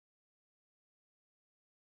are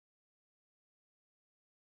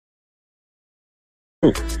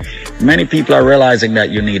many people are realizing that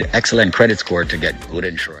you need excellent credit score to get good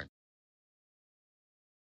insurance.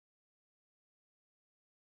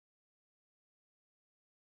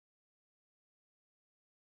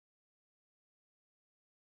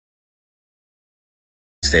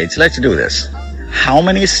 States, let's do this. How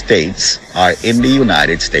many states are in the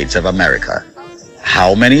United States of America?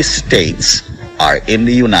 How many states are in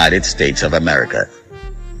the United States of America?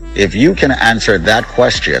 If you can answer that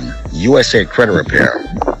question, USA Credit Repair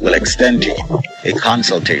will extend to you a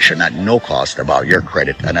consultation at no cost about your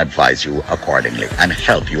credit and advise you accordingly and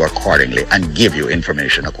help you accordingly and give you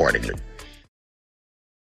information accordingly.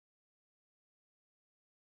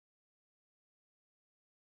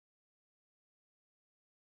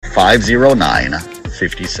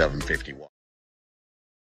 $509-5751.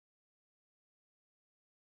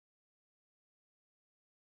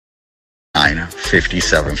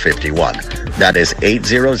 $5751. That is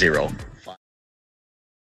 800.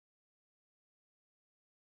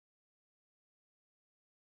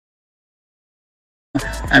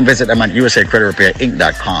 And visit them at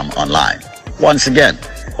usacreditrepair.inc.com online. Once again,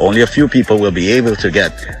 only a few people will be able to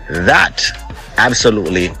get that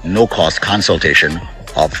absolutely no-cost consultation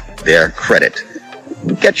of their credit.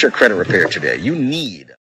 Get your credit repair today. You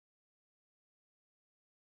need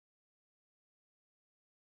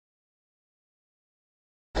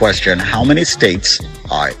question, how many states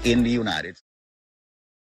are in the United States?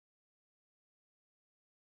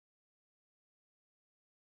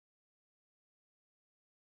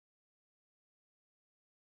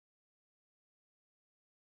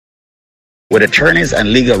 With attorneys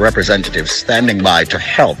and legal representatives standing by to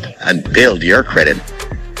help and build your credit,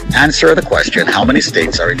 answer the question, how many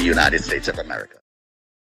states are in the United States of America?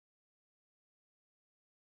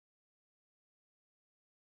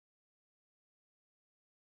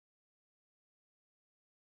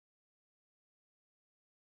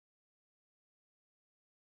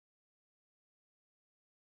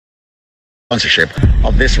 Sponsorship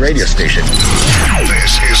of this radio station.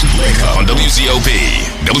 This is Nicco on WZOP,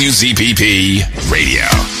 WZPP Radio.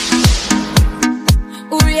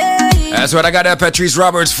 That's right, I got that Patrice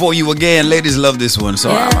Roberts for you again. Ladies love this one,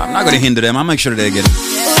 so I'm not going to hinder them. I'll make sure they get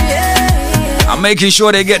it. I'm making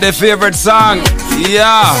sure they get their favorite song.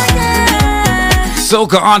 Yeah.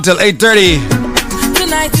 Soca until 8:30.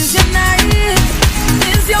 Tonight is your night.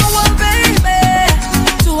 It's your world, baby.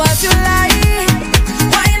 Do what you like.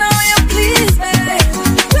 Why not you please, baby?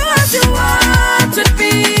 Do what you want to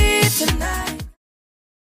be tonight.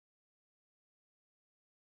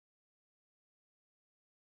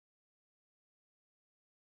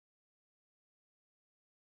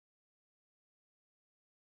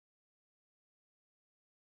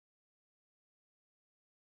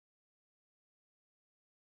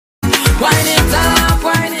 Wind it up,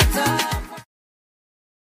 wind it up.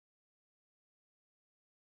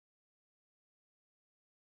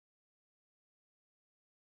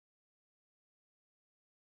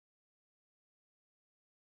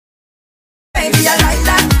 Baby, I like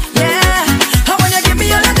that, yeah. How when you give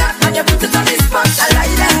me all of that and you put it on the spot, I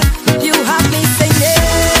like that. You have me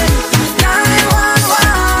singing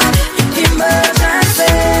 911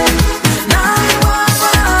 emergency,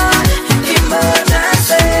 911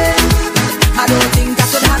 emergency. I don't think I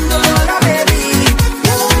could handle all that, baby.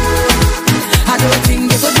 I don't think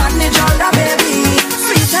you could manage all that, baby.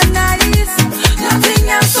 Sweet and nice, nothing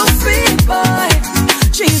else so sweet, boy.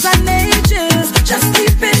 Trees and ages, just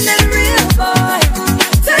keeping it real, boy.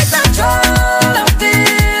 Take control of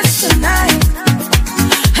this tonight.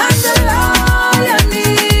 Handle all you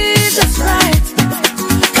need just right.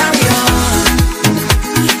 Carry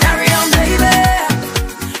on, baby.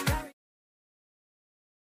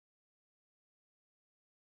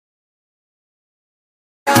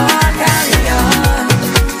 Carry on.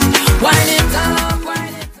 Wind it up,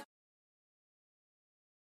 wind it up.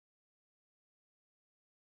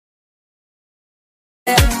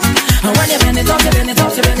 And when you bend it up, you bend it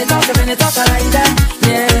up, you bend it up, you bend it up, I like that,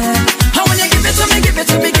 yeah. And when you give it to me, give it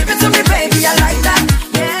to me, give it to me, baby, I like that,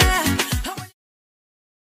 yeah.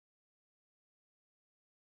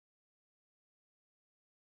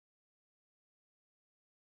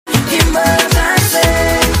 Emergency.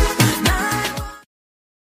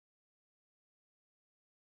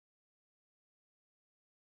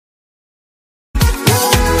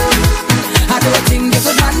 I don't think you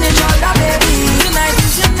could manage all that, baby. Tonight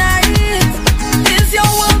is your night. It's your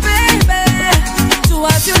world, baby. Do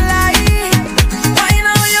what you like. Why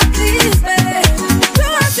now you please, baby? Do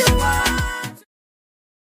what you want.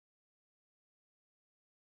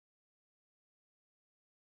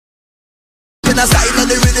 In a style of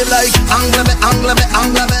the rhythm like Angla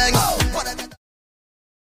bang.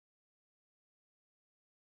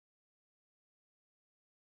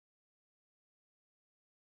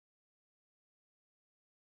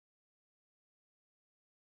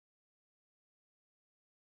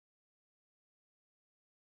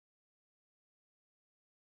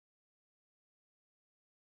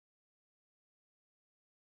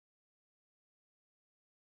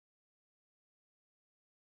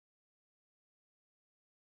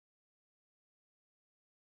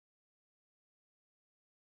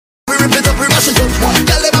 We rip it up, we mash it up.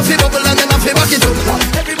 Tell them I feel bubble and then I feel back it up.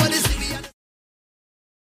 Everybody see me.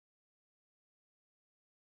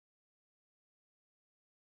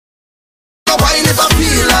 Wine if I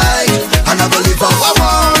feel like, and I go live how I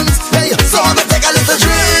want. Hey, so I go take a little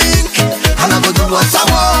drink, and I go do what I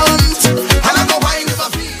want, and I go wine if I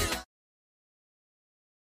feel.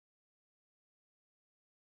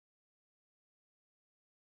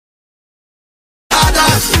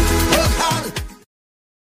 Work hard.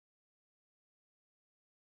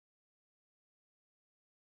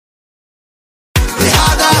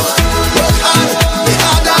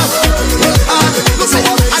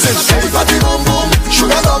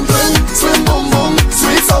 Sugar dumpling, swim boom boom,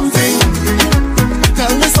 sweet something.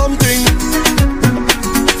 Tell me something.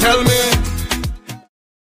 Tell me.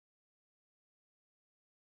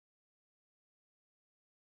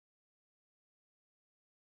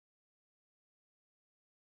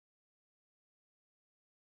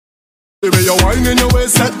 Baby, you wine in your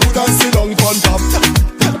waist, set good and sit down on top.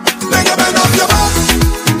 Then you bend up your back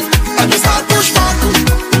and you start push back.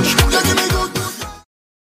 You give me good.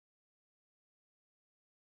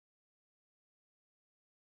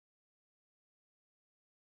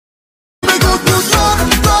 Me good, love,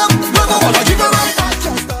 I wanna give you right back.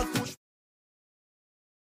 You start push.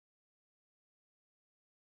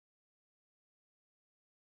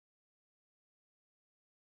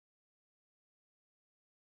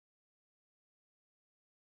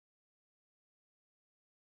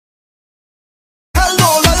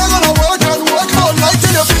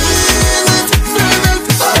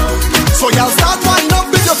 So y'all start winding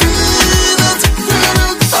up if you feel it,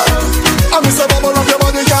 I miss a bubble of your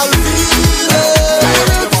body, y'all feel it.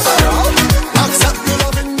 Accept the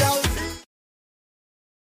loving, y'all.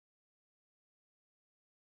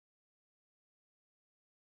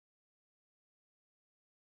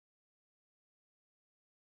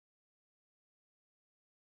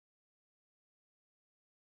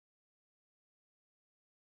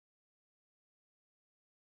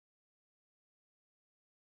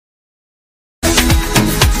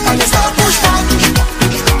 And you start push back.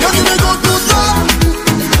 You give me good love.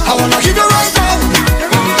 I wanna give you right now.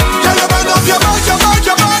 Girl, you bend up your back,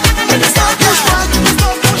 and you start push back.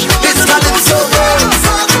 It's not even so good.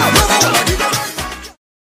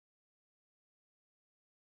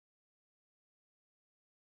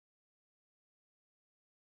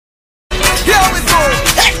 Here we go.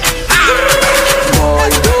 Boy,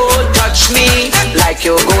 don't touch me like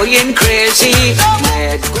you're going crazy.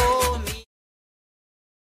 Let go.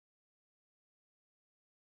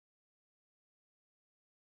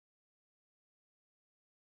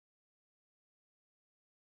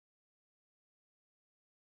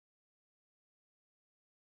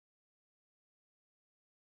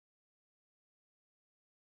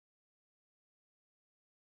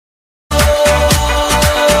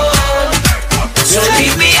 So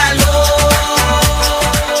leave me alone.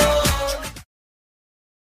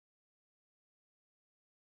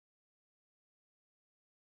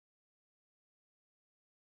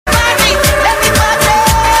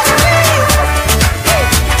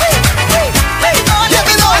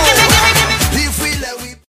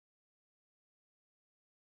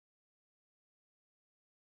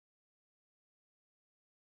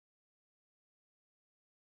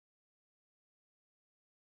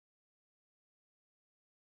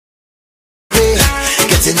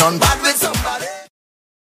 Getting on bad with somebody.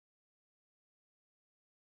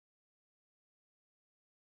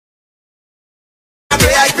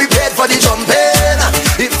 I prepared for the jumping.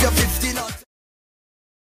 If you're 15 or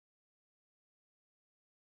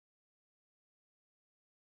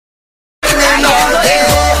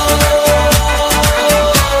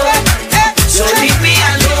so leave me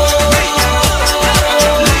alone.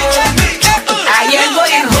 I ain't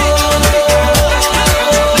going home.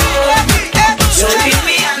 So leave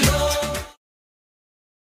me alone.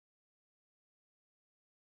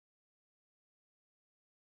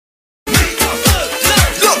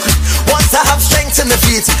 Look, once I have strength in the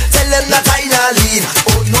feet, tell them that I not leave.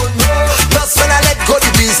 Oh no no. Plus when I let go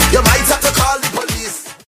the beast, you might have to call the police.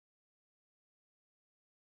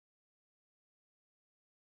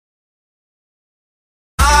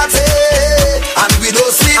 Party, and we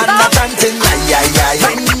don't sleep and not until when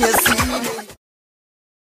you see me.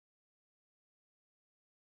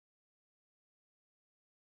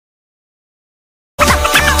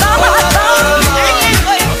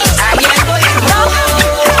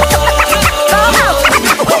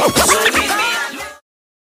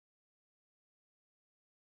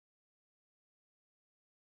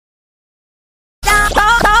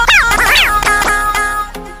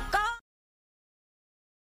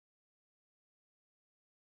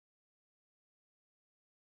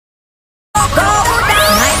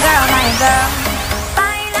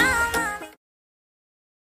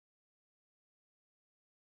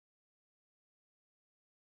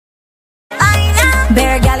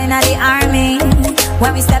 Bear gal in the army.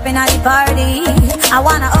 When we step in at the party, I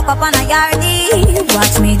wanna hook up on a yardie.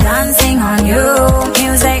 Watch me dancing on you.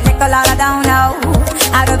 Music make a lot of down low.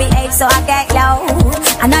 How to behave so I get low.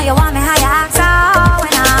 I know you want me how you act so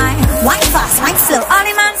when I wine fast, wine slow. All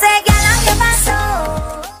the man say, gal, I'm your man so.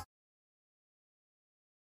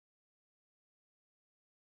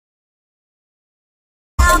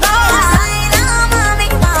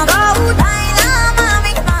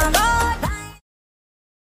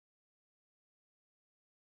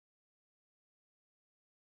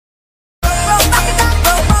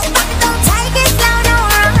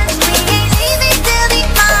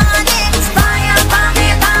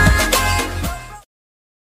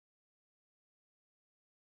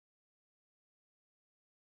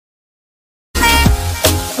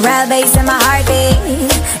 Girl, bass in my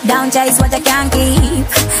heartbeat. Don't chase what you can't keep.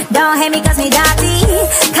 Don't hate me cause me dirty.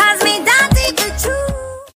 Cause me dirty for true.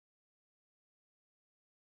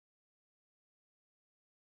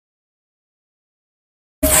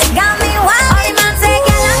 Got me wild. All the man say,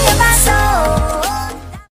 girl, I'm your best soul.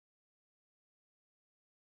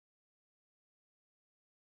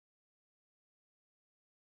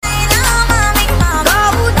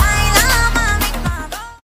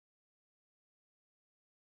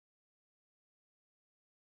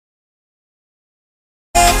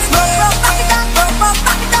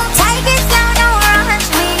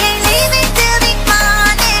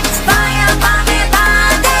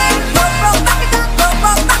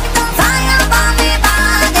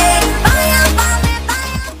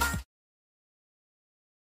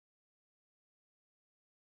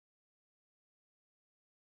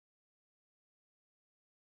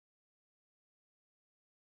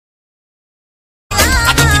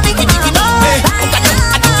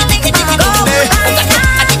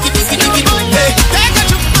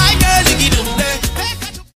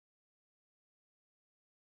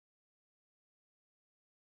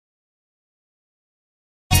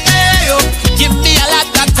 Give me a lot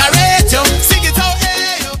that I rate you. Sing it out,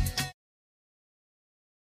 hey yo.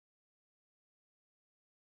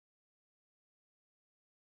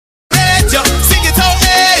 Rate you. Sing it out,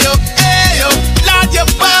 hey yo, hey yo. Lord, you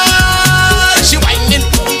bad. She whining.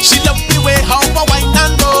 She love the way how I whine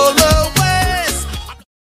and roll her waist.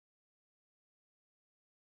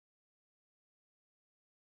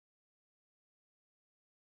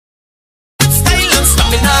 Style and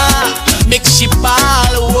stamina make she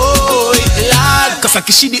ball away. Cause I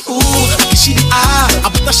kiss she the ooh, I kiss she the ah, I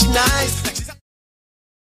bet she nice. Like she's a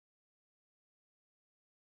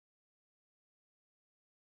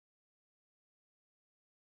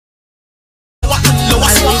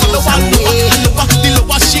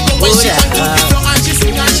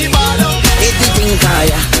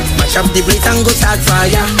mash up the plate and go start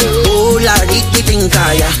fire. Oh Lord, hit the thing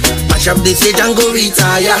fire. Mash up the stage and go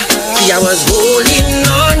retire. See I was holding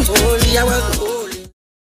on. See I was holding.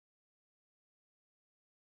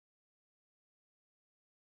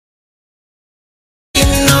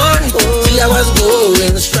 I was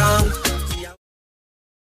going strong.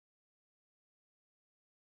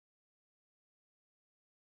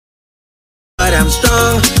 But I'm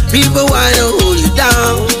strong. People want to hold you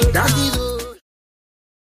down. That is all.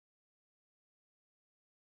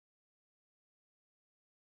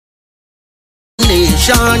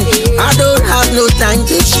 Nation, I don't have no time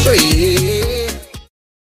to stray.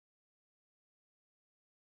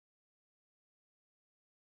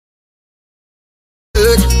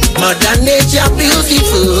 Mother Nature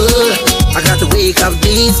beautiful. I got to wake up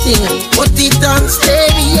this thing, put it on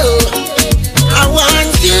stereo. I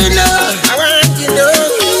want you know, I want you know.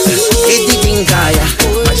 Hit the thing kaya,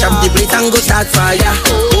 mash up the plate and go start fire.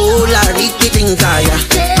 Oh Lord, hit the thing kaya,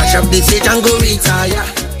 mash up the stage and go retire.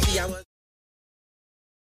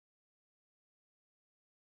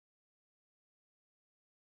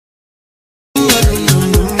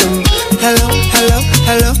 hello, hello,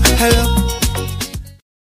 hello, hello.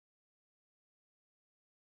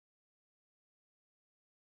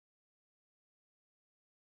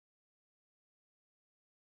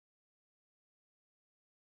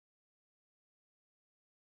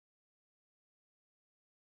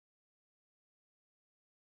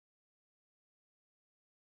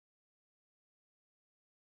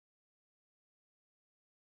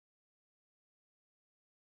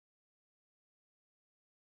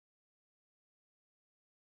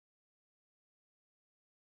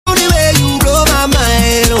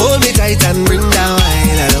 And bring down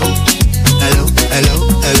wine. Hello, hello, hello,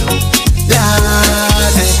 hello.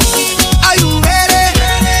 Lord, are you ready?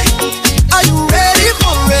 Are you ready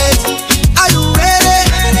for it? Are you ready?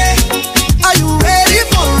 Are you ready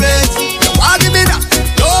for it? You want give me that?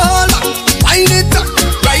 No hold back, wind it up,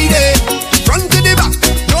 ride it, front to the back,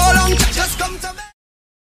 no long chat, just come to me.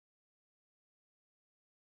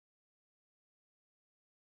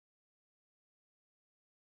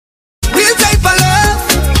 Real type of love.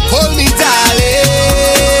 Hold me, darling,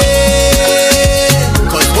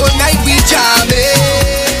 'cause all night we jamming.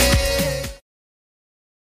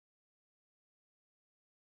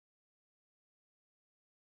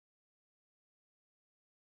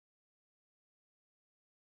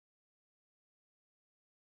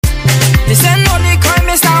 This ain't no the crime,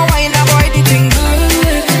 Mr. Wine, that boy, the thing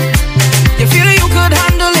good. You feel you could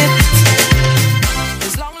handle it.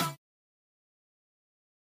 It's long, long.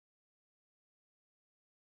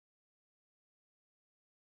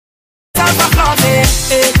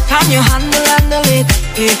 Can you handle it?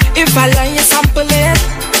 If I learn you sample it,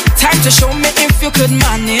 Time to show me if you could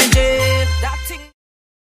manage it. That thing.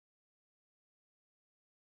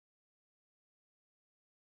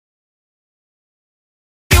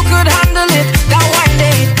 You could handle it, that one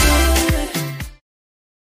day.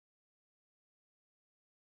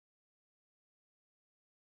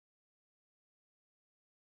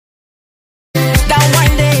 That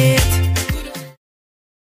one day.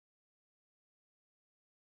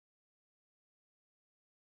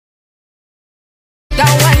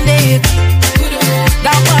 That one day.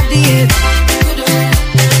 That body.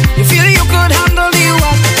 You feel you could handle the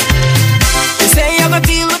work. You say you're gonna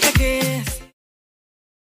deal with the case.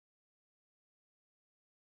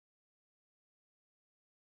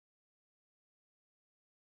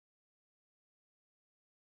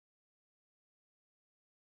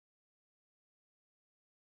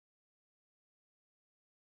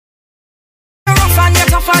 You're rough and you're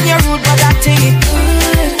tough and you're rude, but that thing it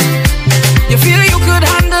good. You feel you could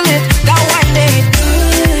handle it, that one day it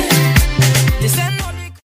good. You said no, they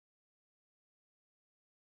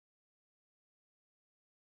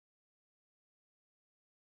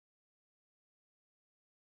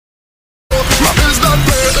My bills don't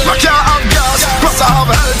pay, my car have gas, plus I have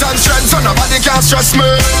health and strength, so nobody can stress me.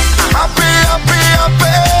 Happy, happy,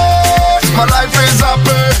 happy, my life is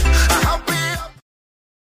happy. Happy, happy.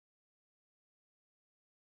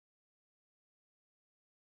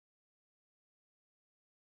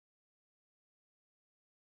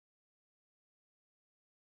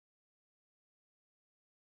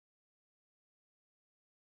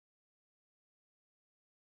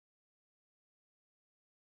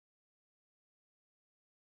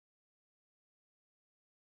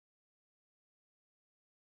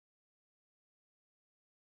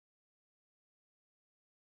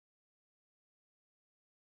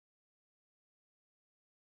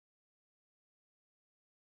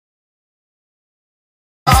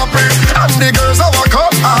 And the girls I walk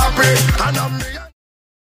up happy, and I'm the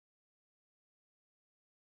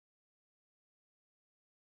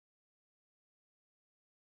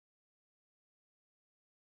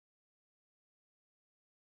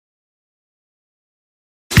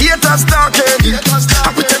haters talking,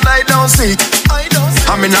 I pretend I don't see.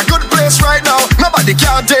 I'm in a good place right now, nobody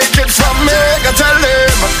can take it from me. I tell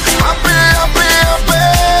them, happy, happy,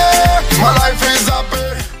 happy, my life is happy.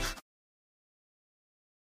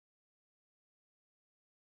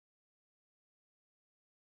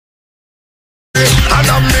 And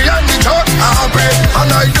I'm the only talk happy,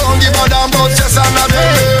 and I don't give a damn about just another.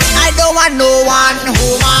 I don't want no one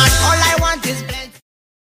woman. All I want is plenty.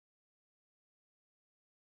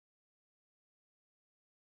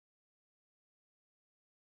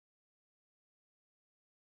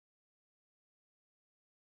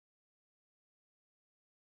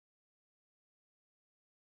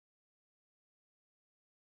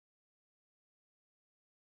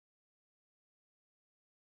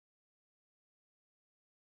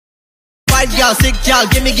 Five y'all, six y'all,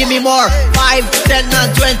 give me more. 5, 10,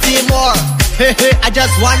 and 20 more. I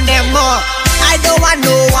just want them more. I don't want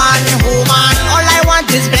no one woman. All I want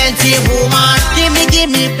is plenty woman. Give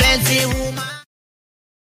me plenty woman.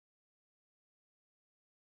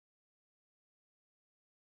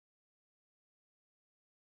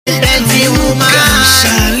 Plenty woman.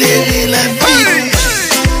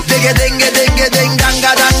 Digga dinga dinga ding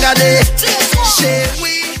danga danga de. Say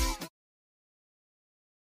we.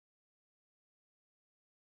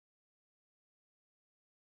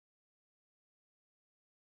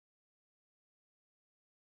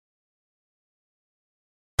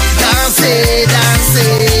 Dansez,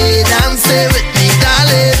 dansez, dansez with me,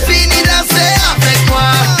 darling. Fini danser avec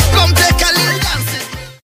moi. Comme t'es calé, dansez.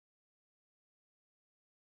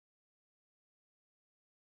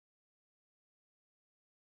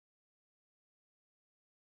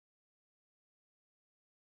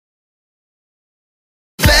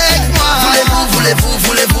 Avec moi.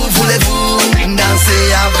 Voulez-vous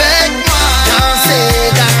danser avec moi?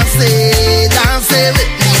 Dansez, dansez, dansez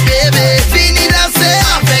with me, baby. Fini danser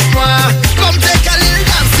avec moi. Comme t'es calé,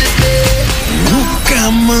 dansez, baby.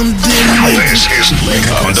 This is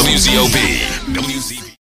Nicco on WZOP. WZP.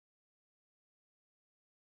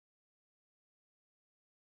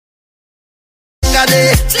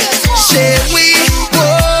 Chez oui,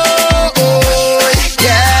 oh, oh,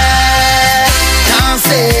 yeah.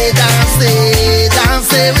 Dansez, dansez,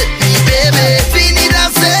 dansez with me, baby. Fini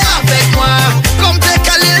danser avec moi. Comme t'es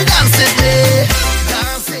calé, dansez,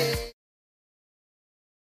 dansez.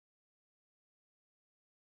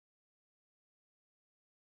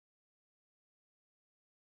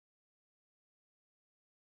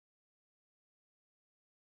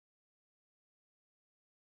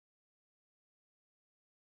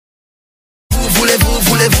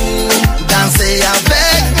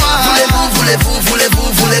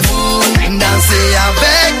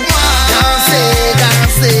 avec moi. Dansez,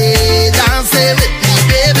 dansez, dansez with me,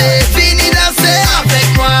 baby. Fini danser avec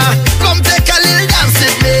moi. Comme t'es Khalil,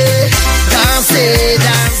 dansez with me. Dansez,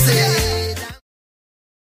 dansez.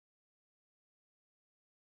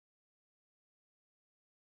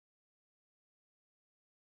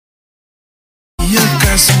 Y'a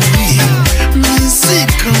qu'à sourire,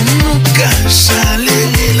 musique en nous cache,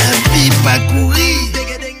 aller la vie pas courir.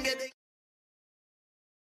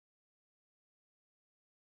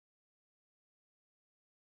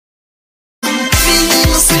 Fini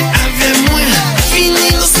nous c'est avec moi, fini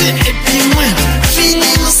nous c'est et puis moi,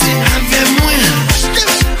 fini nous c'est avec moi.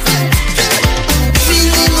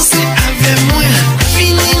 Fini nous c'est avec moi,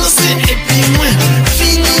 fini nous c'est et puis moi,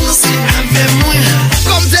 fini nous c'est avec moi.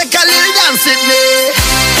 Comme t'es Khalil danse with me.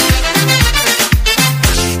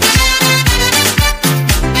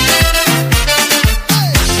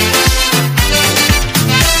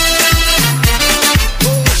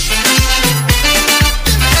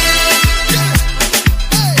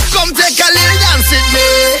 Comme t'es Khalil danse with me.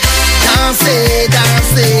 Dansez,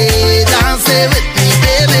 dansez, dansez with me,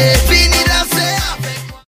 baby. Fini danser avec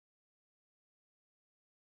moi.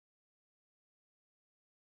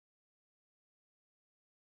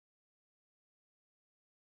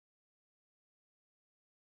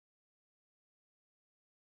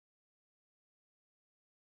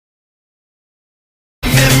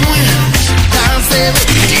 Dansez with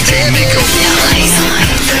me, DJ Nicco.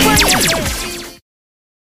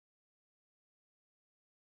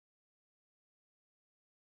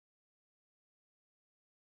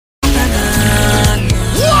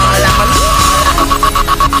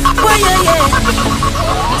 Oh yeah, yeah.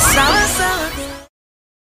 Sour, sour.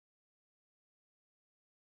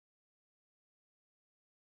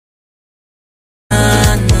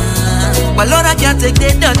 But Lord, I can't take the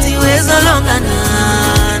dirty ways no longer.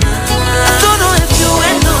 Don't know if you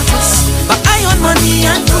will notice, but I own money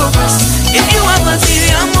and progress. If you have a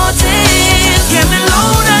ulterior motive, hear me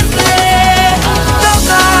loud and clear. Don't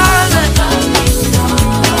call me.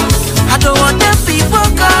 I don't want them people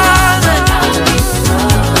call me,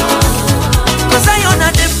 'cause I own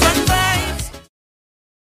a different vibes.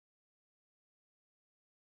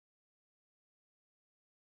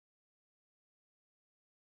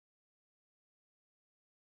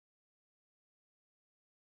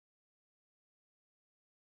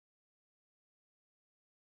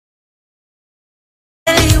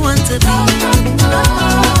 You want to be,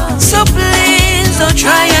 so please don't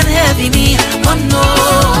try and heavy me. Oh no,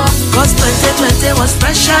 'cause 2020 was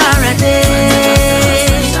fresh already.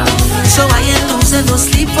 So I ain't losing no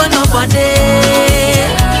sleep for nobody.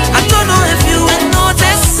 I don't know if you will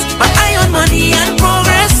notice, but I own money and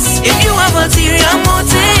progress. If you have ulterior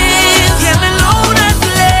motive, hear me loud and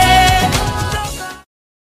clear.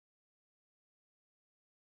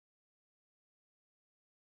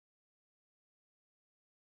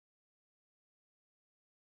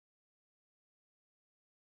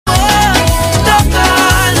 Don't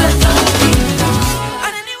call me.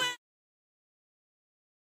 And anyway,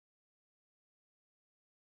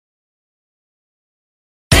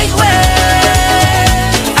 big way.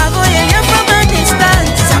 I go hear you from a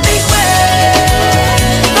distance. It's a big way.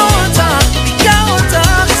 Don't talk, don't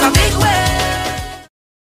talk. It's a big way.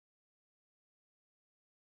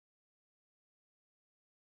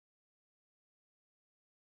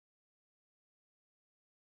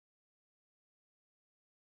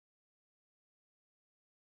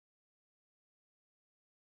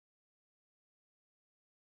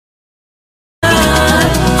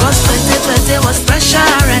 Cause 2020 was fresh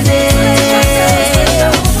already.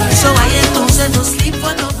 So I ain't losing no sleep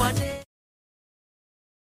for nobody.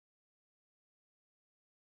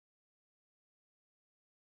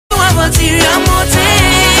 You have ulterior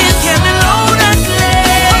motive, hear me loud and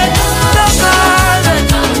clear. Don't call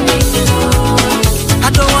me. I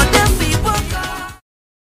don't want them people call.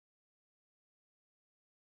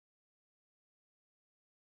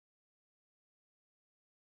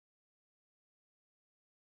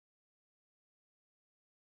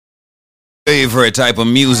 Favorite type of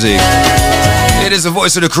music. It is the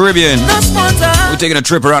voice of the Caribbean. We're taking a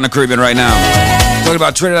trip around the Caribbean right now. Talking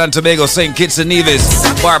about Trinidad and Tobago, St. Kitts and Nevis,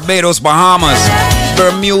 Barbados, Bahamas,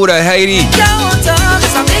 Bermuda, Haiti,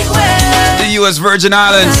 the U.S. Virgin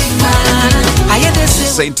Islands,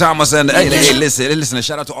 St. Thomas, and hey, listen,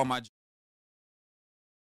 shout out to all my.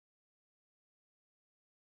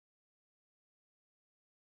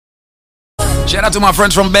 Shout out to my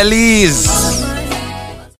friends from Belize.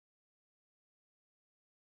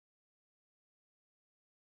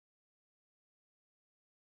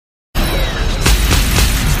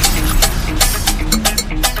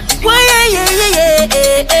 Why, yeah, yeah, yeah, yeah.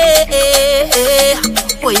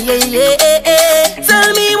 Oh yeah.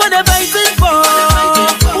 Tell me what they're fighting for.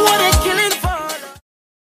 What they're killing for.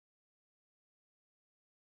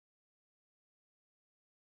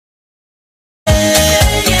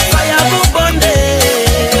 Fire boom on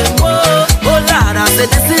them. Oh Lord, I said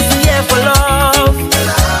this is the year for love.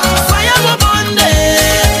 Fire boom on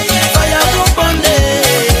them. Fire boom on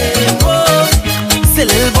them. Oh, say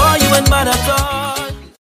little boy, you ain't mad at all.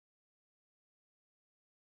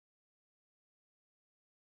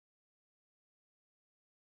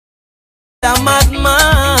 A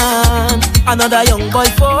madman, another young boy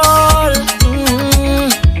fall.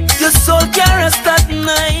 Your soul can't rest at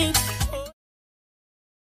night.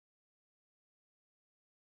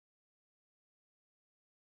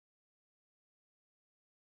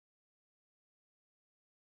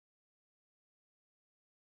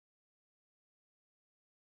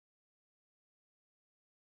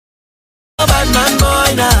 No bad man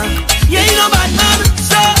boy now. Yeah, you know bad man.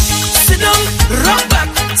 So sit down, rock back.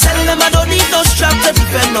 Tell them I don't need no strap to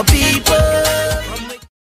defend my people.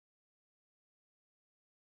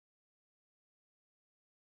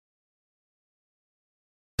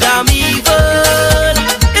 I'm evil.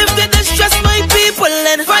 If they distress my people,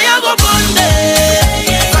 then fire go burn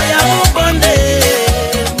them. Fire go burn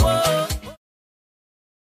them.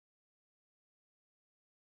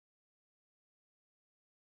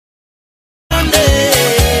 Burn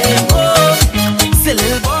them. Oh, say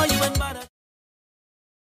little boy, you ain't mad at.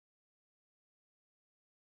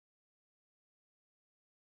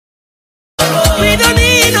 We don't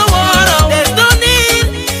need no water. There's no need.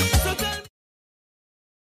 So tell me.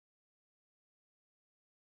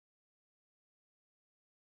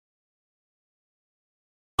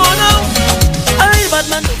 Oh no, I real bad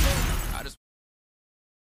man.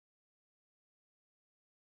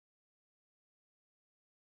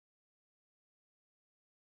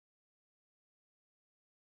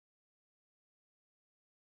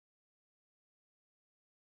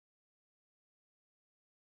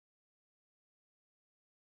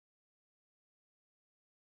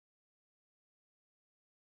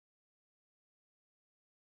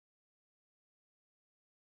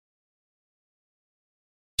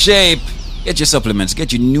 Shape. Get your supplements,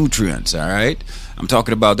 get your nutrients, all right? I'm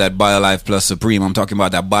talking about that BioLife Plus Supreme. I'm talking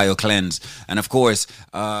about that Bio Cleanse. And of course,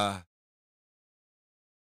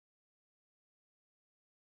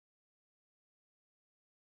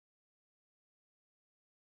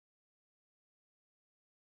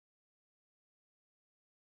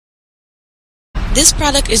 This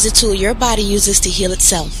product is a tool your body uses to heal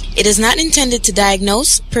itself. It is not intended to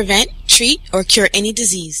diagnose, prevent, treat, or cure any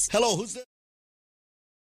disease. Hello, who's there?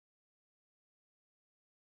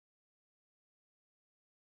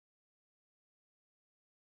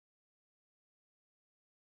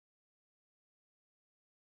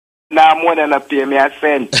 Nah, more than a pay me a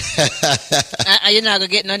cent. You're not gonna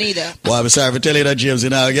get none either. Boy, I'm sorry for telling you that, James.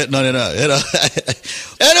 You're not gonna get none of that. You know?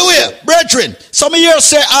 Anyway, brethren, some of you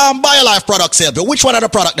say BioLife products help you. Which one of the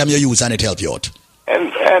product them you use and it help you out?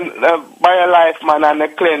 And the BioLife, man, and the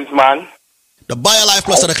cleanse, man. The BioLife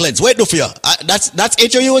Plus and the cleanse. Wait, do for you. That's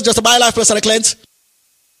it you use, just the BioLife Plus and the cleanse?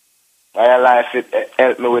 BioLife, it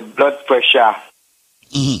help me with blood pressure.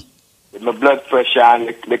 Mm-hmm. With my blood pressure, and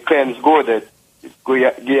the cleanse good. It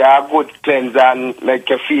give you a good cleanse and make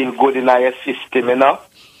you feel good in your system, you know?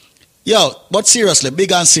 Yo, but seriously,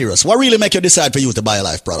 big and serious, what really make you decide to use the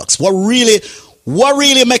BioLife products? What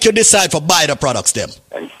really make you decide to buy the products them?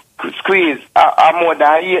 And squeeze, I'm more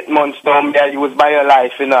than 8 months now, I use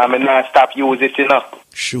BioLife, you know, I mean, I stop use it, you know?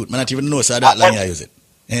 Shoot, man, I not even know so that long I use it.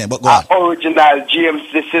 Yeah, but go on. Original James,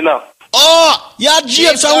 this, you know? Oh, yeah,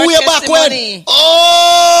 James, are way back when.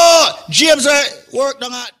 Oh, James, work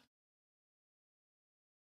on that.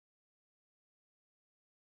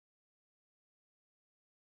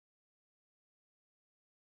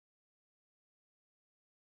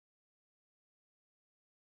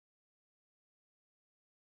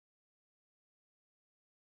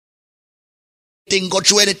 Thing go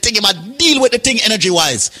through anything, you must deal with the thing energy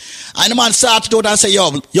wise. And the man start to and say,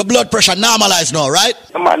 yo, your blood pressure normalized now, right?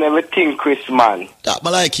 Man, everything, Chris, man. That I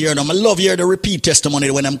like here now. I love hear the repeat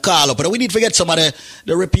testimony when them call up. But we need to get some of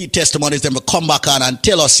the repeat testimonies them to come back on and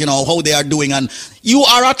tell us, you know, how they are doing. And you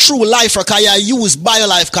are a true lifer because you use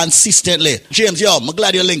BioLife consistently. James, yo, I'm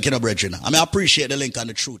glad you're linking up, brethren. I mean, I appreciate the link and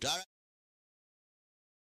the truth. All right?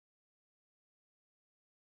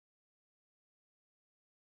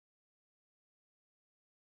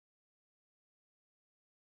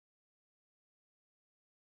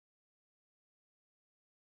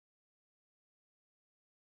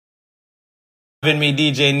 Having me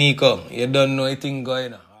DJ Nicco, you don't know anything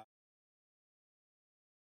going on.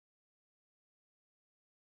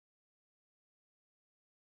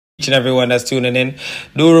 Each and everyone that's tuning in.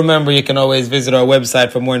 Do remember you can always visit our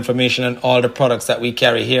website for more information on all the products that we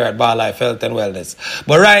carry here at Bar Life Health and Wellness.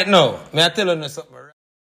 But right now, may I tell you something?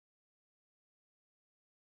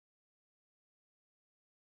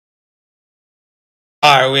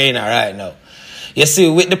 Our winner right now. You see,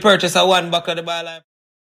 with the purchase of one buck of the Bar Life.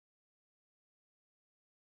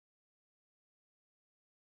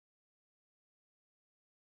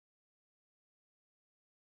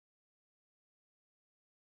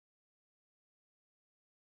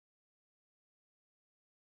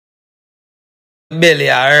 Belly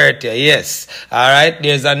I hurt you, yes. Alright,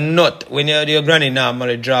 there's a nut. When your granny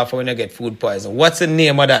normally draw for when you get food poison. What's the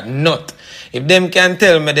name of that nut? If them can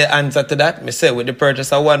tell me the answer to that, me say with the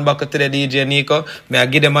purchase of one bucket to the DJ Nicco, may I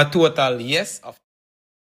give them a total yes of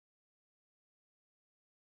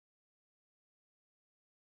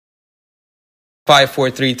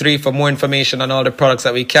 5433. For more information on all the products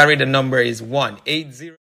that we carry, the number is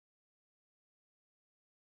 180.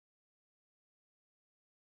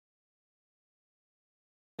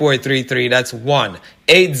 That's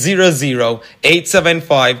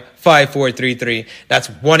 1-800-875-5433. That's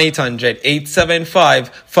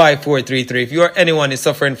 1-800-875-5433. If you or anyone is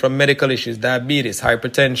suffering from medical issues, diabetes,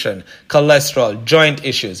 hypertension, cholesterol, joint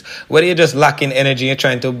issues, whether you're just lacking energy, you're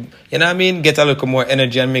trying to, get a little more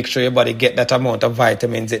energy and make sure your body get that amount of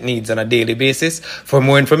vitamins it needs on a daily basis. For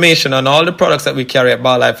more information on all the products that we carry at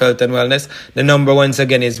Bar Life Health and Wellness, the number once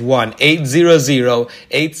again is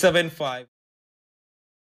 1-800-875.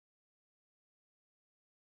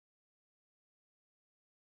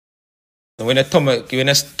 When your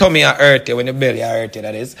tummy hurt you, when your belly hurt you,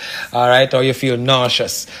 that is, all right, or you feel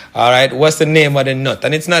nauseous, all right, what's the name of the nut?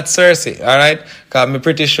 And it's not Cersei, all right, because I'm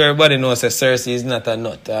pretty sure everybody knows that Cersei is not a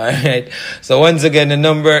nut, all right. So once again, the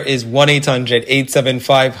number is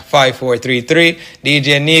 1-800-875-5433.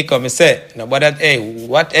 DJ Nicco, me say, nobody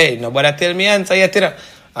tell me answer yet,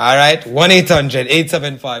 all right,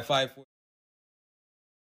 1-800-875-5433.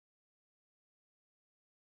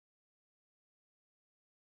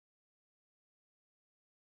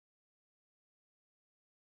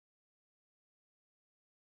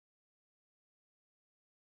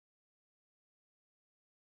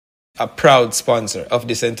 A proud sponsor of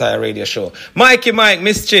this entire radio show. Mikey Mike,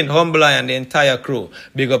 Miss Chin, Humble Eye, and the entire crew.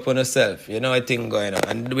 Big up on yourself. You know a thing going on.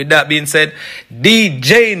 And with that being said,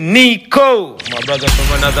 DJ Nicco, my brother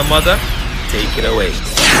from another mother, take it away.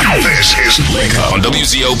 This is Nicco on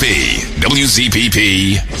WZOP,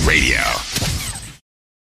 WZPP Radio.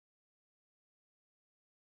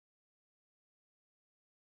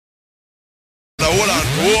 Hold on.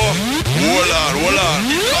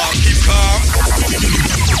 Keep calm.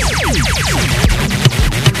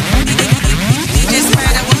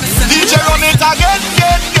 DJ run it again.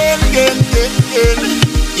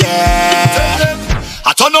 Yeah.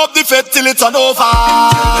 I turn up the fed till it turn over.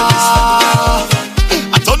 I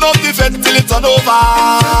turn up the fed till it turn over.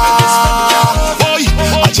 Boy,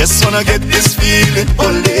 I just wanna get this feeling,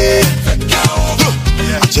 ole.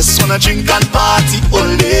 I just wanna drink and party,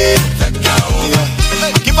 ole. Yeah.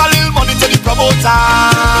 Give a little money to the promoter.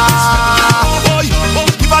 Boy,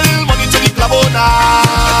 give a little money to the club owner.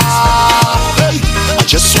 Hey, I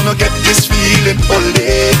just wanna get this feeling,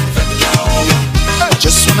 ole. I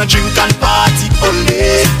just wanna drink and party,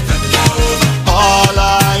 ole. All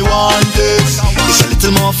I want is a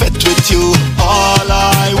little more fed with you. All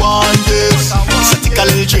I want is to take a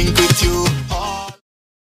little drink with you.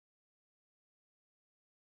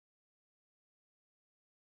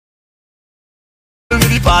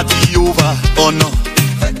 The party over, oh no.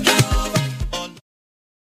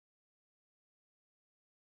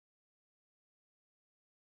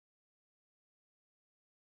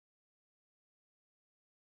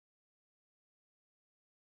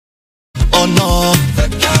 Oh no.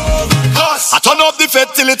 I turn up the fed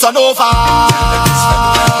till it turn over. I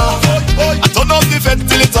turn up the fed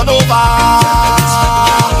till it turn over.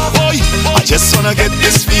 I just wanna get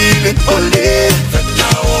this feeling, ole.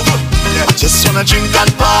 I just wanna drink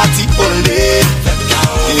and party, ole.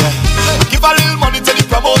 Yeah. Give a little money to the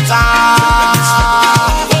promoter.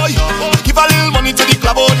 Give a little money to the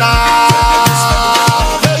club owner.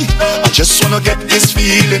 Hey, I just wanna get this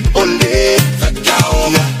feeling, ole.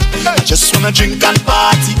 Yeah. I just wanna drink and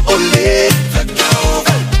party, ole. Fekka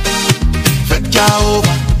over, fekka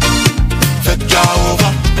over, fekka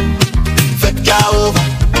over, fekka over,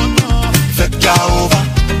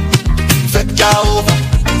 fekka over,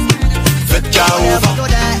 fekka over,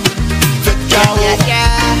 fekka over,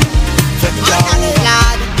 fekka over.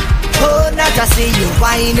 Oh, not to see you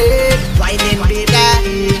whining, baby.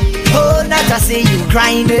 Oh, not to see you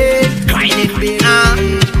grinding, baby.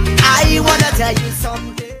 I wanna tell you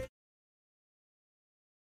something.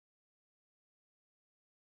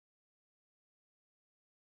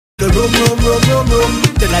 rum, rum, rum, rum, rum.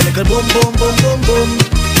 Then a little boom, boom, boom, boom, boom.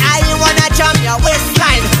 I wanna jam your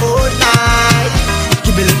waistline all night.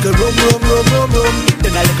 Give me a little rum, rum, rum, rum, rum.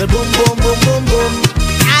 Then a little boom, boom, boom, boom, boom.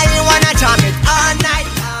 I wanna jam it all night.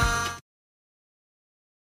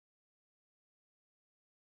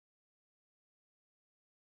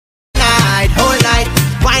 Whole night,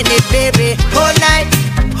 wine it, baby. Whole night,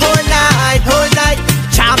 whole night, whole night.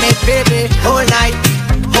 Charm it, baby. Whole night,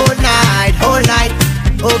 whole night, whole night.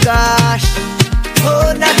 Oh gosh,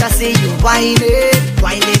 whole night I see you whining,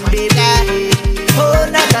 whining, baby. Whole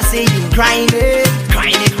night I see you grinding,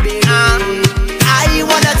 grinding, baby. I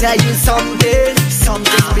wanna tell you something,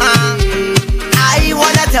 something, baby. I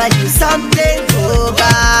wanna tell you something. Oh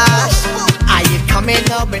gosh, are you coming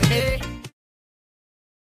up with me?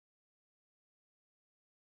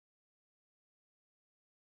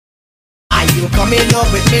 You coming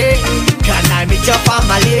up with me? Can I meet your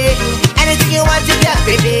family? Anything you want to get,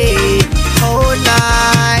 baby. Whole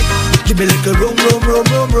night. Give me a little room, room, room,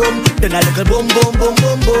 room, room. Then a little boom, boom, boom,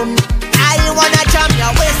 boom, boom. I wanna jam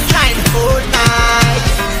your waistline whole night.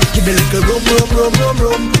 Give me a little room, room, room, room,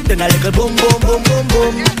 room. Then a little boom, boom, boom, boom,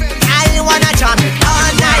 boom. I wanna jam it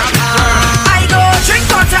all night. I go drink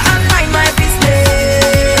water and mind my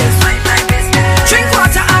business. Mind my business. Drink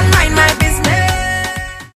water and mind my business.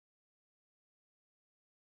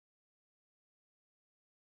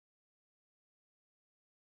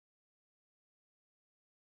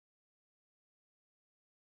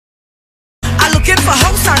 Looking for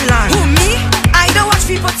house and land. Who, me? I don't watch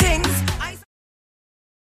people things.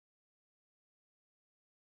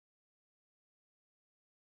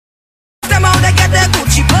 Them out they get their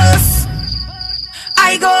Gucci purse.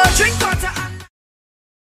 I go drink water and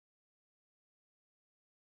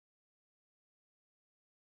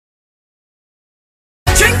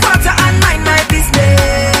drink water and mind my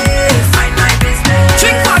business. Mind my business.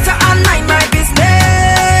 Drink water and mind my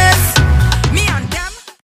business. Me and them.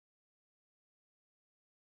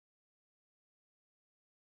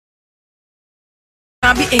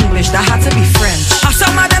 Can't be English, that had to be French.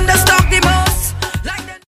 Some of them that talk the most. Like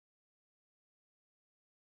them.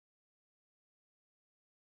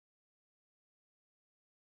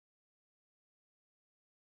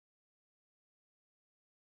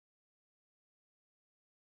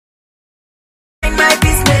 Mind my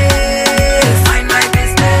business. Mind my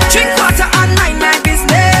business. Drink water and mind my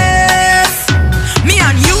business. Me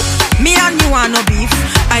and you are no beef.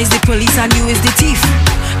 I is the police and you is the thief.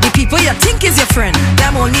 The people you think is your friend,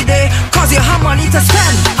 them only there cause you have money to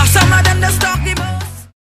spend. Some of them that talk the most.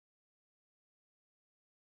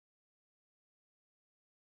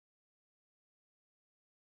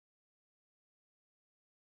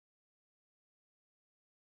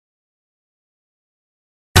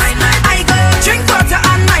 I go drink water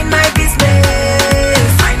and mind my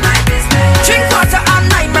business. Mind my business. Drink water and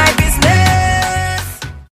mind my business.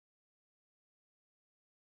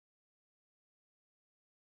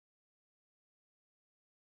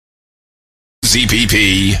 ZPP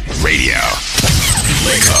Radio.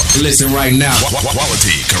 Wake up. Listen right now.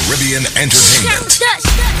 Quality Caribbean entertainment.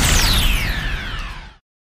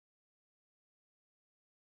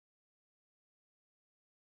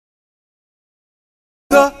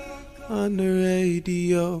 On the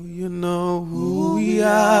radio, you know who we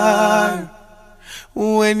are.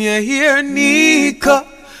 When you hear Nicco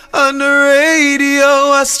on the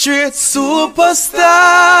radio, a straight superstar.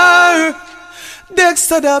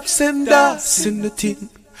 Dexter Daps and Das in the thing.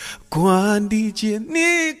 Go on, DJ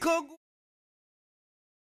Nicco.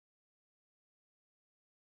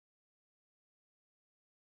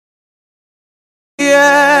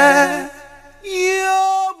 Yeah. Yo.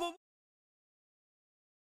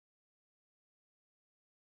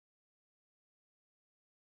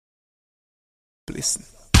 Listen.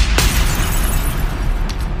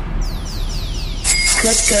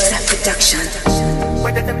 Good production.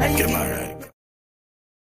 Get him alright.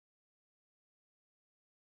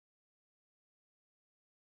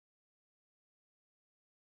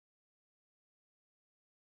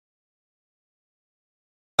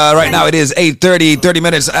 Right now it is 8:30, 30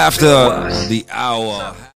 minutes after the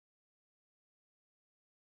hour.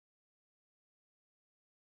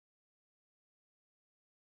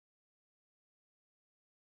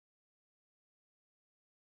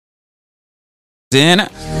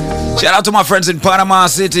 Shout out to my friends in Panama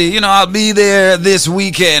City. You know, I'll be there this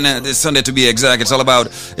weekend, this Sunday to be exact. It's all about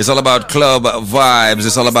club vibes.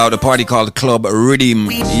 It's all about a party called Club Rhythm.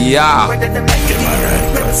 Yeah.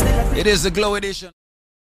 It is the Glow Edition.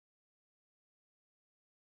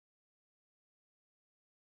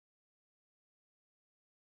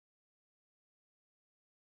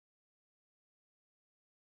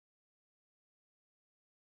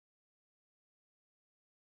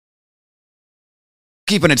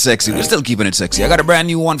 Keeping it sexy. We're still keeping it sexy. I got a brand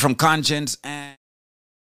new one from Conscience and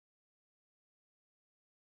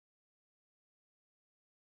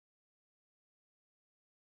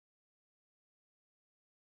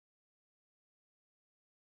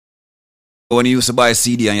when you used to buy a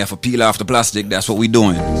CD and you have to peel off the plastic, that's what we're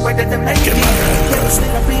doing.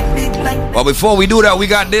 But before we do that, we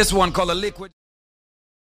got this one called a Liquid.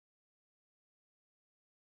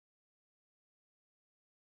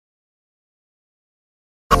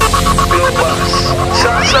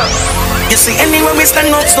 You see, anywhere we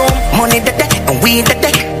stand up, so money the deck, and we the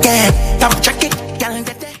deck, yeah. Top jacket, girl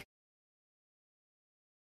the deck.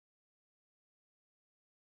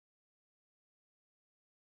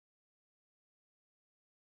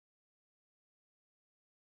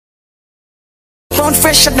 Found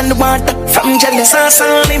fresher than the water from jelly sauce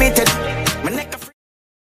unlimited. My neck a free.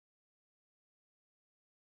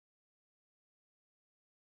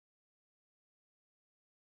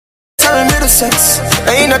 Tell me the sex.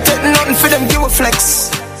 I ain't not taking nothing for them, give a flex.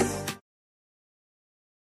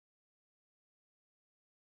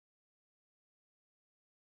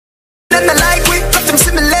 Then I like we got them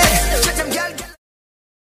similar. Check them girl.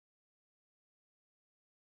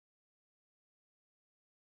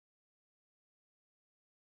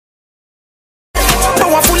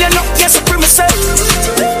 Powerful enough, yes, supremacy.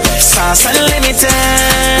 Sauce unlimited.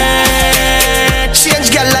 Change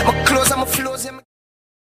girl like my clothes and my flows. Yeah,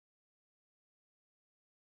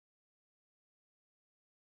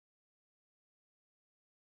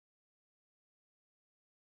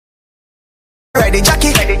 Ready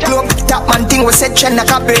Jackie, globe, top man thing we said trend a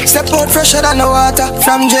copy. Step out fresher than the water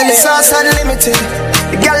from jelly. Sauce unlimited.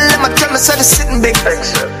 The girl let me tell me so they sitting big.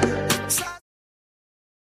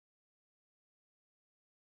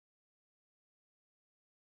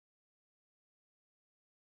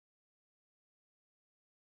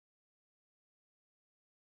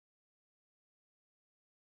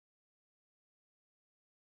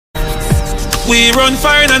 We run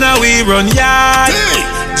fire and now we run yard.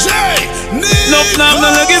 Nuff nam no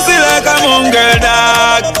look see like a mongrel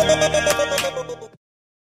dog.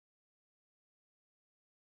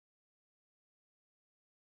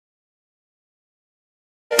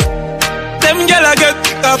 Them gyal get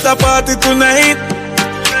after party tonight.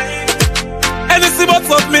 Anything but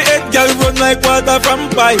fuck me head, gyal run like water from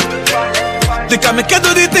pipe. They can make you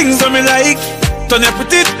do the things that me like. Turn your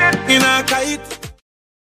pretty in a kite.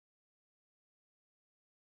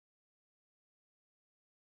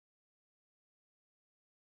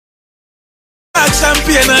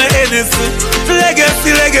 Champagne and Hennessy.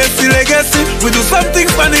 Legacy, legacy, legacy. We do something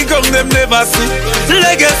funny, come them never see.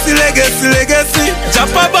 Legacy, legacy, legacy.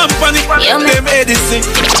 Jump a bump on it, them Edison.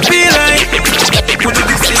 Feel like put it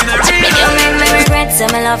this in a real. You make me regret,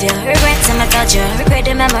 some I love you. Regret, some I touch you. Regret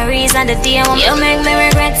the memories and the day. You make me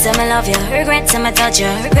regret, some I love you. Regret, some I touch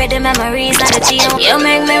you. Regret the memories and the day. You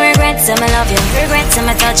make me regret, some I love you. Regret, some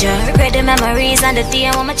I touch you. Regret the memories and the day.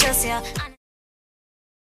 I wanna trust you.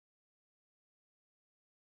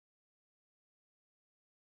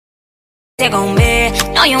 Take on me.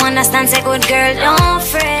 Now you understand, say good girl, don't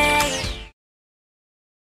fret.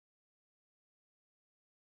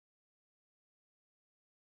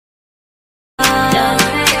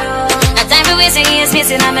 That time for wasting years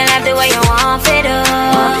missing on my life the way you want it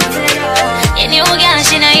up. You new girl,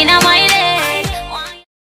 she know you know my day.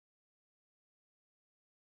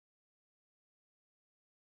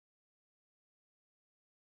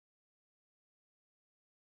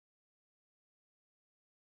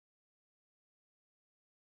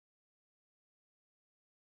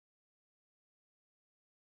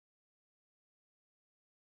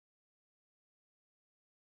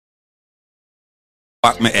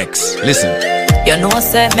 Back my ex. Listen. You know,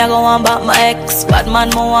 say me go on back my ex. Bad man,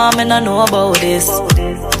 me want me no know about this.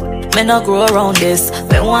 Me no grow around this.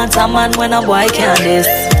 Me want a man when a boy can't this.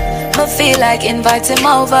 Me feel like invite him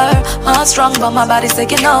over. Heart strong, but my body's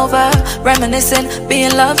taking over. Reminiscing,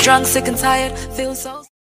 being love drunk, sick and tired. Feel so.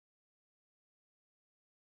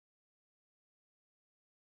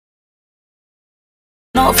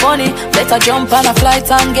 Not funny, better jump on a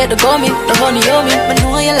flight and get the gummy. The honey yummy, but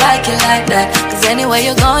know you like it like that. Cause anywhere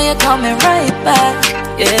you go, you're coming right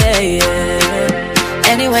back. Yeah,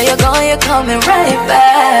 yeah. Anywhere you go, you're coming right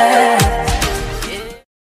back.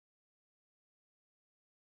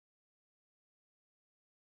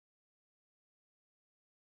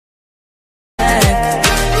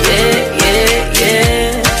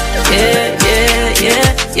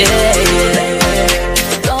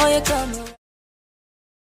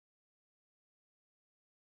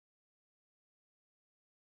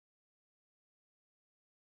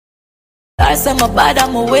 I say my bad,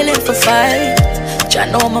 I'm willing for fight. I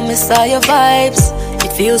know I miss all your vibes.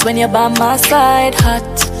 It feels when you're by my side,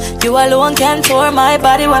 hot. You alone can tour my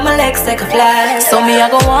body when my legs take a flight. So me, I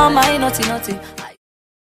go on my naughty, naughty.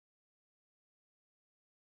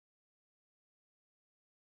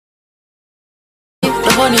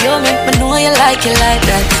 The honey you make me know you like it like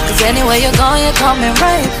that. Cause anywhere you're going, you're coming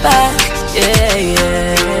right back. Yeah,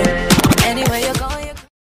 yeah. Anywhere you're going, you're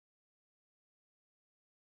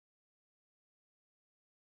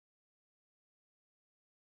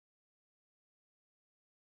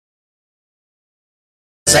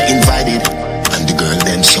I invited, and the girl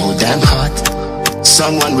them so damn hot.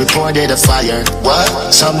 Someone reported a fire.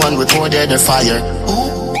 What? Someone reported a fire.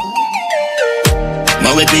 Ooh.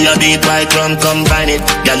 Now we be a beat white rum, combine it.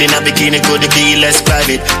 Girl in a bikini could be less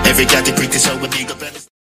private. Every category so we big up.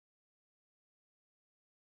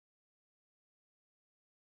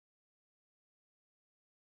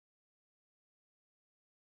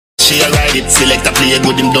 She a ride it, select a play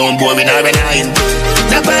good, him don't boring or a nine.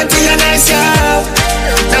 The party a nice yo,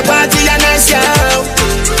 the party a nice yo.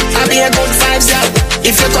 I be a good vibes yo.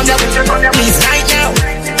 If you come here, please right now.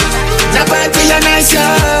 The party a nice yo,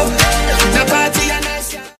 the party a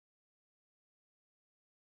nice yo.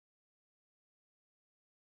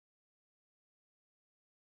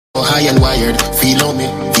 High and wired, feel on me,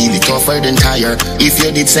 feel it tougher than tire. If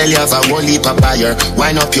you did sell, you have a whole heap of buyer.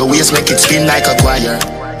 Wind up your waist, make it spin like a choir.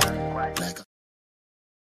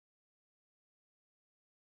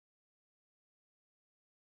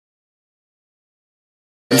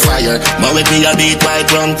 Fire, but we be a beat white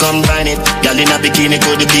rum, combine it. Girl in a bikini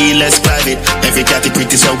could be less private. Every category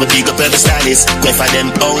so we big up every stylist. Go for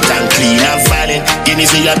them out and clean and violent.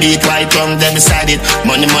 Guineas we a beat white rum, them beside it.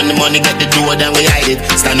 Money, money, money, get the door, then we hide it.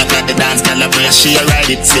 Stand up at the dance, girl a brace, she a ride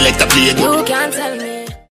it. Select a play good. you can't tell me.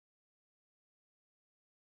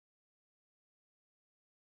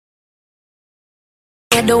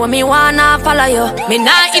 You do me wanna follow you. Me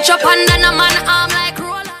nah itch up under no man arm like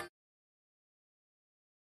Roland.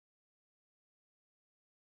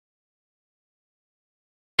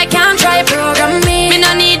 I can't try program me. Me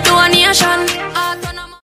no need donation.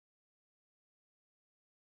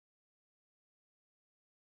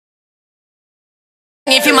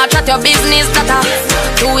 If you match at your business, that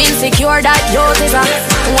too insecure that yours is a.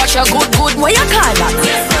 Watch your good, what you call that?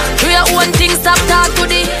 Do your own thing, stop talk to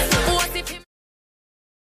the.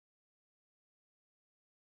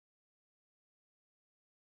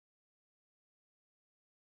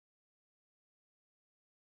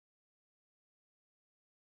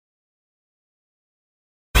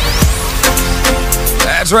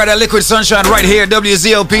 That's right, that Liquid Sunshine right here,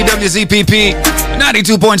 WZOP, WZPP,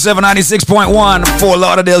 92.7, 96.1, Fort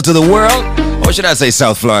Lauderdale to the world. Or should I say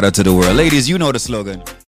South Florida to the world? Ladies, you know the slogan.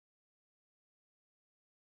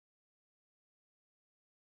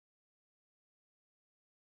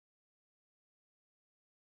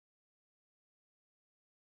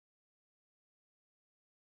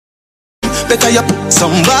 Better you put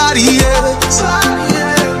somebody else.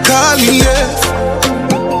 Call me, yeah.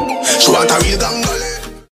 She want a real gangle.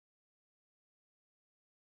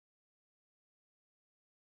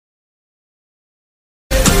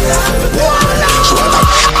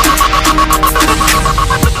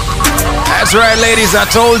 That's right, ladies, I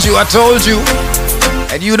told you.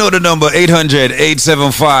 And you know the number,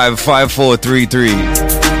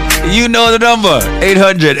 800-875-5433. You know the number,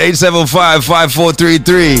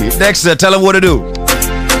 800-875-5433. Dexter, tell them what to do.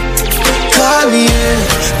 Call me,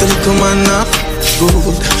 yeah. Don't come on up.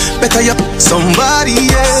 Good. Better you somebody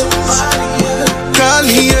else. Call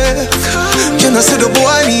me, yeah. Can I say the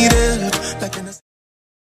boy need it?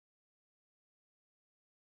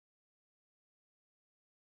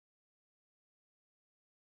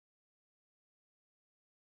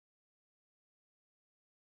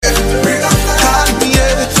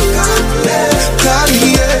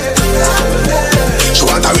 She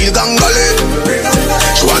want a real gangale.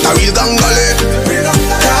 She want a real gangale.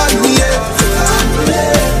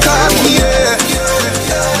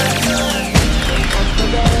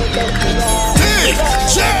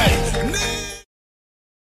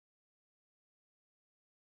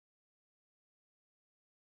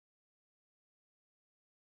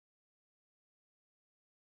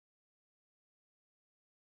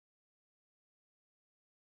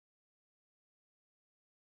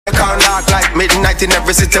 Can't lock like midnight in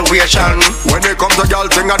every situation. When it comes to y'all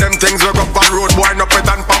thing of them things, we go for road, wind up with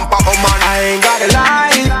and pump up, oh man. I ain't gotta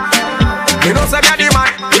lie. You know, say the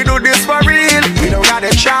man, we do this for real. We don't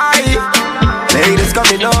gotta try. Ladies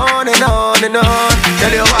coming on and on and on.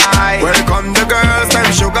 Tell you why. Welcome the girls,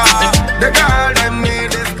 them sugar. The girl, them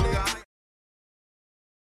need this.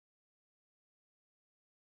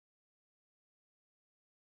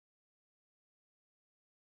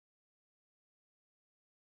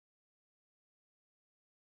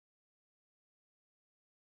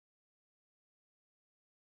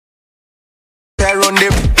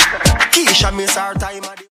 Aisha miss her time.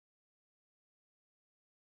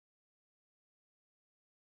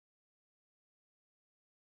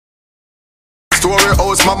 Story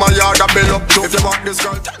house, mama yard a bill up too. If you want this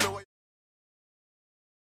girl, tell me what.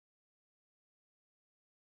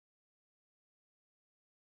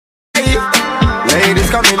 Ladies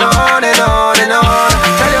coming on and on and on.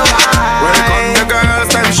 Tell you why. Welcome the girls,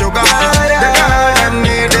 them sugar. The girl them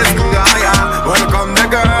need this guy. Welcome the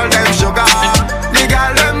girl, them sugar. The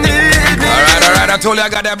girl them need me. Alright, I told you I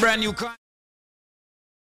got that brand new car.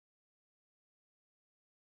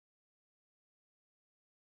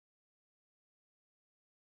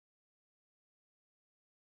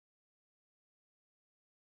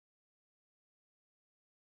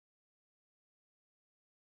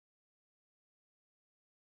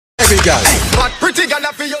 Every girl, but pretty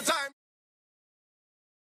girl for your time.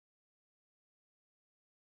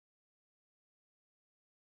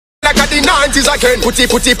 Like at the 90s again, putty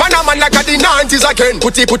Panaman like at the 90s again,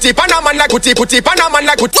 putty Panaman like putty Panaman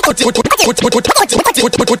like put.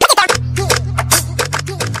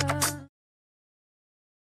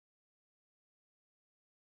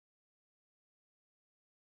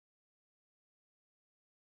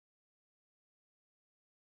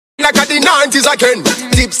 Like at the 90s again,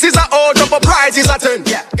 tipsies are out of prizes are 10.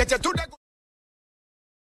 Yeah, get you to the.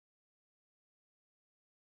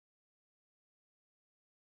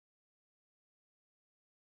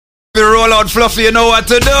 You roll out fluffy, you know what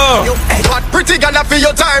to do. What pretty gonna for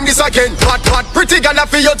your time this again? What pretty gonna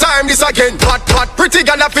for your time this again? What pretty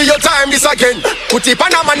gonna for your time this again? Put it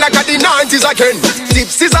on a man like at the 90s again.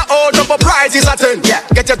 Tipsies are out of prizes are 10. Yeah,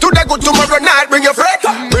 get you to the good tomorrow night. Bring your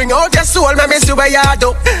friend, bring out your soul, me see where you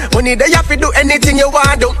do. Money there you fi do anything you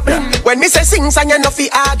want do. When me say sing, and you no fi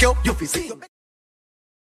argue. You fi see.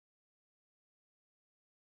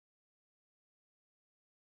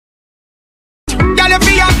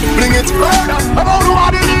 Bring it, about who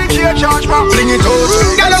are the DJ charge for? Bring it out,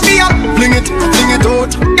 gyal be up. Bring it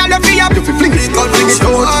out, gyal be up. You fi fling it out, bring it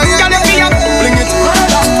out, gyal be up. Bring it,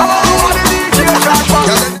 about who are the DJ charge for?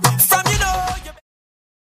 From you know you.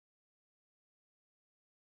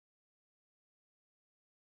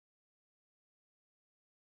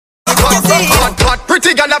 What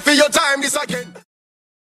pretty gyal for your time this again?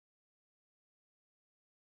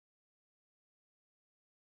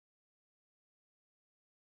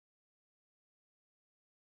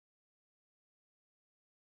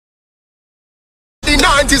 The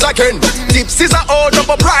 90s again, tipsies are out of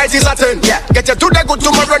prizes are 10. Yeah, get you to the good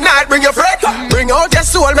tomorrow night. Bring your friend, bring out your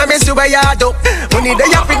soul, me see where you do. Money there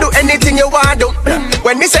you fi do anything you want do.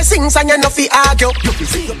 When me say sing, and you no fi argue. You fi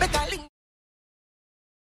see you better link.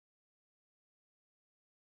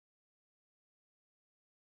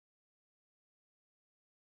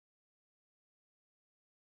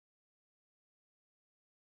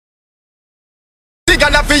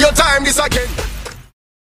 Gonna for your time this again.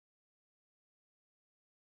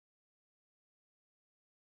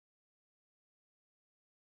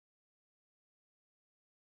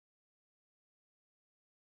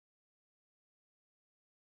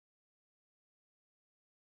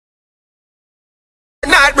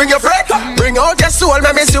 Night, bring your friend, bring out your soul,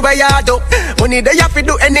 me see where you do. Money there you fi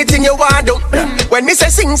do anything you want do. When me say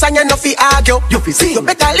sing, and you no fi argue. You fi see you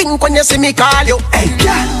better link when you see me call you. Hey,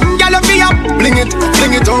 gyal be up, bring it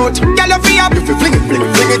out. Gyal be up, you fi fling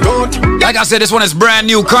it out. Like I said, this one is brand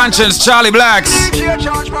new. Conscience, Charlie Blacks.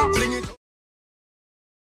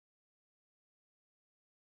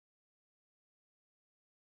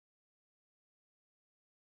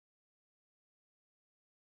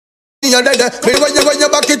 You're dead. Me when you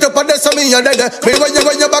back it up and there's me you're dead. Me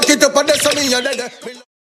when you back it up and there's me you're dead.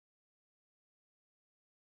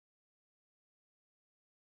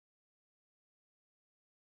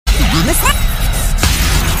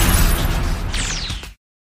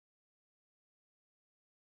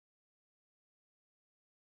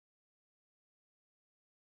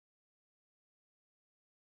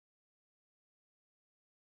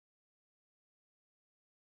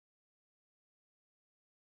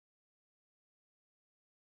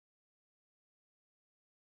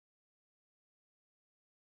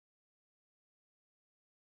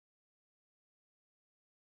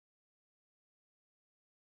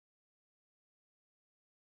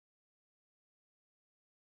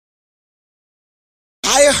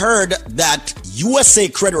 I heard that USA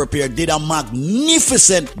Credit Repair did a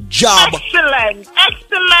magnificent job. Excellent.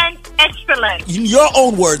 In your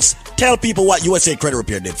own words, tell people what USA Credit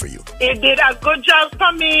Repair did for you. It did a good job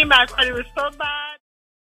for me. My credit was so bad.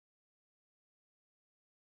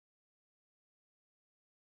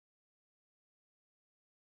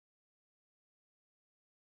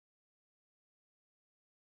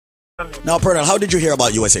 for me. Now, Pernell, how did you hear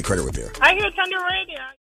about USA Credit Repair? I hear it on the radio.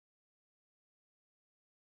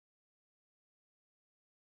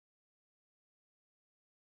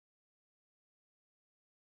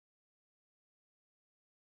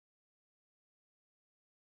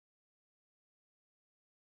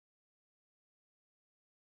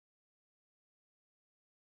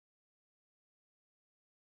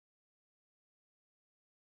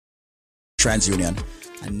 TransUnion,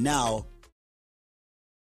 and now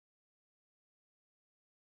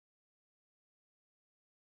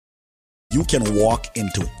you can walk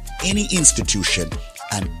into any institution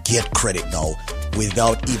and get credit now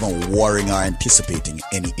without even worrying or anticipating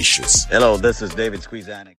any issues. Hello, this is David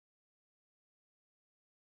Squeezanic.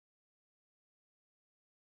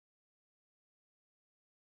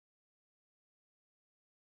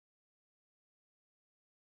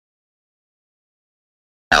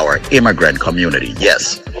 Our immigrant community,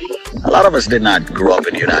 yes. A lot of us did not grow up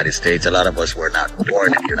in the United States. A lot of us were not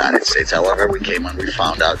born in the United States. However, we came and we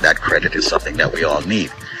found out that credit is something that we all need.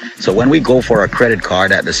 So when we go for a credit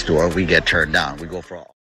card at the store, we get turned down. We go for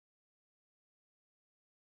all.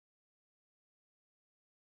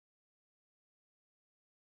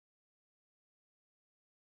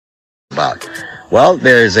 About. Well,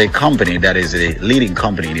 there's a company that is a leading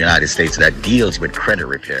company in the United States that deals with credit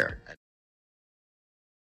repair.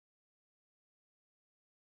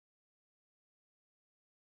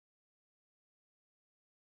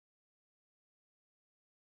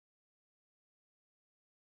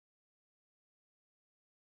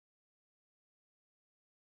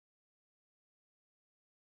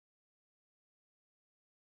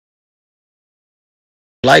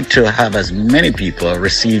 Like to have as many people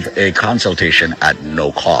receive a consultation at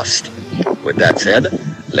no cost. With that said,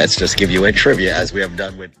 let's just give you a trivia as we have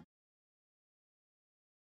done with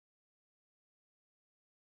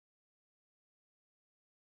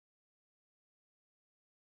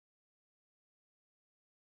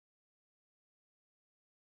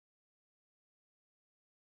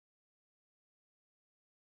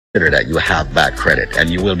consider that you have bad credit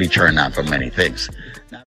and you will be turned down for many things.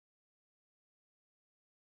 Now,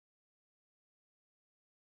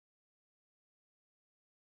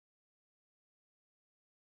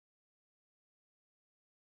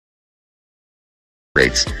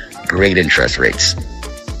 rates, great interest rates.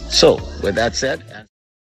 So, with that said,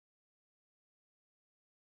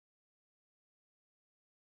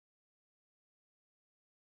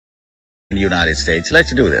 in the United States,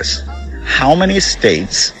 let's do this. How many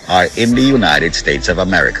states are in the United States of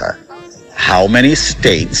America? How many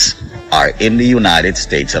states are in the United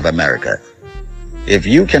States of America? If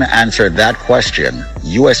you can answer that question,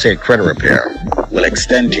 USA Credit Repair will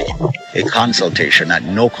extend to you a consultation at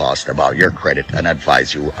no cost about your credit and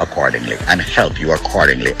advise you accordingly and help you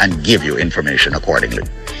accordingly and give you information accordingly.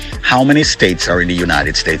 How many states are in the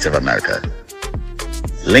United States of America?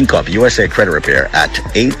 Link up USA Credit Repair at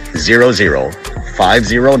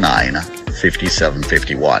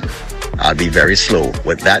 800-509-5751. I'll be very slow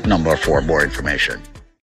with that number for more information.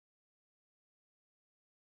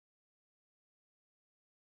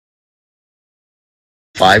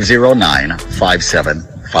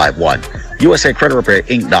 (509-5751).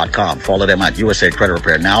 USACreditRepairInc.com. Follow them at USA Credit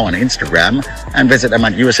Repair now on Instagram and visit them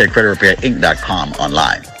at USACreditRepairInc.com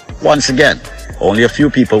online. Once again, only a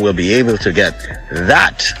few people will be able to get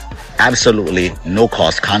that absolutely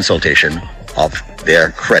no-cost consultation of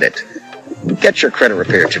their credit. Get your credit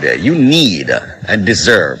repair today. You need and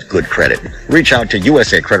deserve good credit. Reach out to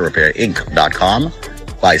USACreditRepairInc.com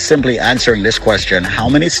by simply answering this question: how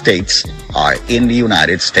many states are in the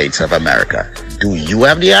United States of America? Do you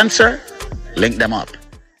have the answer? Link them up.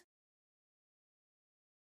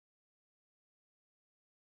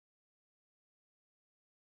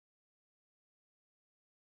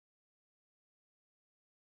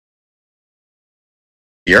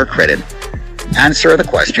 Your credit. Answer the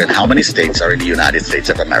question: how many states are in the United States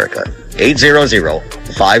of America?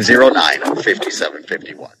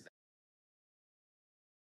 800-509-5751.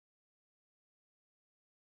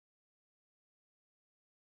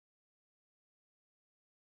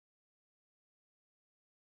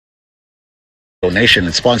 Donation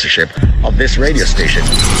and sponsorship of this radio station.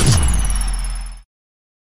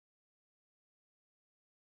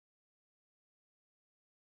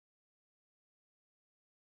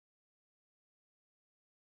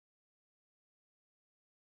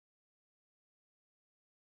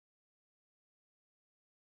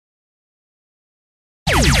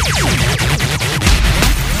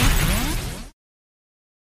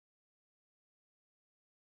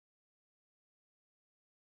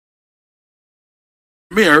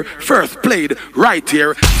 First played right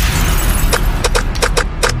here.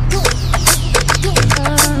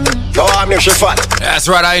 That's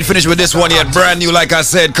right, I ain't finished with this one yet. Brand new, like I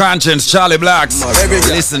said, Conscience, Charlie Blacks.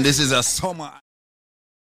 Listen, this is a summer.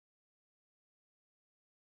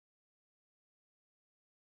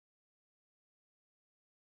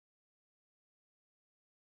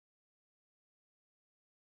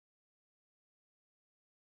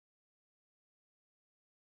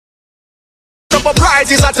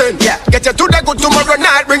 Prize is a turn. Yeah. Get you to the good tomorrow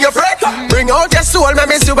night. Bring your friend. Bring out your soul,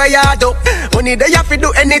 me see where you do. Money there, you have to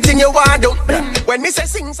do anything you want to. When me say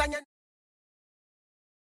sing, sing.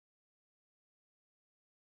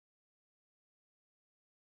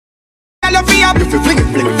 Girl, you feel up. If you fling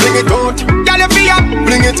it out. Girl, you feel up.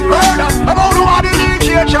 Fling it. I'm out to what the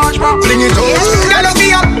DJ charge for. Fling it out. Girl, you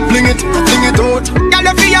feel up. Fling it out. Girl,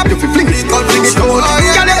 you feel up. If you fling it out.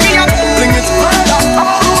 Girl, you feel up. Fling it. I'm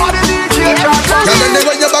out to what the DJ charge for. Girl, and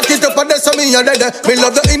when you back it up and there's some in your dead. Me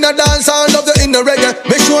love the inner dance and love the inner reggae.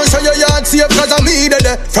 Make sure so your yard safe cause I'm me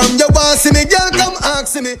dead. From your boss see me, girl, come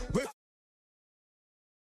ask me.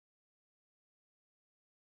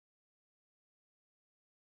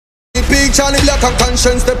 Big Charlie Black and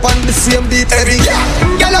Conscience step on the same beat every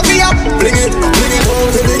girl of you, bring it out,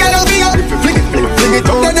 girl of you, fling it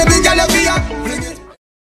out, then every girl of you, bring it.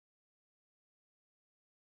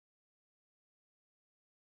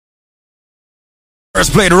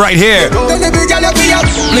 First played right here. Then every girl of you,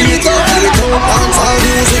 bring it out, dance all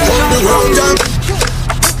music on the road, jump.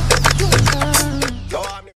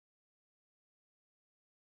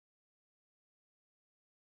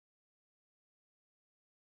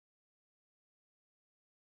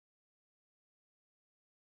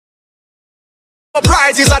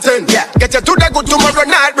 Prize is a turn. Yeah. Get you to the good tomorrow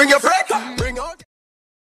night. Bring your friend. Bring out.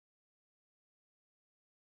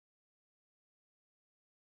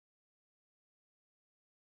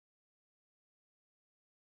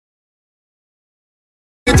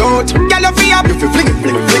 It out. Girl, you feel up. If you fling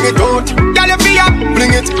it out. Girl, you feel up.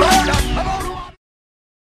 Fling it.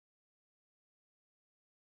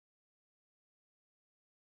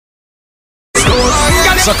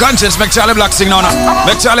 So Conscience, make Charlie Black sing now.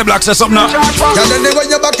 Make Charlie Black say something now. Girl, then when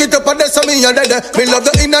you back it up and there's some in your dead. Me love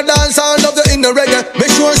the inner dance and love the inner reggae.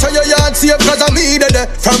 Make sure so your yard safe cause I'm me dead.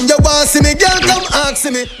 From your boss see me, girl, come ask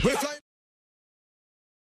me.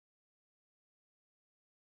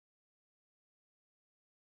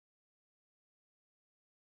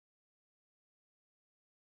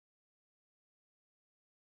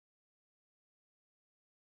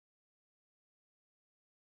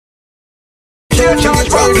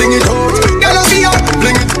 Fling it out, girl, be up,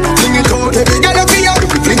 fling it out, baby, girl, be up,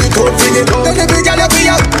 fling it out, then every girl be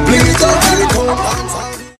up, fling it out.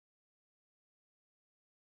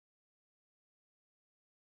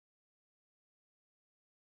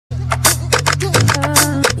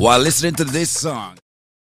 While listening to this song,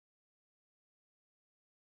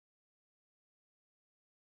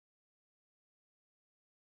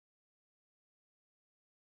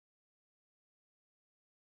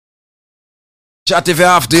 chat if you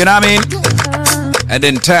have to, you know what I mean? And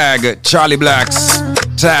then tag Charlie Blacks,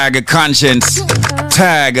 tag Conscience,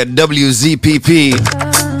 tag WZPP,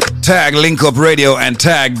 tag Link Up Radio, and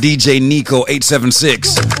tag DJ Nicco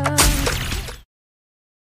 876.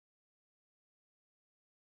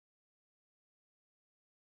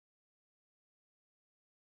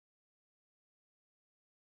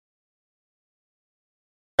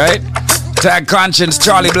 Right? Tag Conscience,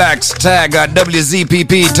 Charlie Blacks, tag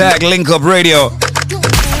WZPP, tag Link Up Radio.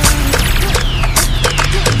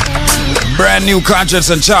 Brand new Conscience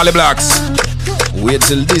and Charlie Blacks. Wait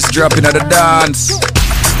till this drop in the dance.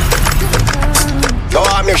 Go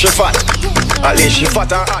on, me she fat. At least she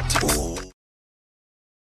fat and hot.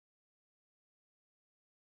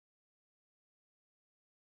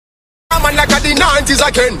 Man like at the 90s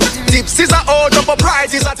again. Tips is a old up a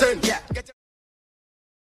prize is a 10. Yeah.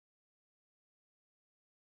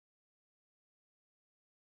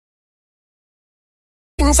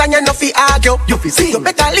 And you know fi argue, you fi see. You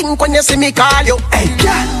better link when you see me call you. Hey,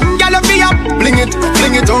 girl, you fi up, fling it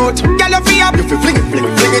out. Girl, you fi up, you fi fling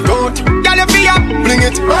it out. Girl, you fi up, fling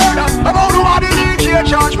it. I'm out to what the DJ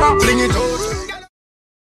charge for. Fling it out.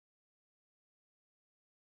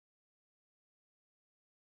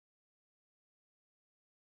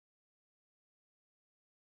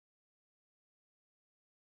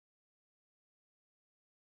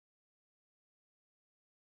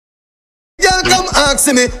 Y'all come ask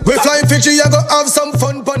me. We fly Fiji, you go have some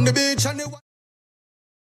fun on the beach and the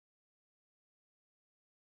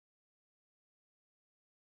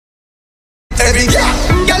every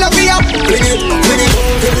girl be up, fling it,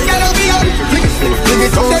 girl be up, fling it,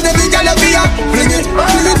 then every girl be up, fling it,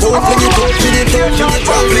 girl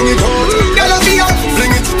be up,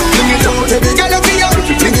 fling it.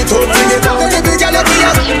 bring it up. Every girl you be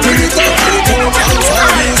up, bring it up.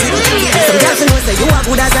 Some girls know say you are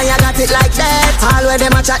good as I got it like that. All where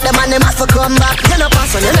them a chat, them and them have to come back. You no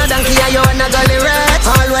pass on, you no donkey, and you no gully rat.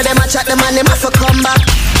 All where them a chat, them and them have to come back.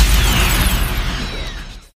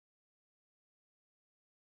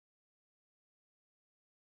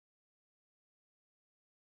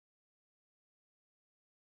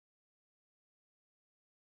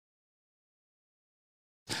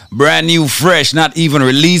 Brand new, fresh, not even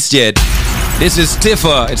released yet. This is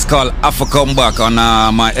Stiffer. It's called Alpha Comeback on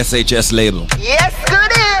my SHS label. Yes,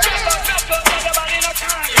 good is.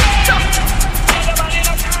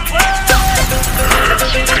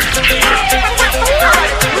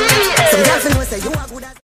 Some girls know say you are good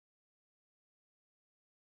as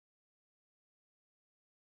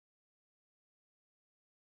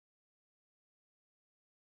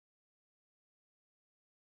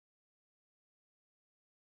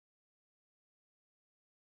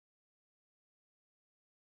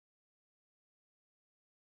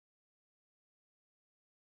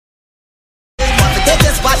take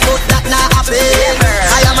your spot, but that not happen.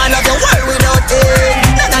 I am man of the world without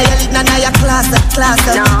end. None of your league, none of your class.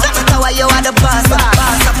 No matter why you are the boss.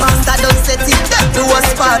 Pastor don't set it, that do a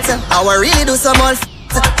spot. I will really do some more.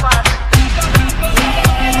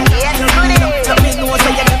 Yes, good it. I'm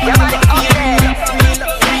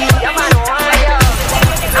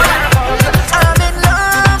in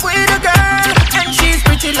love with a girl, and she's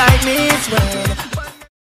pretty like me as well.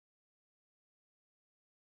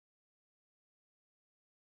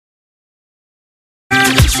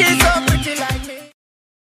 She's so pretty like me.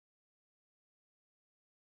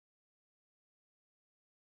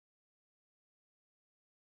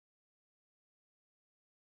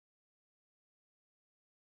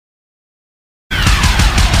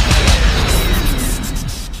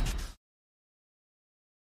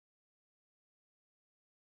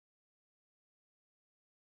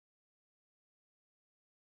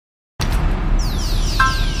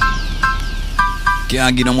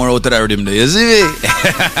 Can't get no more out of that rhythm there, you see me?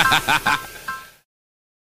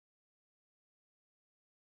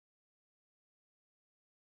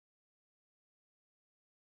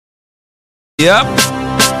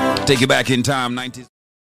 Yep. Take you back in time, 90s.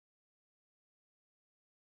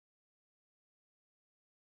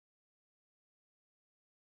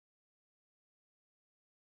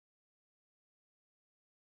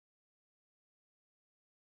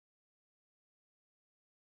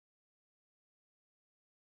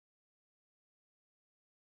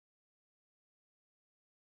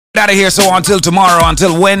 Out of here, so until tomorrow,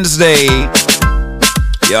 until Wednesday,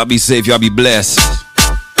 y'all be safe, y'all be blessed.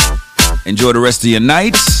 Enjoy the rest of your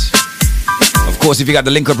night. Of course, if you got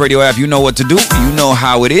the Link Up Radio app, you know what to do. You know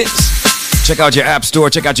how it is. Check out your app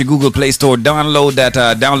store, check out your Google Play Store, download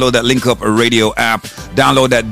that Link Up Radio app, download that